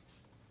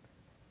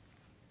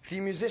 If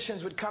you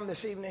musicians would come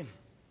this evening,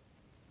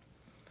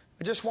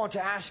 I just want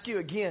to ask you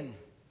again,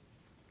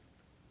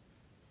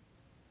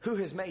 who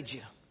has made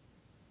you?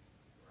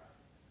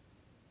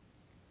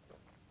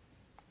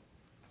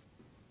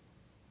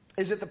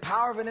 Is it the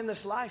power of an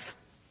endless life?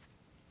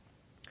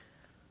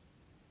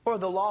 Or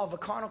the law of a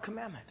carnal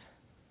commandment?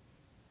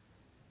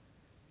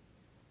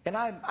 And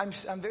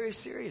I'm very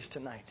serious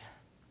tonight.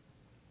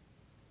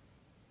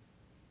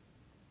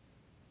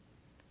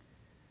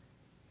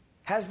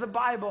 Has the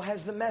Bible,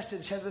 has the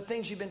message, has the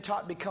things you've been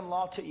taught become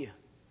law to you?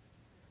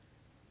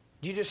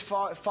 Do you just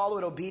follow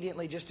it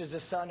obediently just as a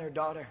son or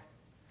daughter?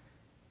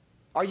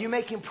 Are you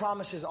making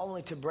promises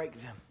only to break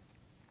them?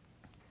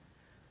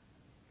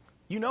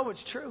 You know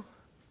it's true.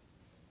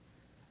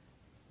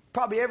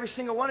 Probably every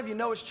single one of you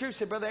know it's true.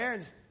 Say, Brother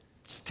Aaron's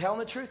telling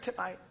the truth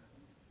tonight.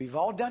 We've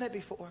all done it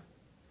before.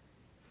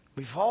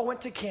 We've all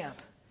went to camp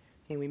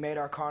and we made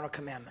our carnal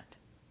commandment.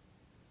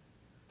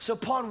 So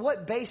upon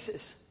what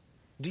basis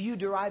do you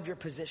derive your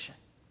position?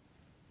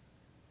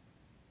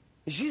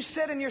 As you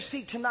sit in your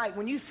seat tonight,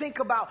 when you think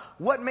about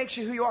what makes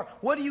you who you are,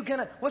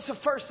 what's the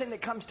first thing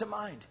that comes to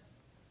mind?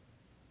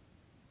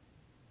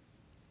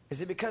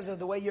 Is it because of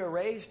the way you're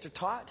raised or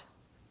taught?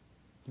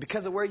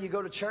 Because of where you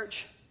go to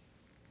church?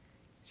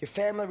 Your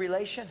family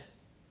relation?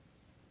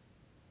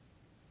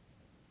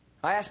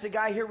 I asked a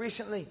guy here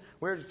recently,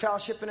 we were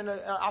fellowshipping in an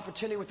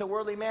opportunity with a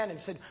worldly man,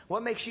 and said,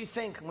 what makes you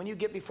think when you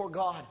get before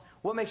God,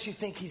 what makes you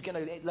think He's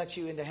going to let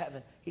you into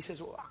heaven? He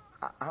says, well,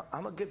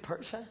 I'm a good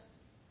person.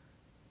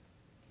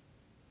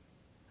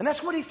 And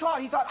that's what he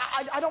thought. He thought,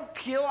 I don't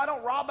kill, I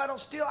don't rob, I don't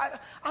steal.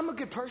 I'm a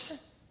good person.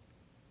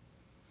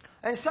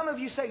 And some of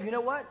you say, you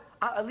know what?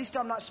 At least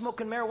I'm not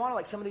smoking marijuana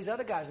like some of these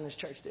other guys in this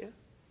church do.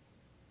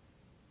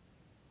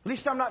 At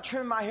least I'm not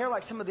trimming my hair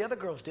like some of the other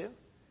girls do.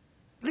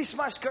 At least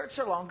my skirts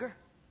are longer.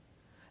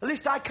 At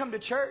least I come to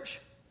church.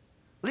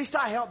 At least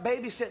I help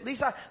babysit. At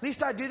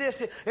least I do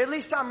this. At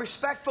least I'm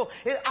respectful.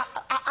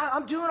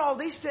 I'm doing all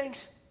these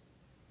things.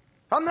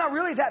 I'm not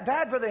really that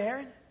bad, Brother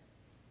Aaron.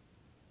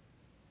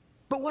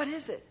 But what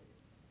is it?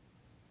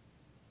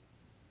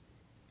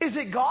 Is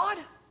it God?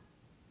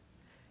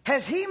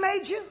 Has He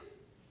made you?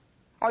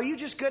 Are you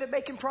just good at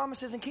making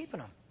promises and keeping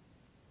them?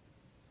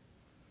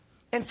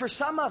 And for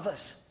some of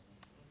us,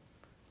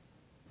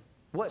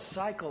 What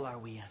cycle are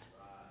we in?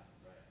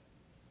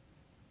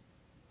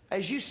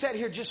 As you sat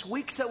here just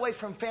weeks away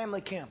from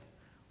family camp,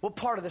 what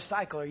part of the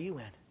cycle are you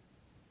in?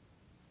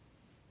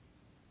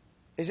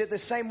 Is it the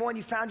same one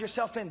you found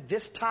yourself in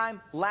this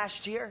time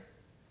last year?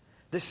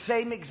 The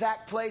same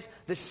exact place,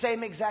 the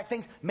same exact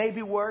things,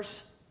 maybe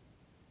worse?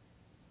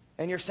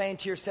 And you're saying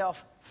to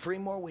yourself, 3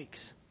 more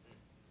weeks.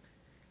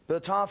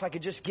 Brother Tom, if I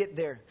could just get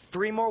there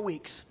 3 more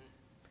weeks,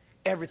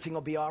 everything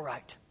will be all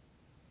right.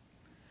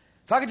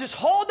 If I could just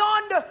hold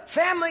on to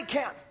family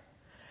camp.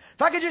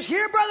 If I could just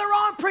hear Brother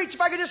Ron preach,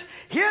 if I could just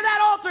hear that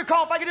altar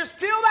call, if I could just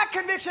feel that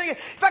conviction again,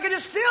 if I could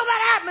just feel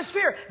that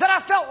atmosphere that I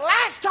felt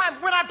last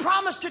time when I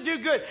promised to do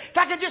good, if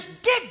I could just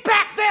get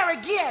back there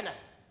again.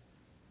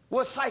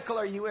 What cycle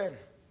are you in?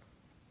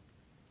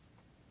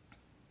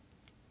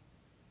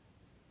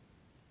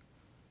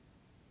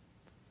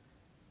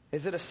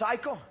 Is it a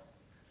cycle?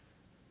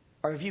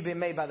 Or have you been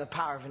made by the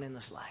power of an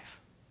endless life?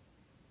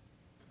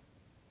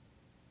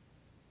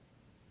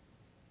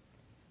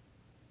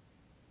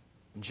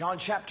 In John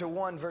chapter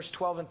 1, verse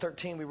 12 and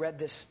 13, we read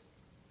this.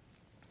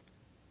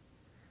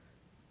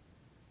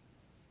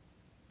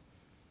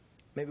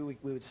 Maybe we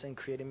would sing,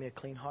 "Create in me a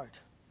clean heart."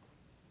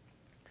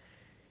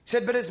 He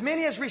said, "But as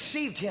many as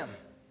received him,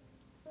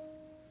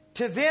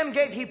 to them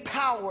gave he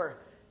power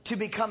to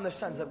become the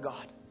sons of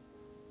God.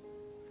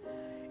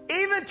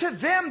 Even to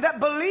them that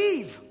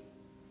believe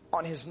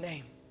on his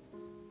name,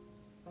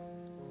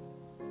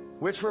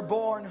 which were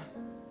born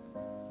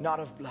not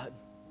of blood,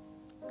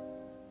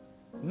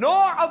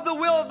 nor of the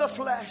will of the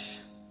flesh,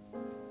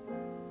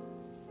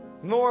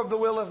 nor of the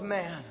will of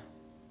man,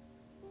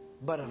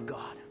 but of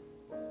God.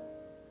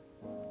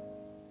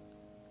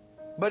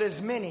 But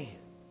as many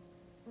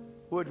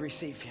would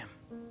receive him,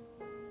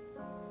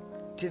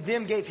 to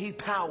them gave he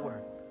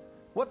power."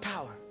 What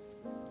power?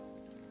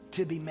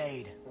 To be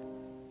made.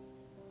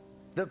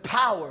 The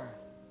power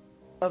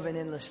of an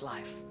endless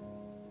life.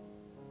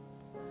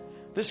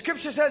 The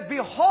scripture says,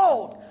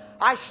 "Behold,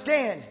 I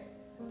stand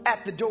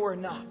at the door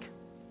and knock."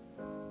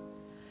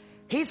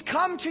 He's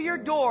come to your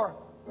door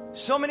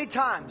so many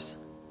times.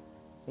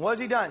 What has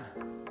he done?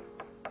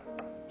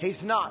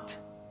 He's knocked.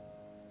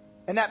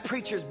 And that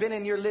preacher's been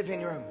in your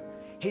living room.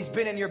 He's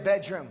been in your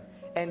bedroom.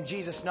 And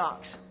Jesus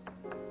knocks.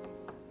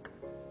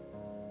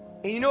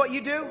 And you know what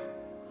you do?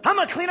 I'm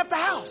going to clean up the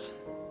house.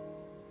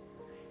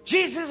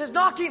 Jesus is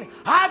knocking.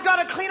 I've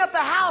got to clean up the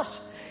house.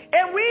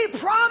 And we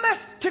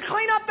promise to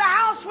clean up the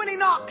house when he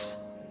knocks.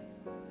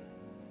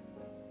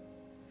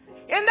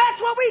 And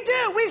that's what we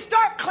do. We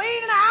start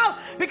cleaning the house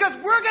because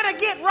we're going to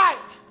get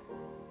right.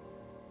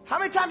 How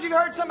many times have you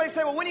heard somebody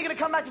say, "Well, when are you going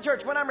to come back to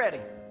church?" "When I'm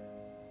ready."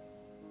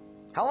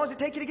 How long does it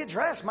take you to get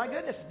dressed? My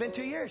goodness, it's been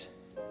 2 years.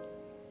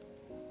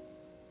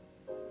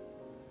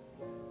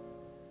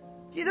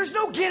 Yeah, there's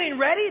no getting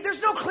ready.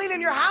 There's no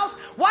cleaning your house.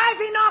 Why is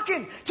he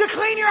knocking? To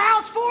clean your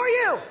house for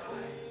you.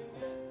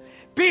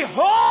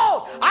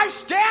 "Behold, I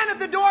stand at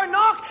the door and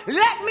knock.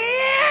 Let me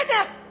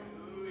in."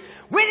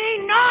 When he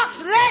knocks,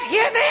 let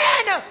him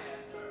in.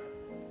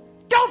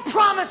 Don't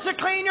promise to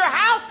clean your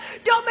house.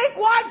 Don't make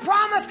one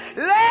promise.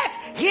 Let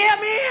him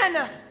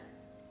in.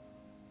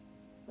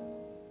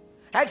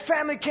 At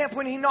family camp,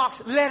 when he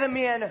knocks, let him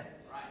in.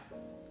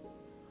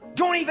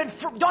 Don't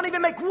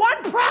even make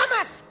one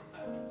promise.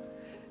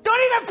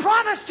 Don't even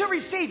promise to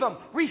receive him.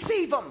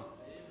 Receive him.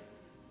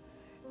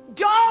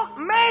 Don't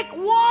make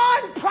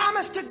one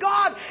promise to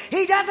God.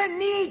 He doesn't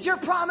need your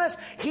promise.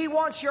 He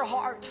wants your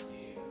heart.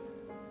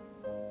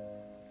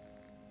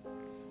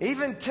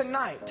 Even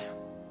tonight,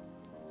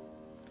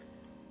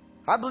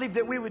 I believe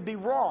that we would be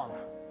wrong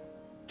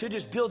to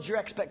just build your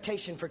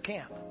expectation for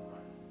camp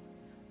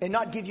and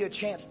not give you a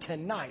chance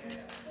tonight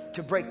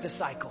to break the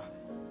cycle.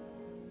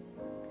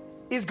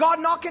 Is God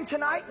knocking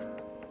tonight?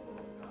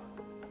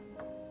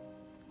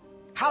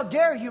 How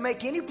dare you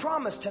make any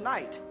promise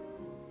tonight?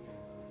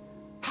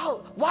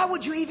 Why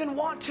would you even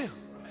want to?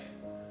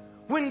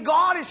 When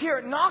God is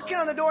here knocking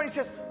on the door and he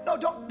says, "No,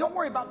 don't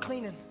worry about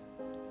cleaning.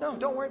 No,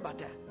 don't worry about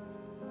that.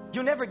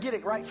 You'll never get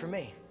it right for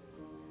me.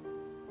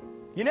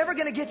 You're never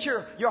going to get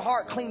your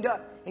heart cleaned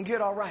up and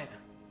get all right."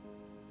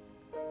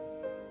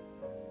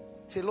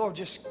 Say, "Lord,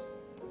 just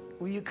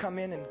will you come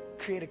in and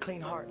create a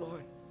clean heart,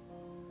 Lord?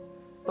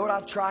 Lord,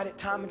 I've tried it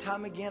time and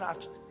time again.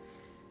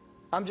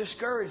 I'm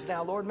discouraged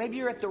now, Lord. Maybe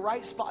you're at the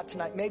right spot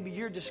tonight. Maybe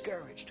you're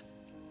discouraged.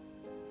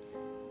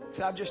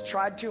 So I've just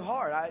tried too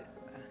hard.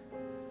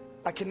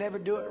 I can never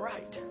do it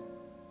right."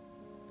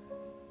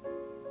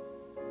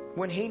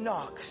 When he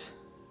knocks,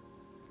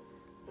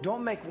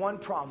 don't make one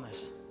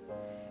promise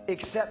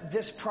except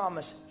this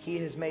promise he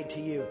has made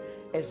to you,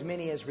 as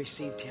many as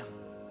received him.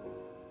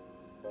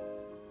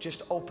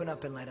 Just open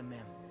up and let him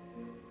in.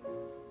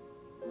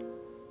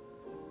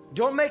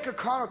 Don't make a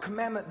carnal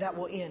commandment that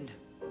will end.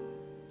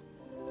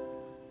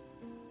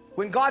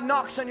 When God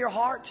knocks on your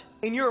heart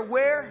and you're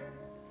aware,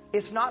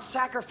 it's not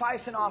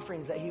sacrifice and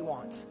offerings that he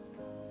wants.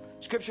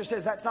 Scripture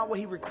says that's not what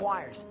he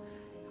requires.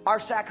 Our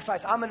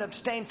sacrifice, I'm going to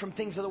abstain from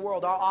things of the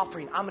world. Our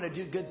offering, I'm going to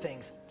do good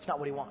things. It's not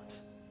what he wants.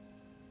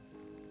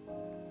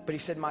 But he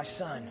said, "My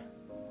son,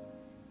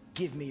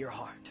 give me your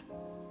heart.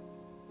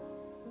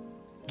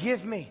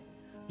 Give me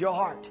your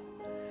heart.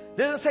 It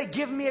doesn't say,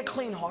 give me a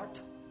clean heart.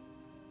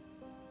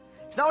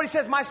 It's not what he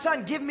says, my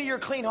son, give me your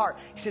clean heart.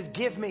 He says,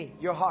 give me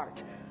your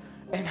heart,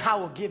 and I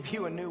will give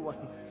you a new one.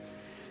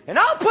 And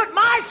I'll put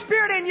my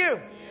spirit in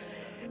you.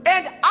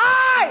 And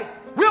I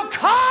will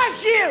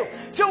cause you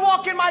to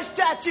walk in my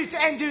statutes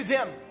and do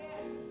them.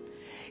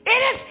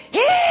 It is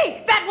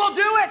He that will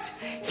do it.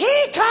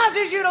 He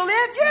causes you to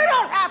live. You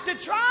don't have to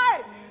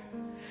try.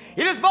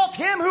 It is both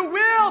Him who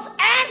wills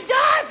and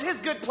does His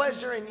good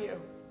pleasure in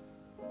you.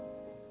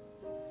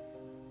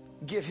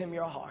 Give Him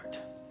your heart.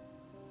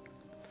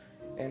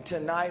 And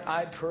tonight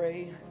I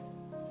pray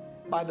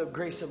by the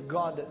grace of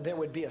God that there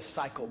would be a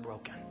cycle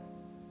broken.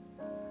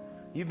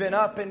 You've been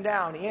up and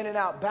down, in and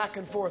out, back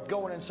and forth,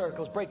 going in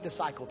circles. Break the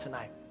cycle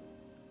tonight.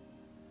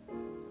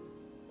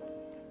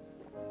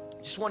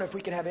 Just wonder if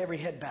we could have every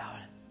head bowed.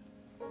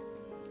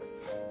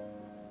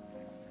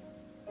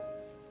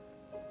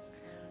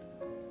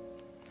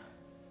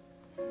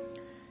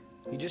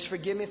 You just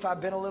forgive me if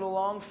I've been a little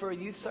long for a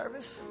youth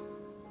service.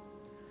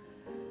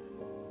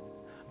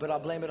 But I'll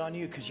blame it on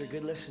you because you're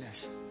good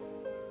listeners.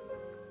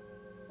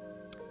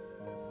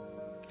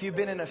 If you've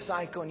been in a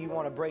cycle and you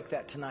want to break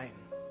that tonight,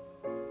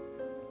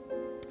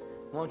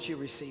 won't you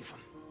receive Him?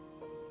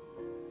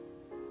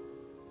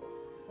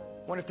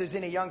 I wonder if there's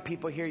any young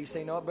people here, you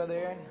say, no, Brother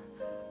Aaron,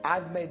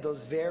 I've made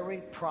those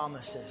very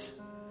promises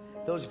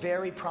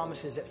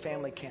at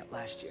family camp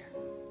last year.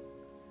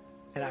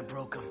 And I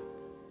broke them.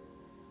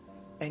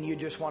 And you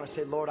just want to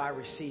say, Lord, I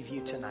receive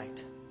you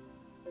tonight.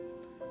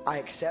 I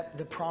accept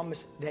the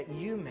promise that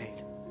you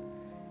made,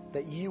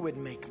 that you would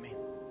make me.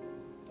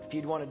 If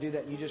you'd want to do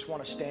that, you just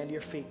want to stand to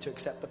your feet to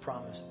accept the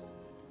promise.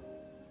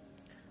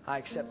 I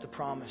accept the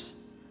promise.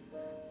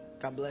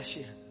 God bless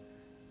you.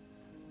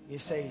 You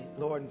say,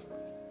 Lord,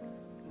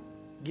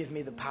 give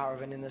me the power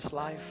of it in this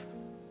life.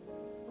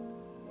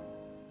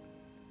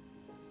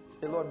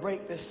 Say, Lord,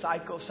 break this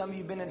cycle. Some of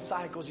you have been in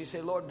cycles. You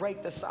say, Lord,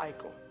 break the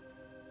cycle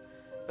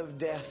of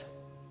death.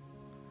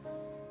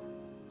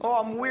 Oh,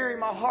 I'm weary.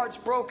 My heart's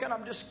broken.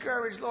 I'm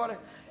discouraged, Lord.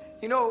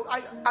 You know,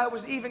 I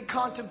was even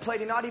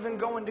contemplating not even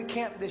going to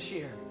camp this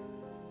year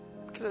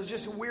because I was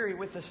just weary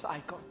with the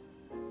cycle.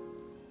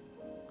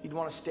 You'd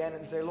want to stand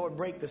and say, Lord,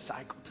 break the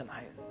cycle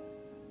tonight.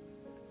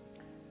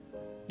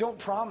 Don't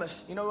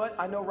promise. You know what?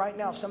 I know right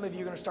now some of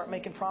you are going to start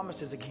making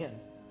promises again.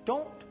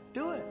 Don't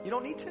do it. You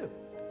don't need to.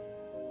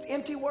 It's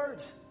empty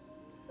words.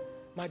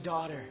 My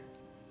daughter,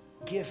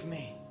 give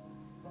me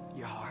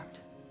your heart.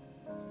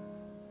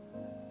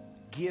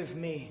 Give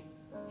me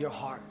your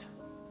heart.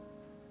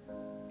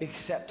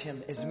 Accept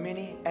Him. As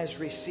many as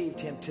received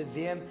Him, to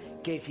them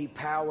gave He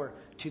power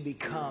to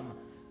become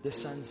the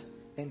sons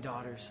and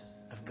daughters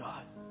of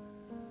God.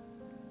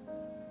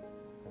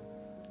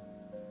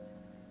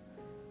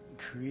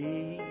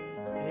 Create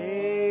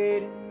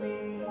in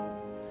me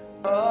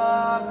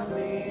a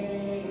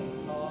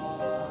clean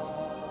heart.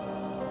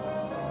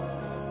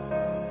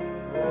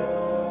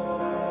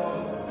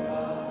 Oh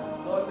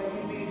God, Lord, may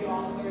You be the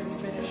author and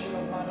finisher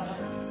of my life.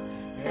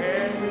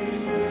 And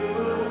renew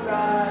a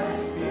right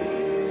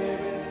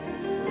spirit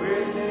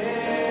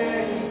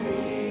within me.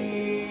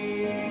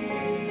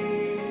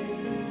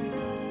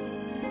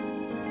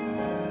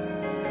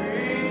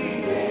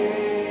 Create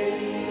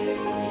me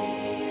a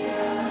clean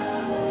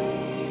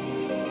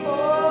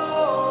heart.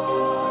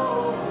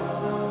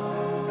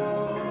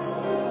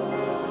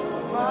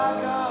 My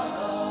God.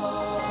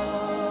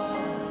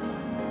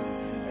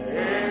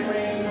 And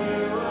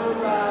renew a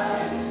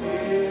right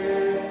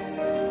spirit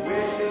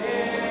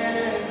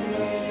within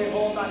me.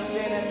 Behold, I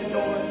stand at the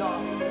door and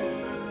knock.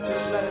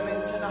 Just let Him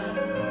in tonight.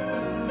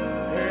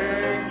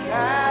 And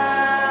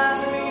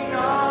cast me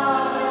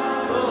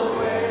not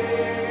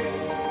away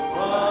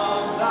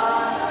from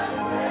Thy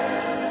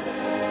presence,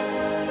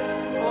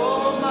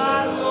 oh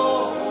my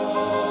Lord.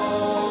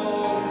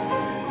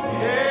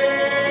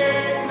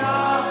 Take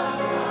not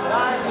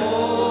Thy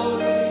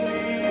Holy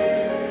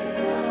Spirit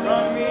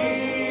from me.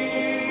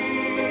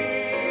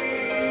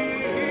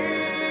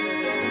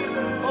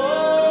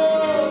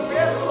 Oh,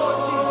 yes, Lord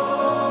Jesus.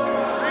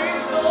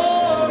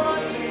 Restore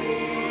unto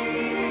me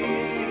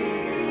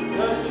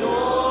the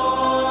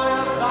joy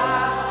of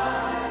Thy,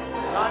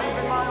 not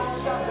even my own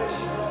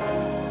salvation.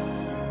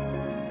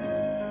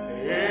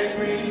 And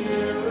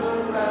renew a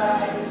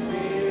right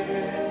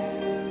spirit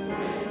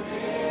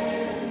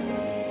within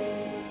me.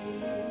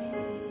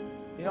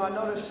 You know, I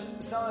notice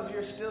some of you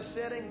are still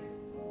sitting.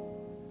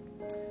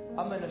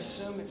 I'm going to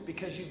assume it's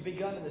because you've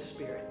begun in the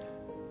Spirit.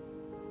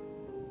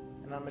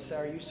 And I'm going to say,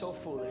 are you so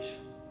foolish?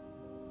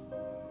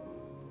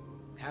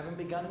 Haven't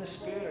begun in the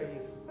Spirit? Are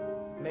you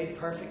made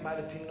perfect by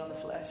the opinion on the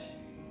flesh?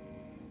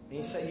 And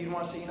you say, you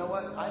want to say, you know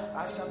what?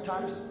 I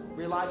sometimes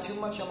rely too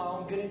much on my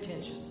own good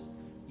intentions.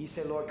 You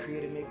say, Lord,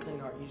 created me a clean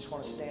heart. You just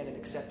want to stand and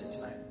accept it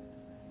tonight.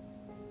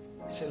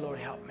 You say, Lord,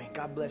 help me.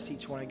 God bless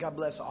each one. God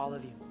bless all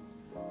of you.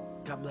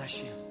 God bless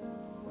you.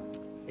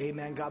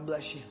 Amen. God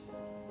bless you.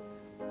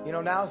 You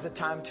know, now is the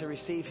time to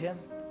receive Him.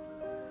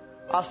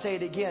 I'll say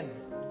it again.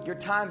 Your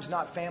time's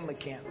not family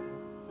camp.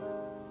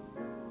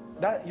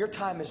 Your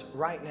time is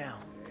right now.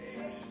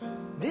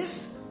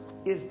 This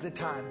is the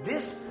time.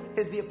 This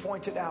is the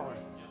appointed hour.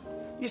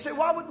 You say,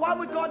 why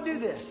would God do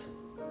this?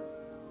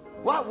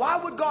 Why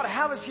would God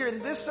have us here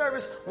in this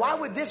service? Why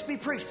would this be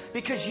preached?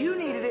 Because you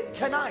needed it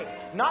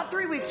tonight, not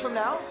 3 weeks from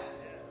now.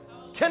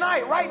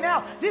 Tonight, right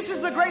now. This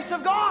is the grace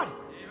of God.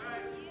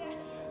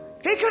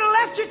 He could have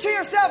left you to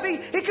yourself. He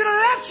could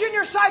have left you in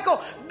your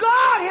cycle.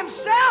 God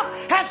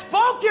Himself has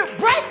spoke to you.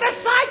 Break the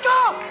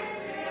cycle.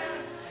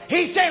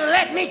 He's saying,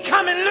 let me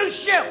come and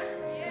loose you.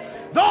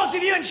 Those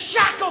of you in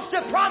shackles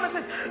to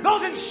promises,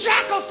 those in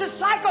shackles to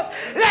cycles,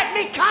 let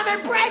me come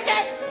and break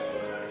it.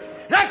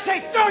 And I say,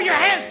 throw your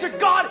hands to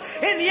God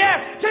in the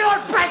air. Say,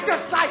 Lord, break the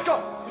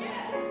cycle.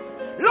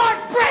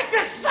 Lord, break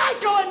the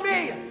cycle in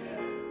me.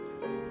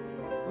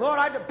 Lord,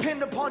 I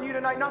depend upon you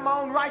tonight. Not my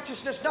own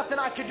righteousness, nothing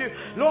I can do.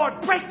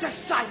 Lord, break the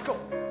cycle.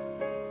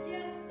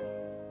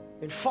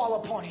 And fall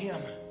upon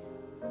Him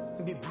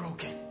and be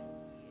broken.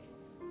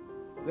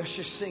 Let's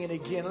just sing it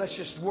again. Let's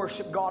just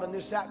worship God in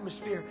this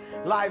atmosphere.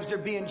 Lives are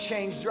being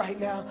changed right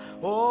now.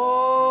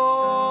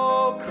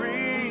 Oh,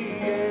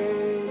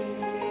 create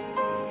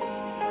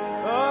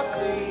a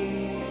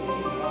clean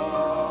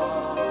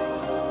heart.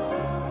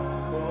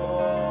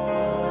 Oh,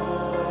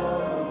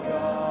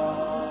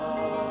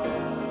 God.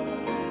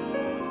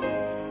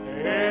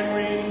 And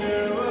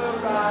renew a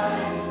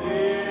right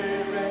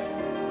spirit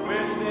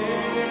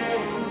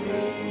within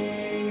me.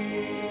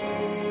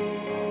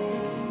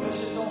 Let's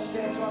just all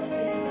stand to our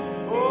feet.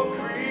 Oh,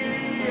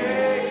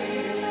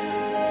 create,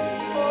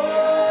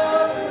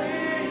 oh,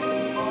 clean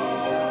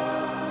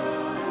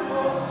heart,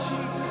 oh,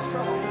 Jesus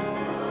Christ,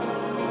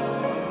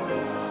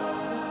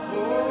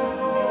 oh,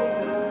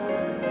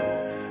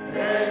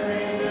 and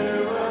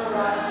renew a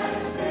right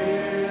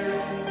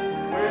spirit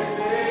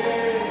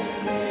within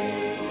me.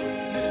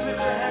 Just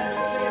lift your hands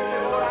and sing and say,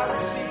 Lord, I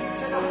receive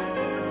tonight.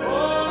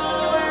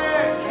 Oh,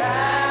 and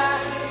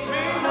cast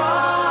me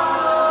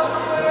not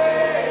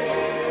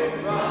away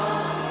from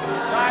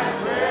Thy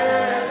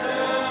presence,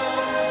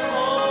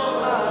 oh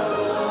my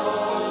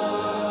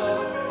Lord,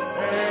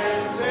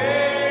 and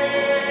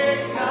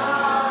take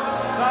not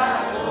Thy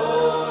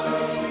Holy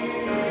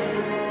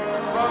Spirit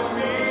from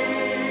me.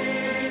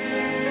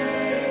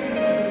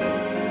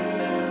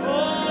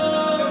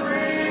 Oh,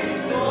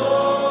 restore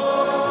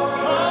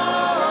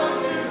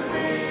unto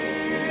me,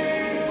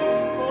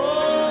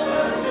 oh,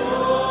 the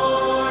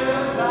joy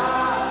of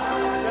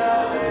Thy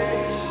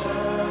salvation.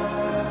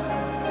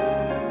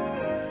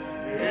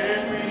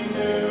 And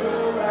renew a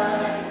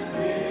right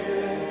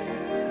spirit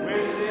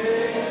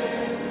within.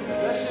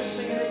 Let's just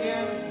sing it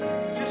again.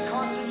 Just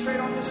concentrate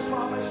on this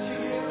promise to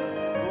Him.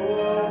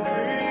 Oh,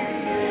 create.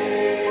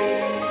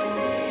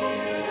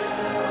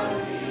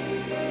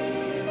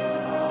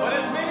 But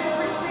as many as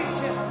received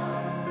Him,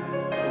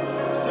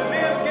 to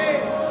them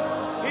gave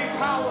He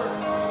power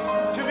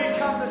to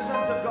become the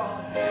sons of God.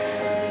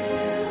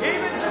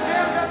 Even to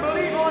them that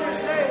believe on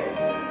His name,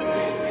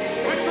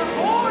 which were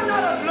born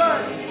not of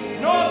blood,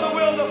 nor of the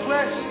will of the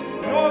flesh,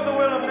 nor of the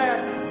will of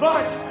man,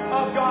 but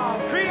of God.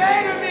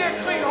 Create in me a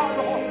clean heart,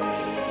 Lord.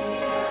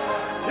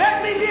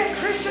 Let me be a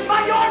Christian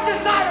by Your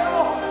desire,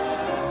 Lord.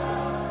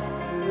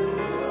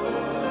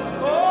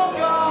 Oh,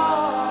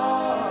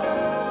 God.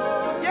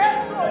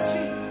 Yes, Lord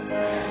Jesus.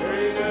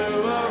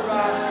 Renew a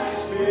right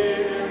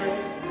spirit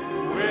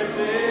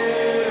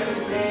within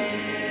me.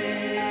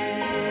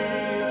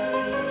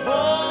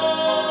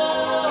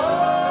 Oh,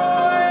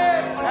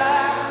 and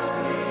cast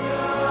me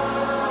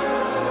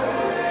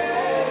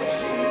away,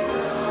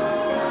 Jesus,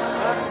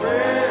 Thy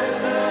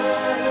presence,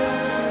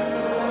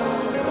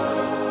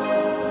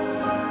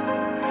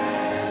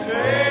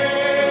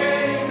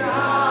 take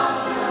not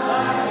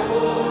Thy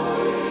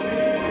Holy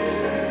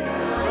Spirit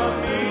from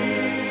me.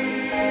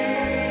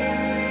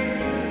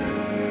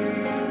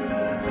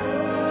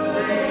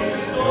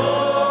 Restore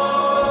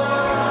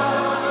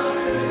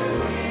unto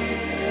me,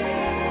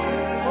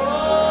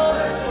 oh,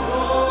 the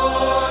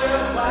joy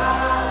of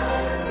Thy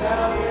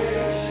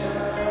salvation,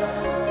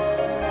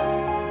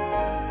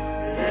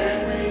 and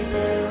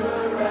renew a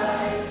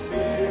right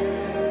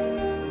spirit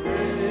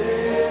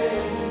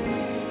within me.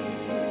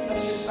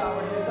 Let's just bow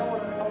our heads. I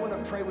want to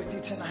pray with you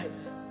tonight.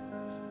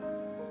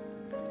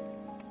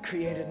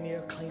 Created me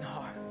a clean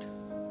heart.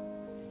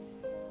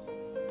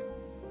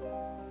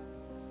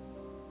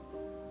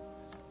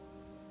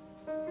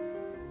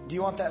 Do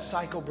you want that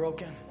cycle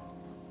broken?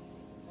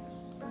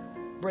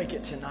 Break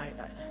it tonight.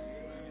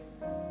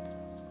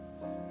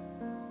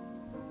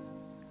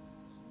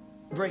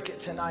 Break it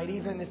tonight.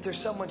 Even if there's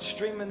someone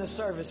streaming the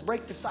service,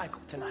 break the cycle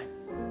tonight.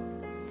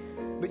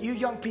 But you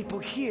young people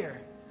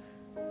here,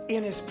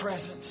 in His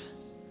presence,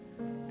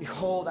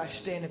 behold, I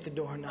stand at the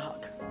door and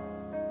knock.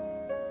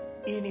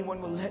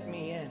 Anyone will let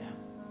me in.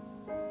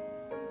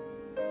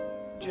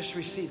 Just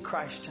receive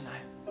Christ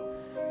tonight.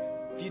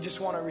 If you just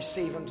want to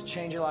receive Him to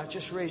change your life,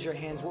 just raise your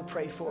hands. We'll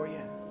pray for you.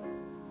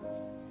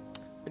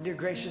 But dear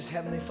gracious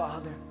Heavenly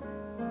Father,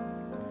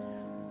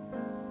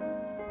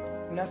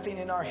 nothing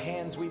in our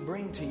hands we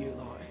bring to You,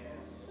 Lord.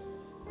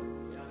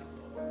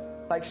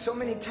 like so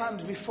many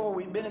times before,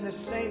 we've been in the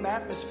same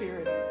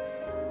atmosphere.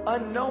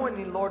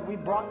 Unknowingly, Lord, we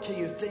brought to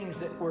you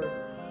things that were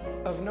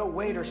of no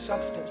weight or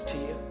substance to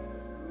you.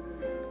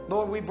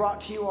 Lord, we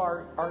brought to you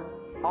our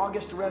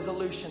August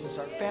resolutions,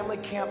 our family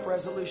camp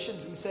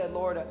resolutions, and said,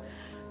 Lord,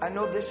 I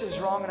know this is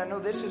wrong, and I know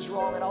this is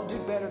wrong, and I'll do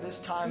better this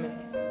time.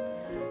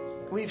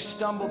 And we've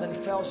stumbled and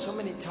fell so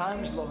many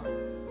times, Lord.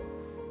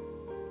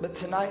 But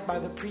tonight, by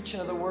the preaching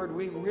of the word,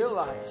 we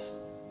realize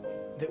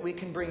that we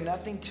can bring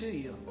nothing to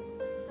you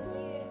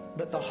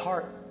but the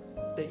heart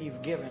that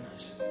you've given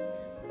us.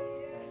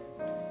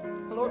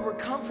 Lord, we're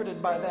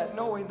comforted by that,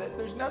 knowing that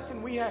there's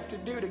nothing we have to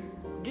do to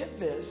get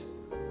this.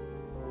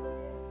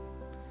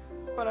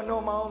 But I know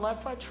in my own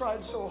life I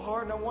tried so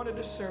hard and I wanted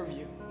to serve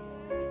you.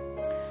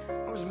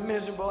 I was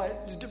miserable. I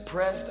was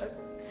depressed. I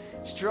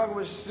struggled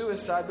with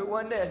suicide. But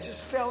one day I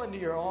just fell into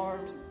your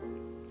arms.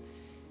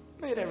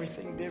 Made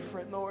everything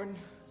different, Lord.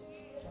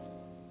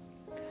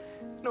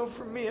 No,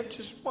 for me, if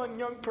just one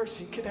young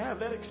person could have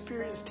that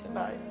experience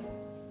tonight,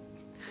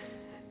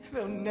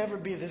 they'll never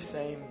be the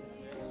same.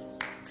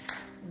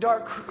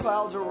 Dark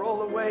clouds will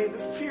roll away. The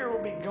fear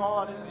will be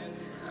gone.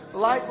 And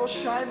light will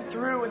shine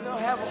through and they'll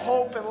have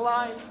hope and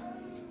life.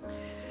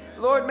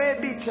 Lord, may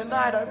it be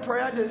tonight. I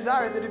pray, I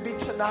desire that it be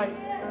tonight.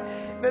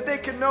 That they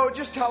can know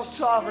just how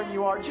sovereign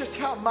you are, just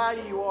how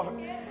mighty you are.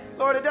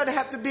 Lord, it doesn't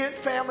have to be at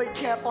family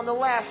camp on the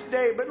last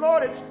day, but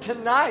Lord, it's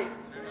tonight.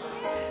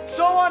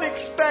 So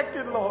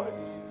unexpected, Lord.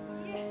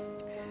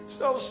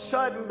 So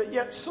sudden, but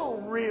yet so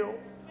real.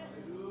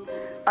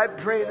 I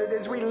pray that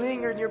as we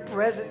linger in your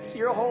presence,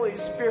 your Holy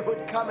Spirit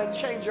would come and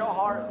change your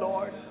heart,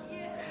 Lord.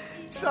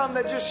 Some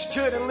that just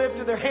stood and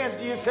lifted their hands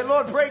to you and said,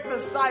 Lord, break the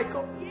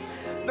cycle.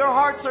 Their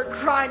hearts are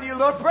crying to you,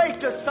 Lord, break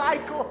the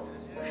cycle.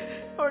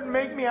 Lord,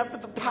 make me up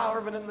with the power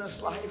of it in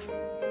this life.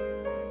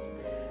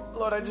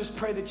 Lord, I just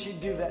pray that you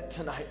do that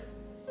tonight.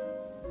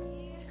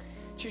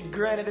 That you'd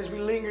grant it as we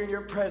linger in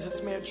your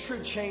presence. May a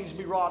true change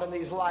be wrought in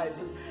these lives.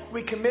 As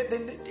we commit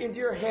them into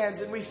your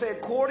hands and we say,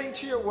 according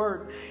to your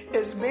word,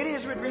 as many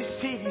as would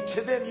receive you,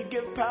 to them you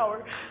give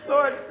power.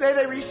 Lord, may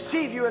they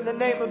receive you in the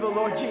name of the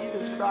Lord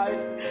Jesus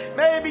Christ.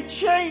 May they be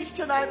changed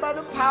tonight by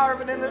the power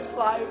of it in this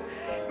life.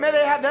 May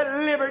they have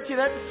that liberty,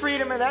 that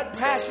freedom, and that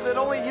passion that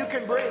only you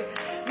can bring.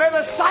 May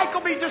the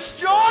cycle be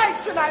destroyed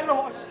tonight,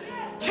 Lord.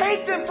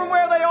 Take them from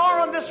where they are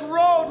on this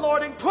road,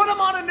 Lord, and put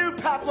them on a new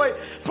pathway.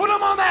 Put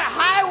them on that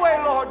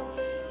highway, Lord.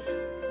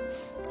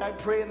 I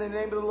pray in the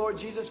name of the Lord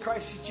Jesus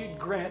Christ that you'd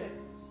grant it.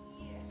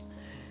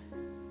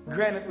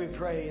 Grant it, we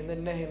pray, in the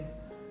name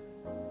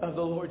of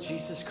the Lord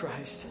Jesus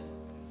Christ.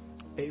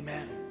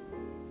 Amen.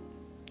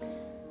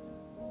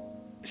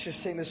 Let's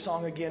just sing this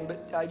song again,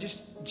 but I just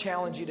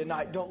challenge you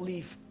tonight. Don't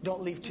leave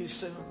too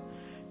soon.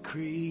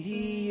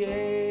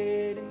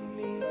 Create in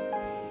me.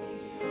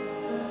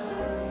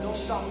 Don't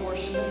stop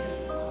worshiping.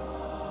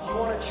 If you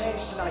want to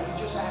change tonight, you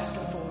just ask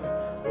him for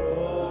it.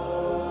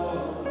 Oh.